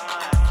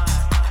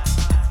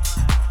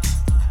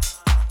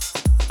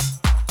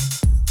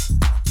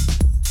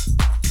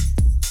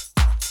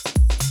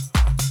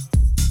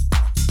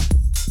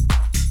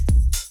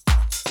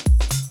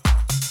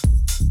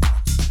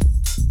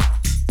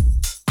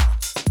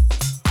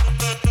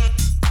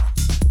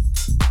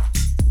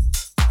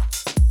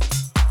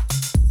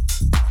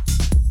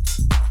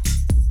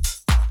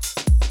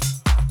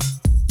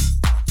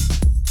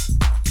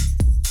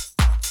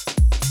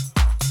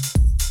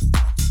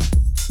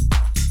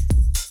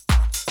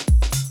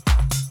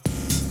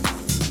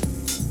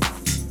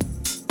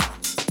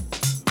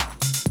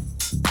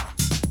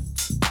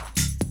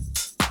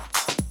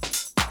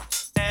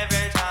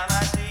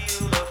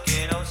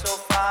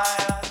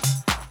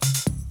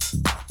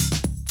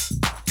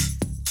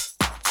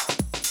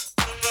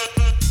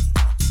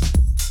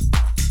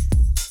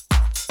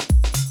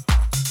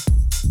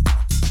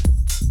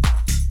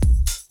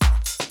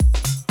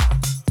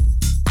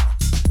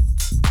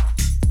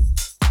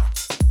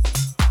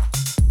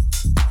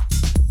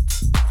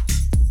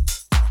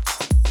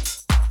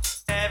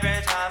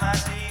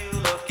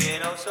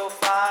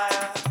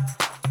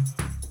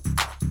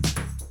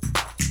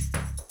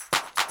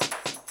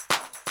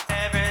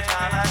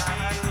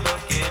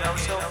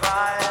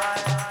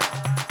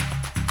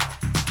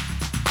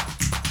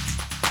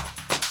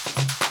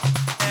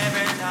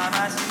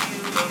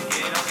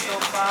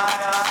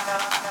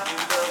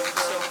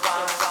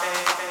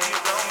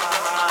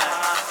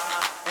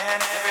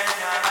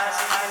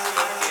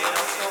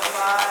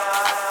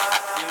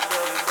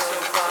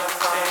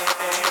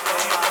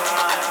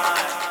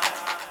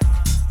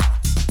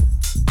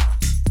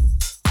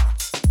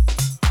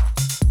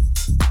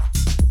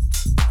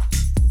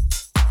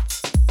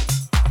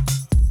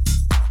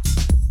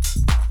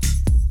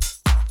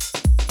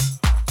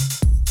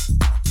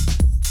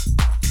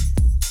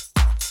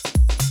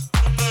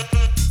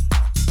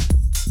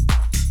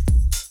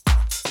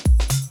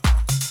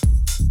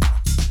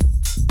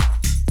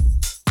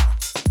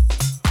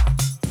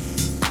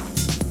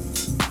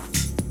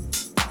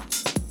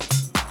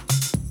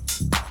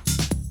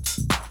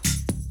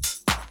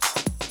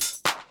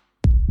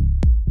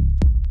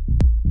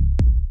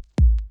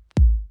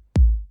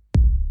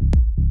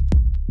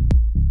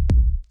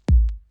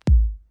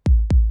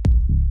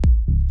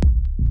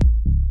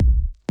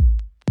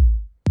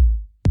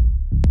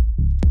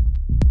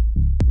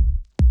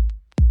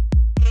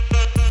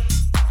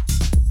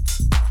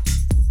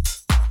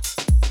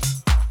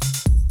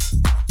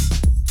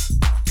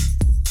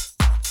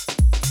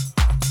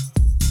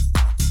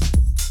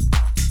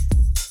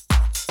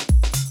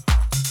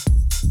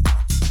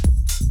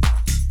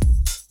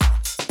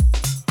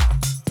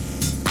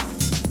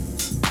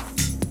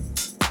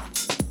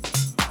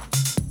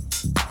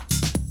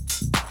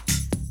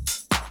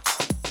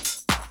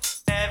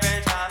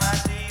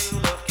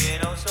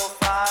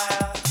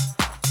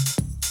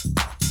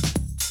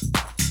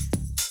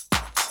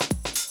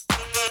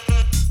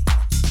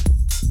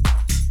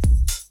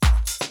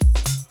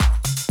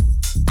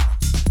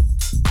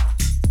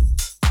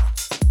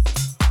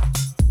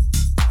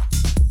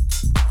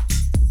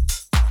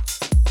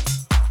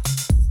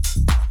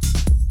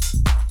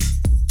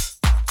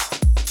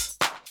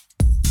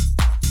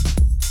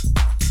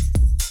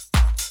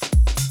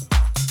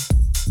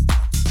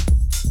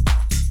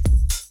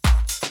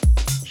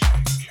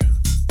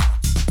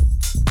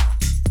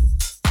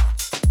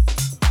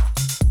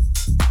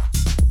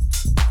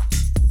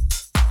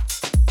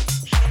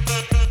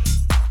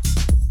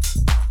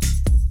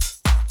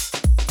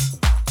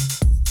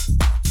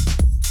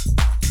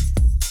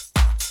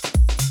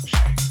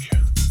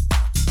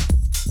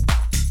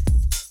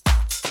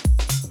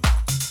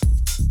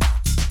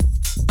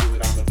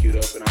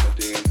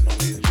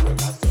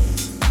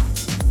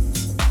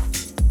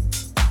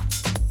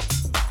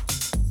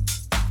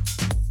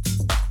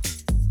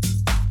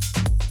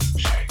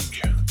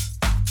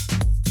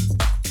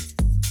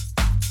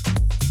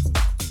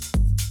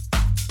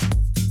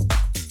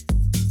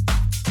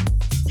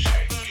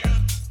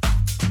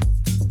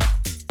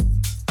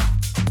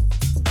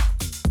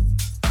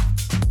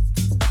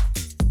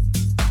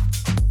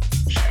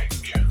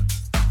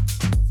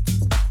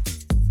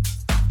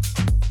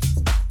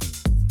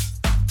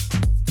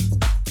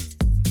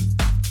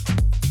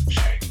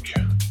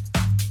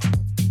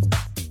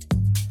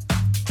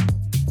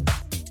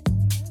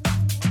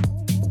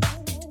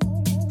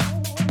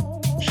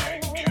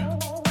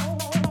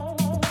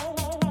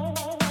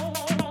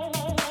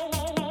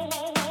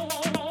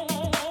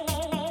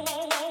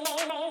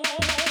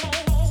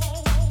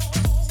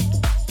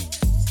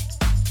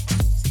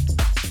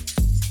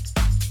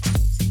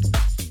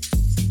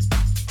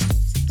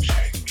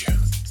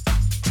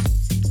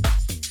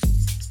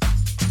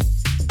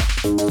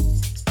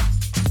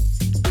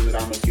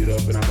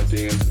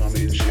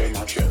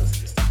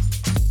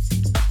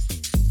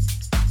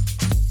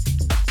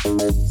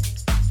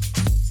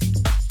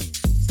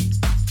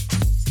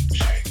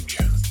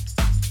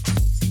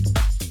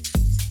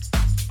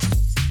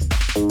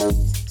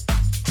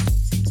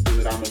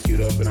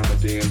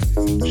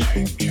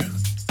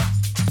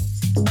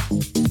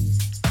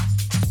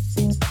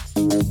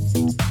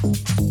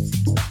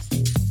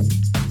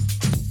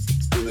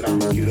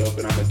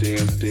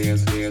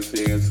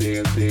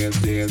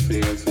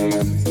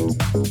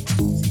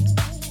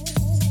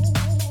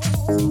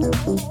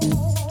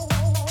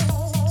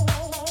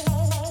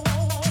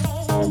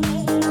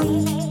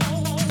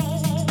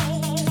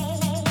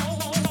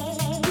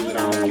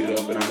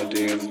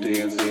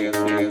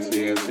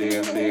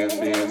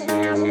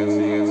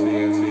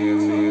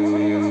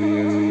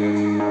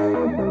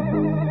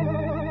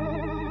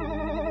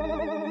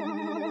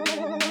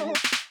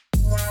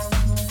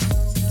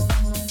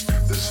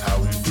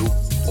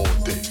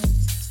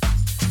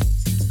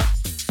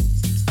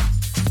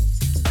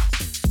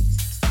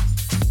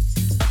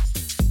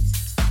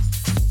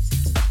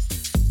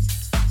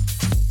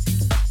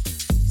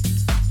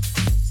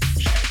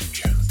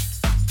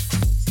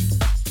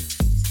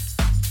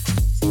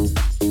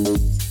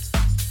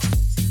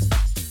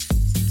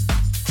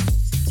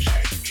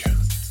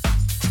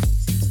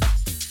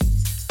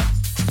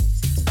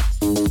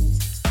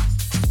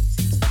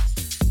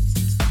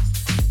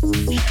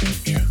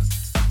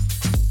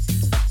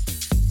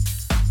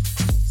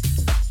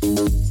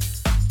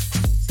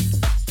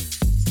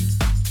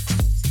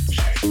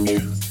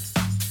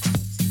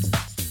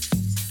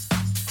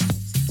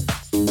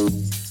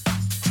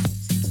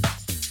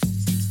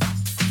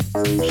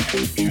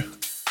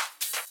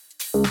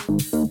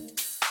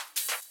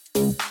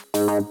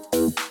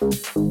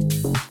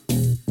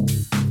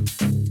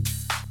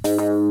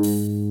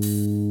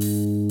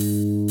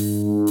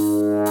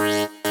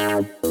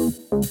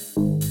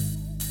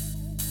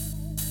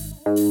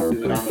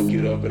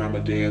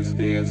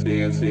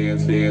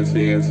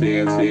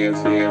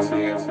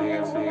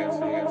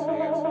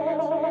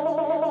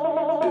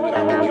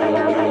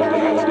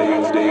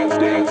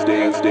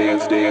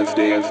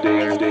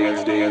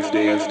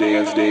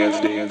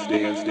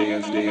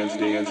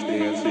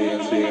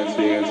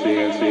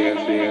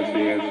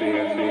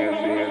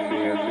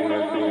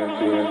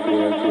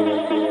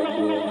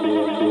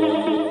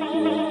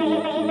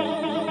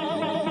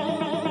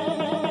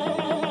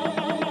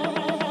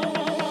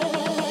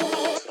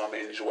 I'm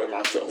enjoying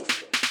myself.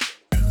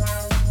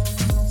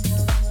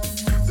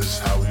 This is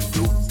how we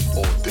do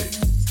all day.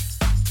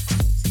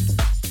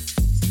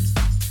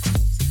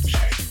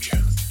 Shake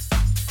it.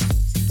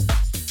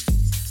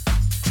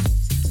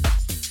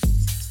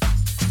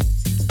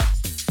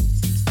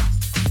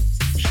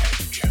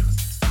 Shake it.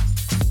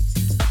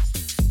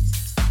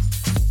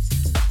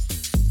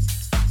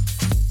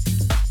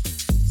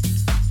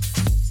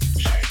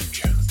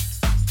 Shake it.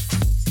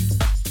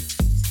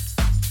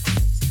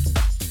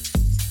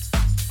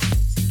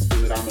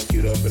 Then I'ma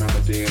get up and I'ma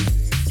dance.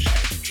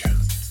 Shake it.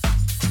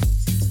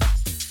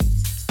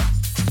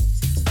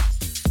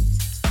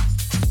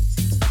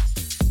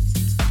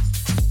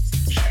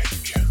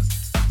 Shake it.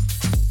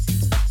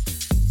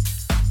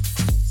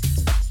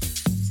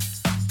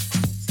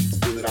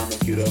 Then I'ma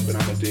get up and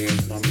I'ma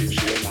dance and I'ma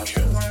enjoy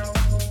myself.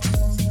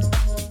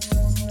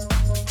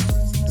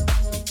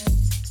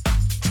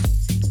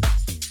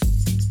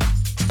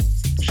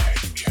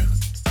 Shake it.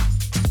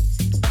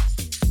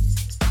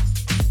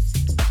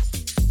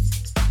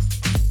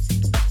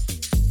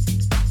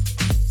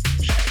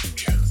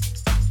 Shake it.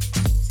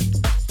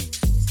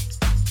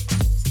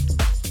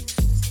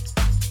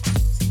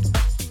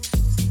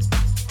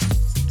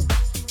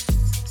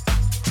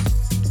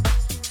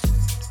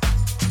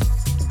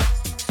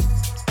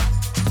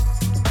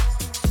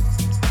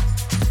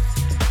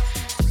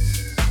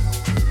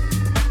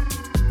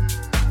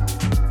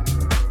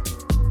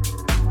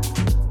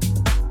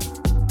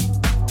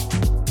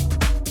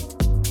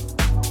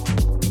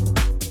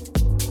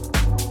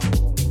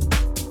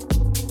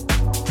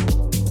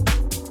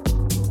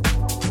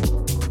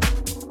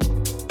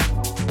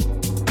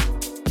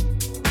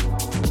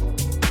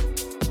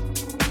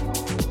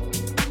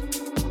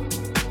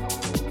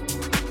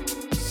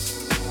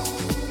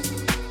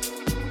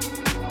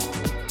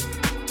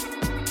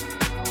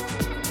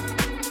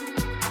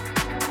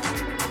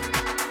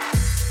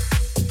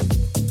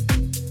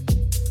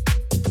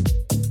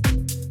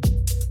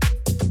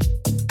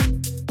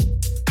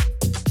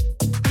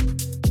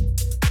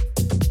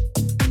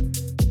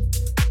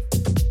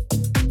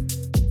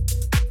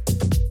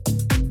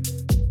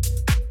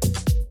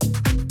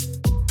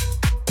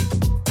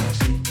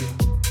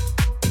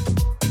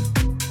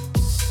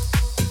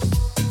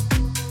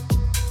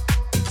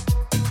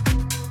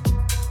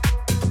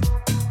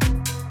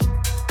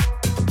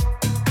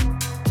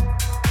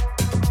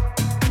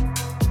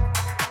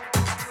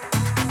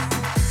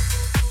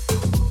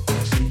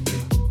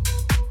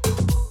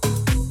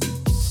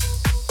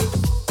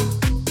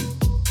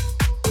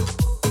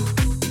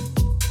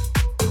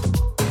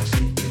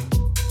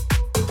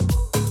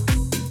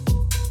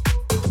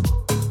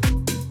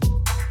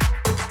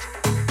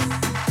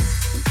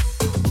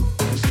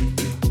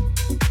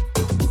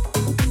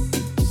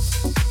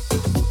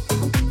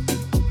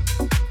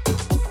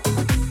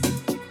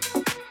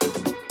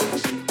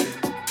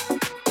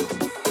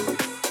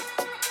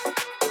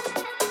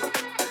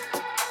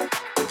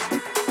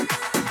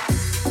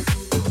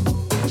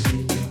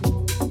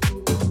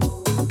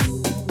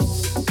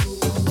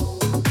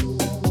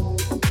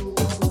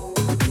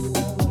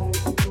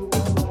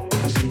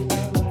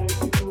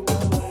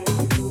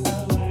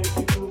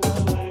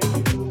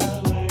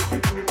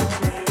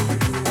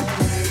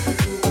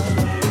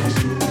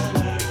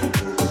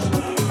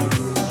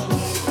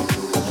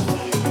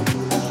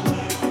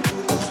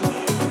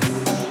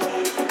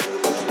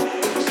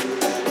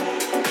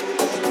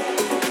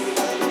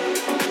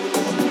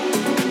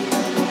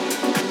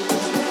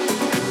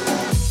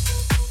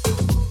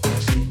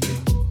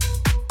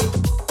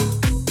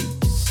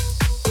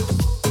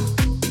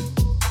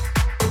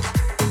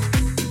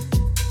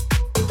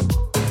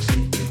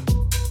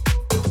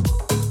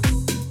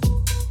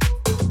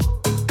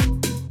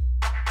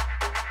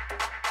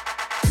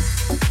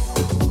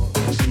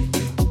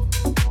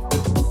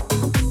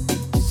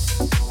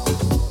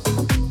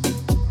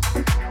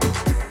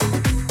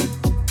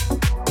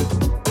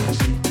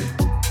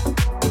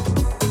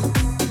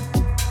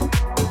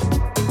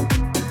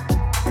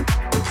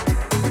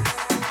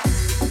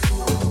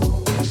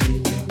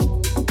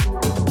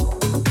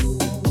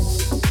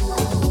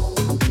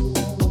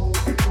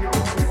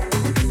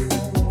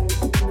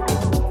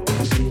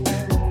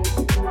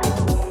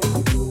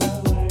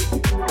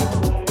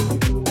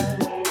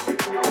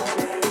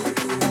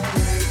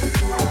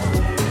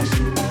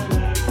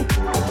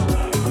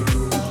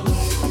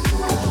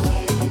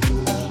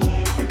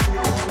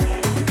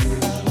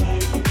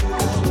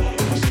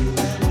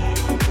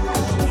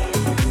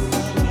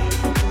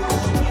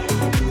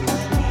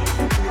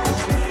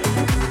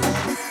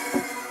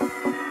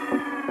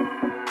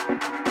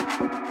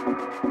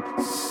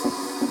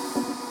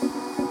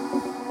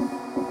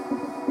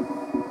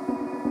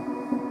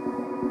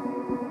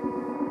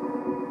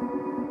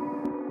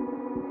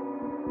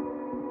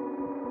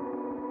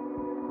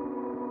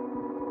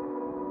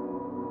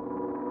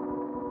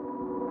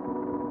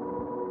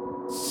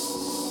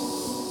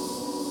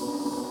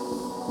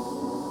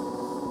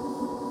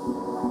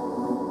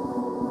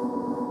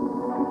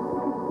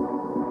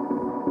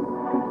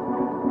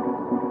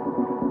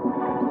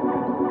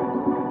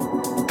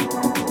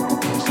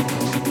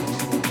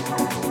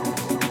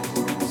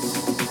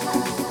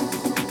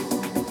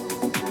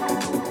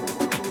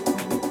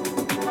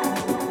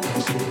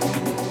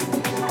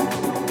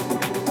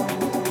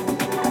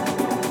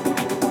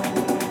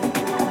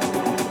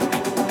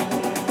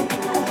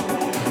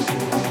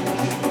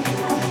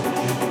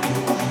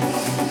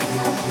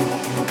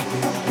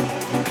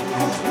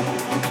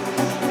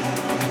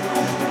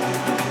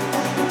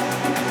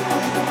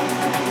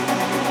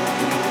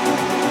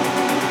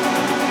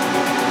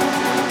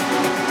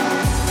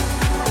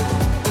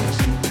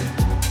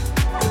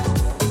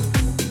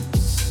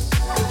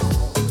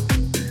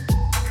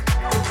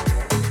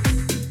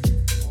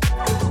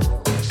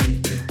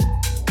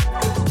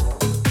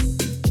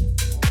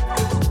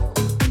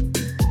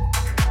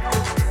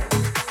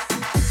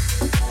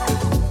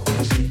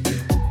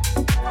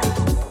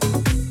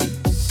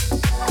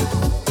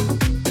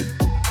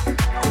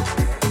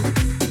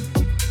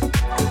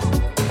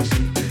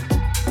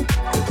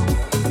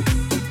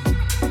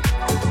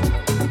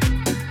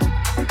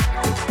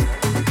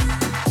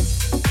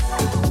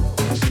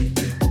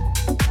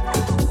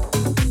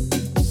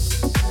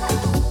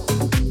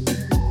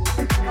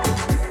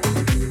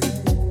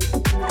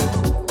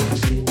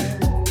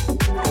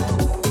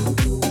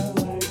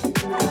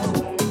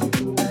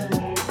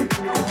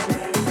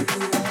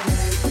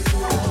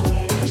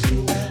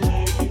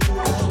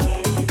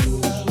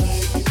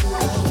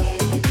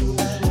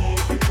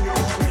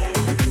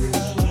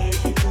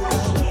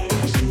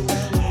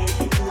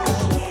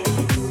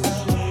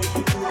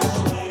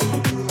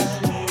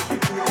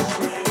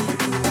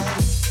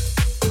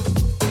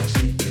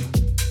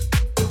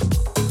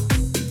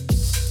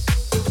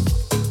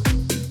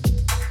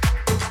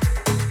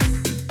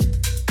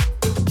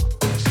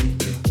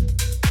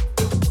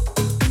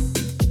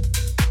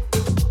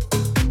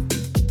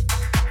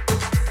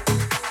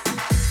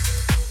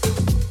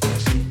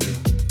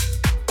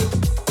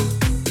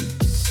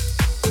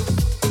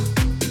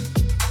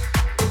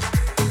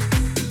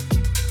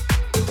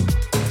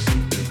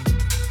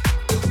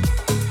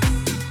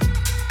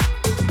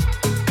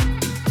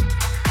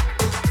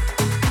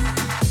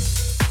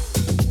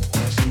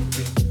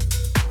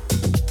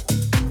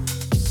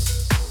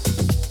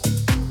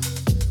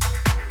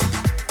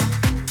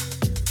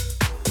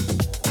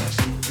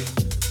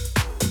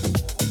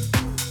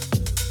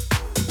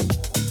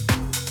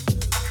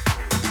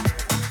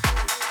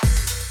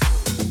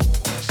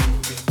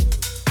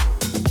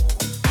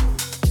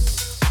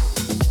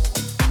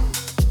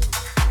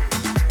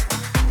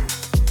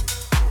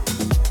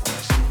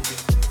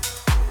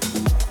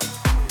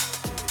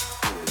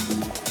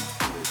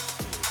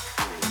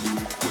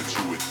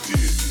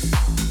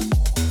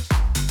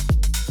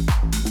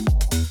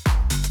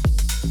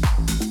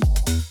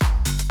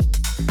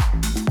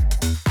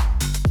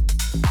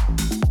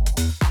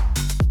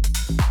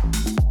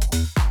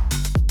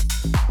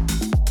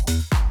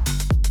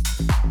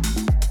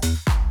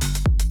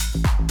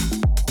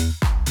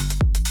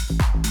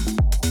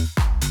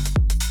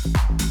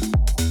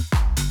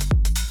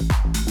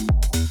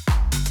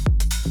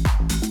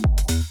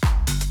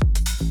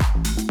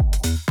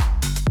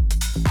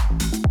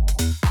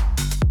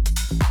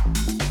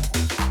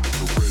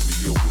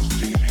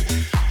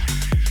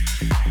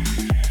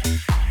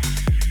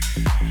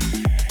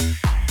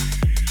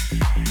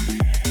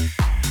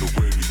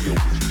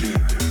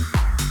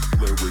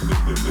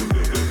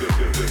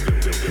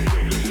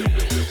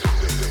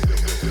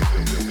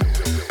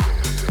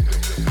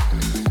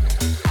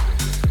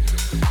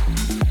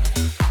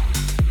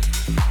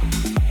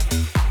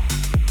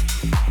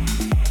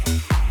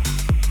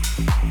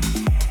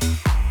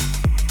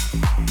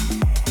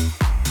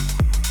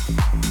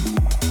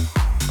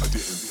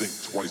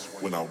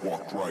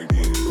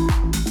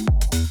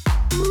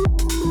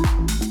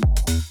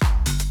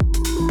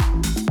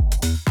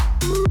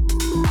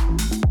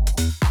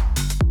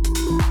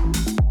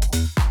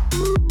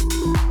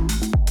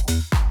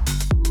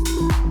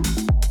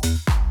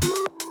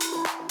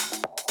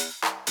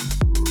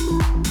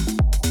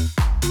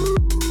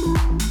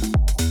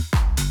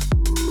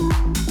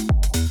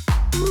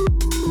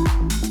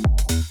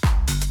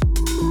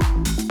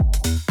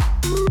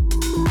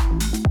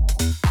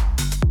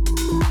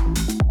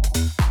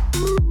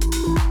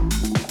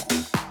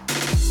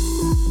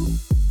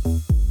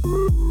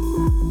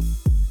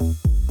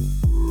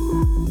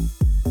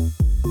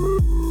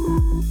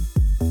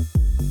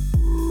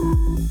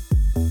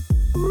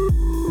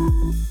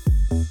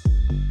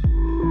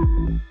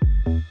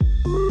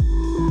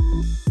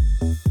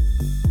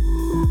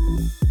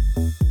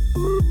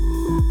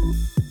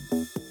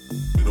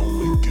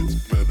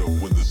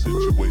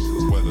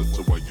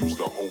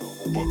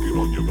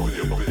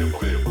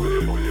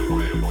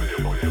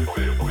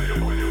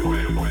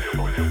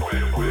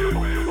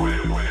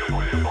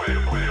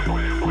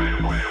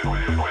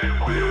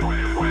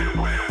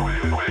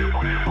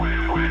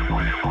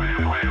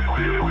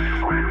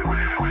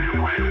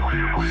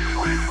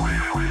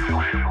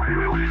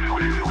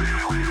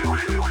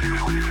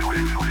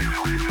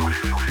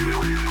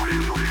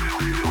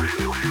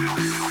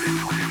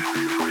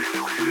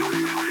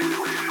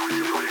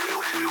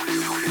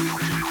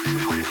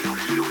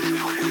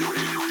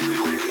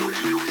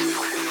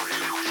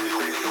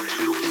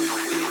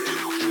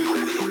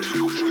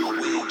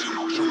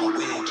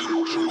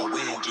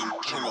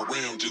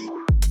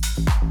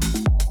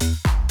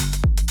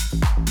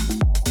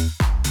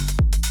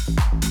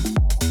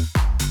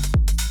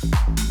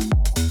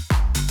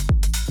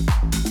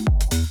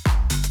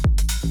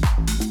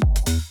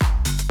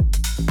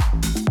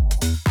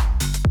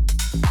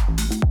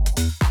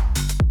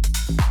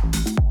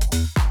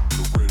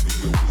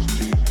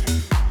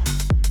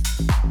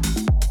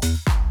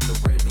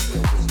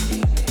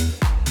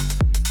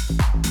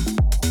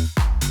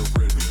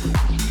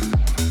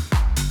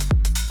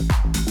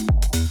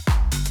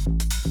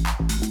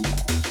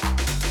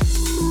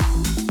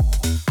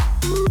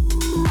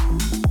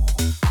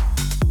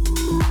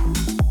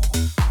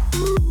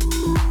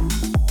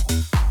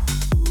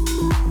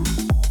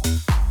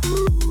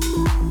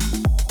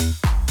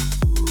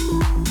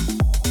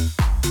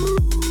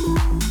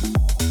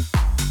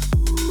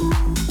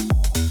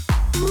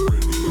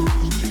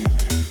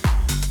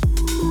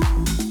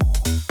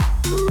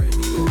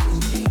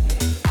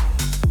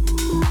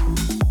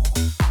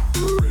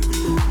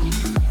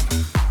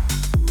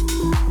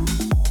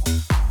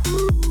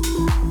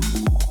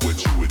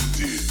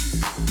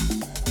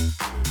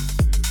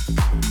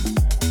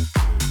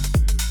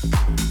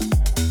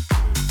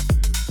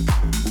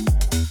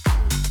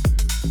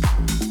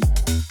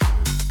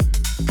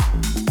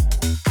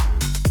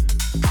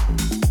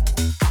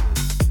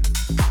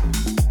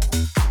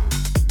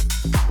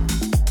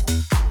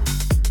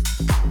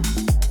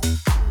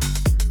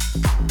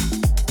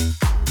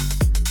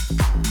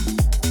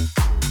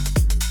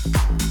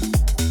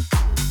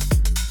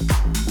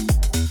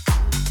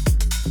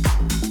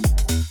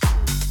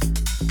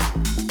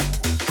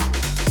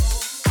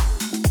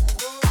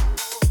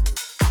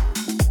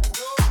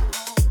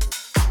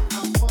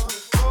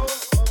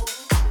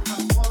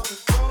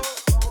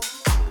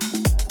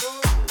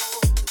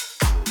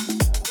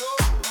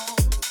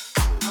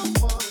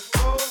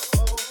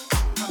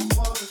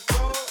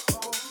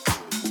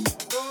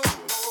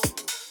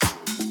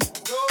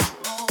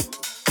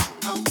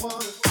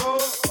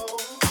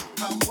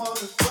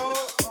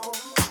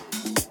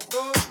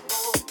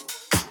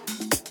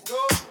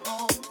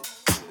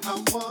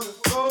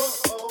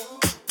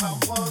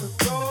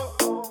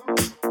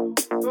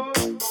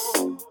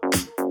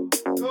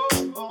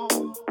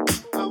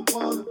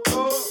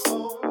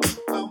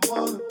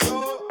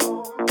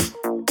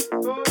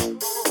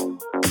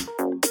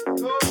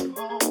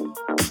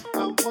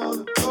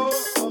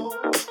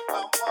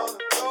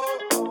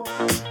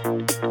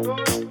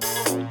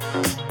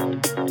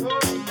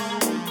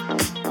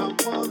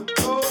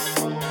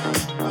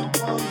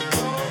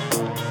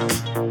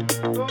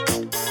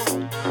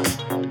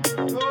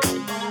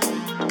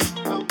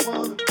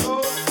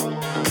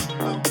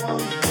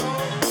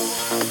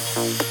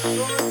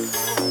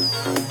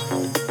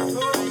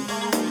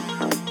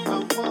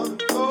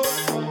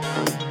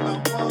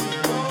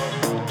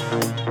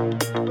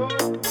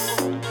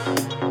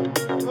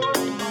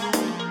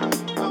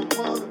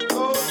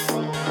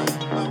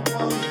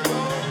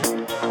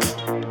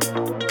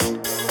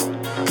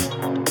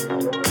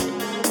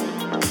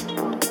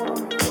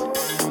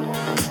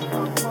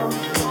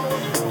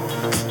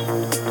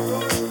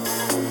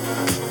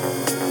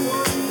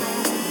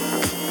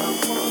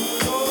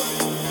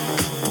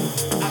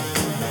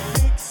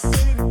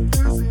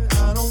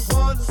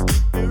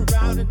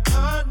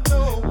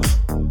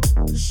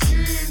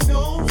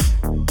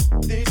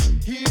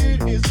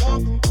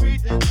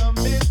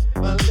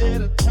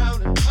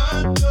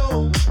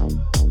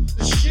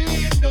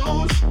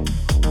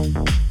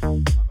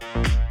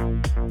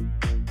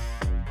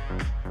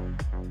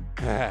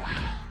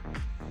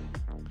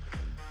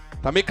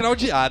 Tá meio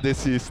craudiado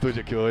esse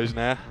estúdio aqui hoje,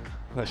 né?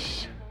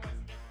 Oxi.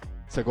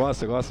 Você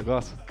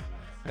gosta?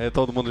 É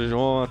todo mundo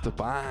junto,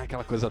 pá,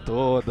 aquela coisa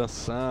toda,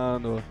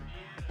 dançando.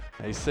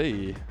 É isso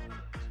aí.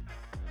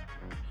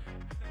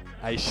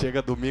 Aí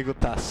chega domingo,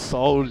 tá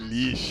só o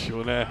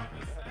lixo, né?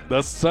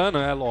 Dançando,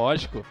 é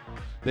lógico.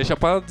 Deixa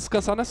pra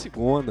descansar na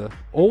segunda.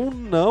 Ou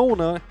não,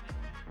 né?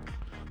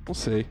 Não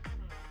sei.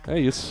 É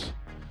isso.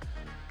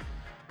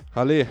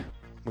 Ale,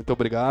 muito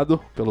obrigado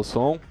pelo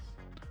som.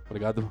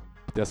 Obrigado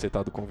por ter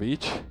aceitado o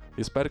convite.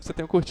 Espero que você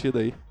tenha curtido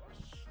aí.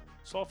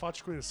 Só o fato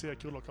de conhecer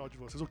aqui o local de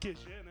vocês, o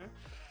QG, né?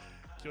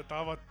 Que eu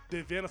tava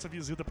devendo essa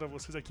visita pra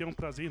vocês aqui, é um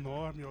prazer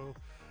enorme. Eu,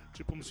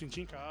 me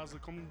senti em casa,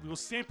 como eu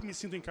sempre me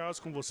sinto em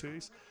casa com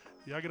vocês.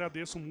 E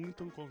agradeço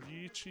muito o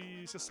convite.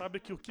 E você sabe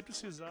que o que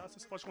precisar,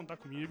 vocês podem contar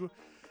comigo.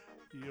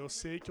 E eu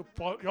sei que eu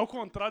posso. E ao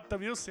contrário,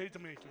 também eu sei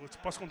também que eu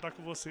posso contar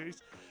com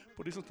vocês.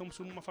 Por isso nós estamos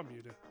sendo uma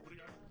família.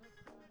 Obrigado.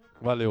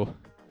 Valeu.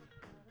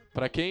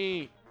 Pra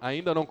quem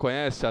ainda não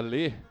conhece a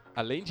Lê,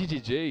 além de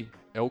DJ,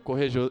 é o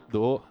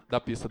corregedor da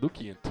pista do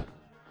quinto.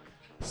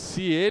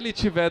 Se ele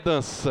estiver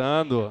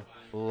dançando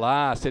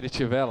lá, se ele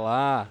estiver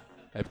lá,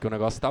 é porque o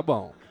negócio tá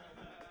bom.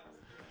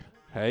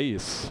 É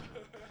isso.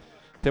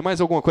 Tem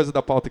mais alguma coisa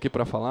da pauta aqui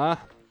pra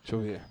falar? Deixa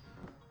eu ver.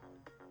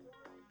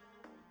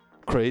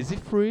 Crazy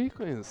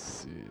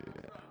Frequency.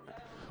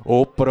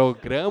 O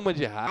programa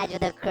de rádio. Rádio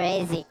do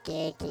Crazy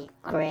Cake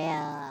Crew.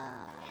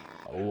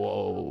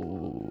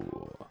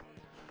 Uou.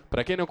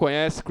 Pra quem não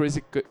conhece,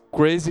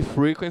 Crazy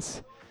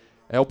Frequency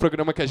é o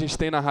programa que a gente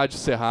tem na Rádio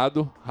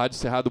Cerrado,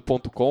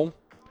 radiocerrado.com.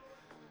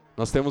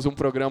 Nós temos um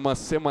programa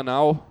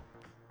semanal,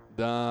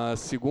 da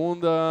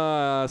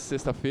segunda a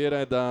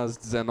sexta-feira, das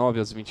 19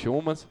 às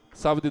 21,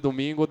 sábado e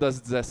domingo,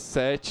 das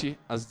 17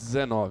 às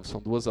 19.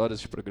 São 2 horas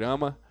de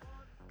programa.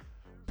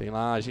 Tem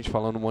lá a gente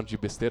falando um monte de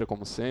besteira,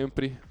 como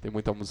sempre. Tem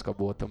muita música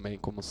boa também,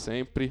 como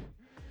sempre.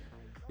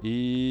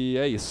 E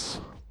é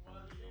isso.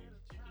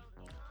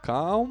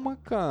 Calma,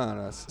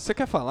 cara. Você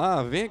quer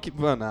falar? Vem aqui.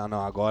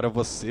 Não, agora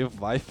você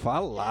vai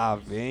falar.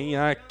 Vem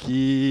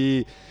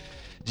aqui.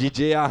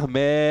 DJ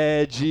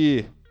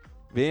Ahmed.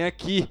 Vem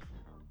aqui.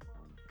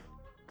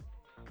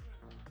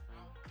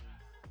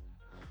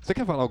 Você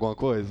quer falar alguma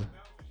coisa?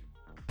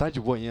 Tá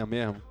de boinha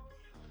mesmo?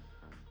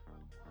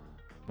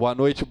 Boa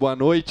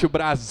noite,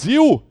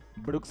 Brasil!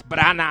 Brooks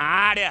Bra na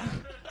área!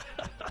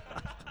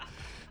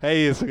 É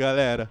isso,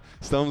 galera.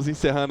 Estamos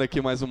encerrando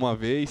aqui mais uma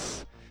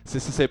vez.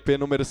 Cccp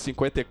número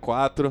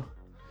 54.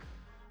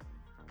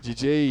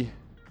 DJ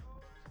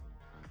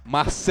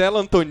Marcelo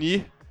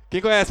Antoni.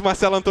 Quem conhece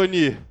Marcelo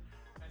Antoni?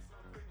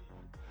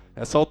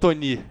 É só o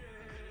Tony.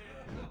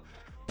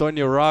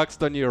 Tony Rocks,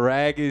 Tony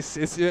Rags.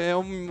 Esse é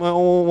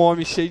um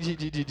homem cheio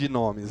de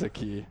nomes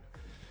aqui.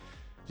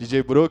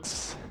 DJ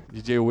Brooks,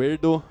 DJ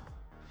Weirdo.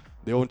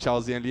 Deu um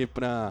tchauzinho ali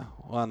para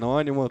o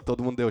Anônimo.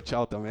 Todo mundo deu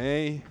tchau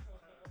também.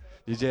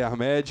 DJ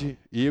Ahmed,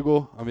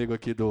 Igor, amigo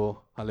aqui do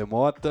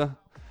Alemota.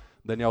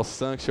 Daniel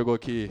San, que chegou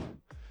aqui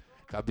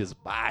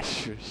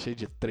cabisbaixo, cheio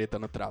de treta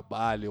no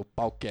trabalho, o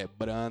pau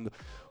quebrando.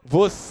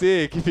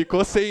 Você que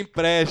ficou sem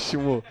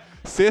empréstimo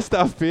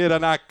sexta-feira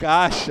na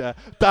caixa,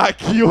 tá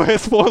aqui o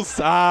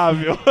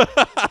responsável.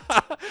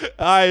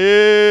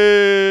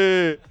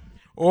 Aê!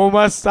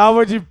 Uma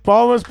salva de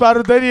palmas para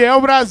o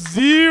Daniel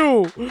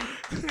Brasil!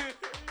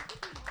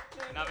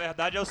 Na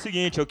verdade é o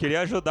seguinte, eu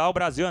queria ajudar o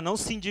Brasil a não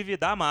se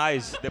endividar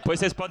mais. Depois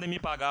vocês podem me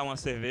pagar uma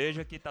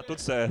cerveja que tá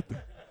tudo certo.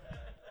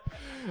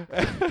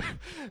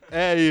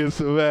 É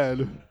isso,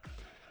 velho.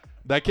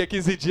 Daqui a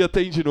 15 dias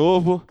tem de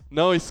novo.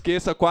 Não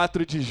esqueça,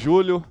 4 de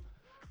julho,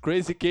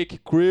 Crazy Cake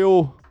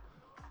Crew,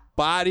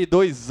 Pare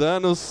 2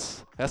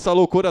 anos. Essa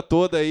loucura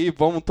toda aí,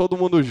 vamos todo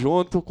mundo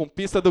junto, com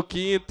pista do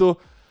quinto,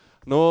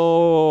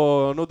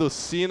 no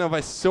Docina,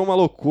 vai ser uma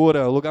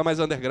loucura. O lugar mais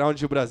underground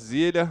de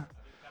Brasília.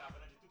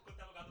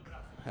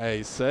 É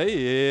isso aí,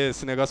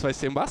 esse negócio vai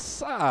ser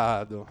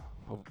embaçado.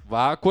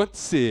 Vai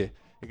acontecer.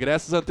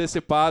 Ingressos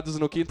antecipados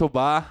no Quinto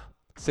Bar,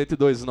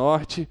 102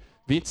 Norte,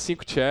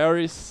 25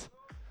 Cherries.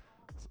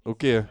 O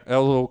quê? É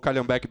o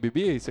Calhambeck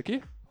Bibi, isso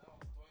aqui?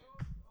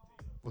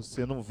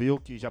 Você não viu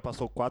que já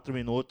passou 4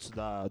 minutos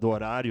do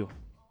horário?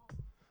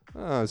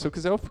 Ah, se eu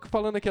quiser eu fico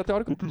falando aqui até a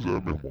hora que eu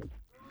quiser, meu irmão.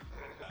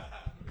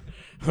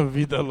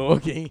 Vida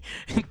louca, hein?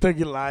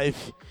 Thug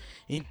Life.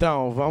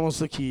 Então,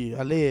 vamos aqui.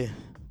 Ale,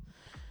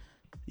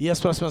 e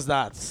as próximas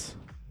datas?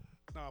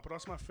 Não, a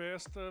próxima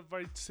festa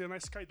vai ser na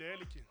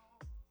Skydelic,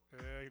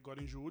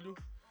 agora em julho.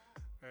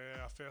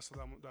 É a festa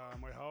da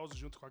My House,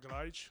 junto com a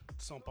Glide,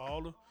 de São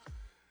Paulo.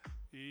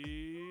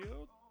 E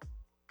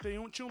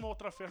eu tinha uma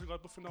outra festa agora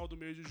pro final do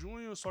mês de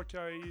junho, só que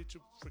aí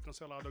foi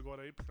cancelado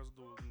agora aí por causa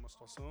de uma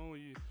situação.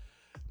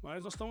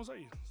 Mas nós estamos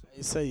aí. É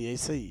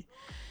isso aí.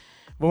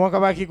 Vamos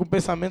acabar aqui com o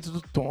pensamento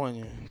do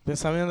Tony.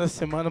 Pensamento da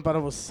semana para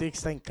você que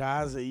está em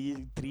casa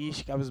aí,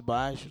 triste,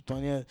 cabisbaixo.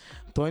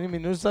 Tony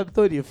Minuto de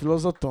Sabedoria,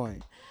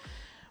 Filosotone.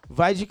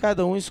 Vai de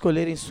cada um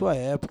escolher em sua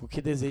época o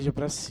que deseja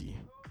para si.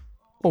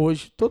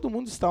 Hoje, todo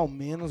mundo está ao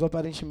menos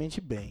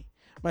aparentemente bem,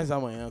 mas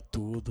amanhã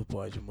tudo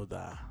pode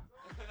mudar.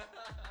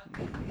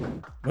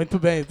 Muito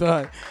bem,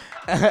 Tony.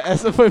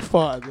 Essa foi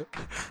foda.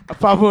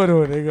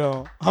 Apavorou,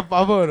 negão.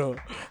 Apavorou.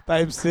 Tá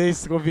aí pra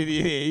vocês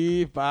conferirem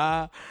aí,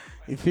 pá.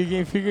 E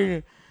fiquem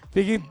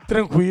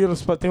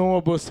tranquilos pra ter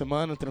uma boa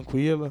semana,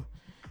 tranquila.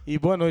 E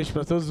boa noite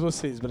pra todos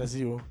vocês,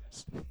 Brasil.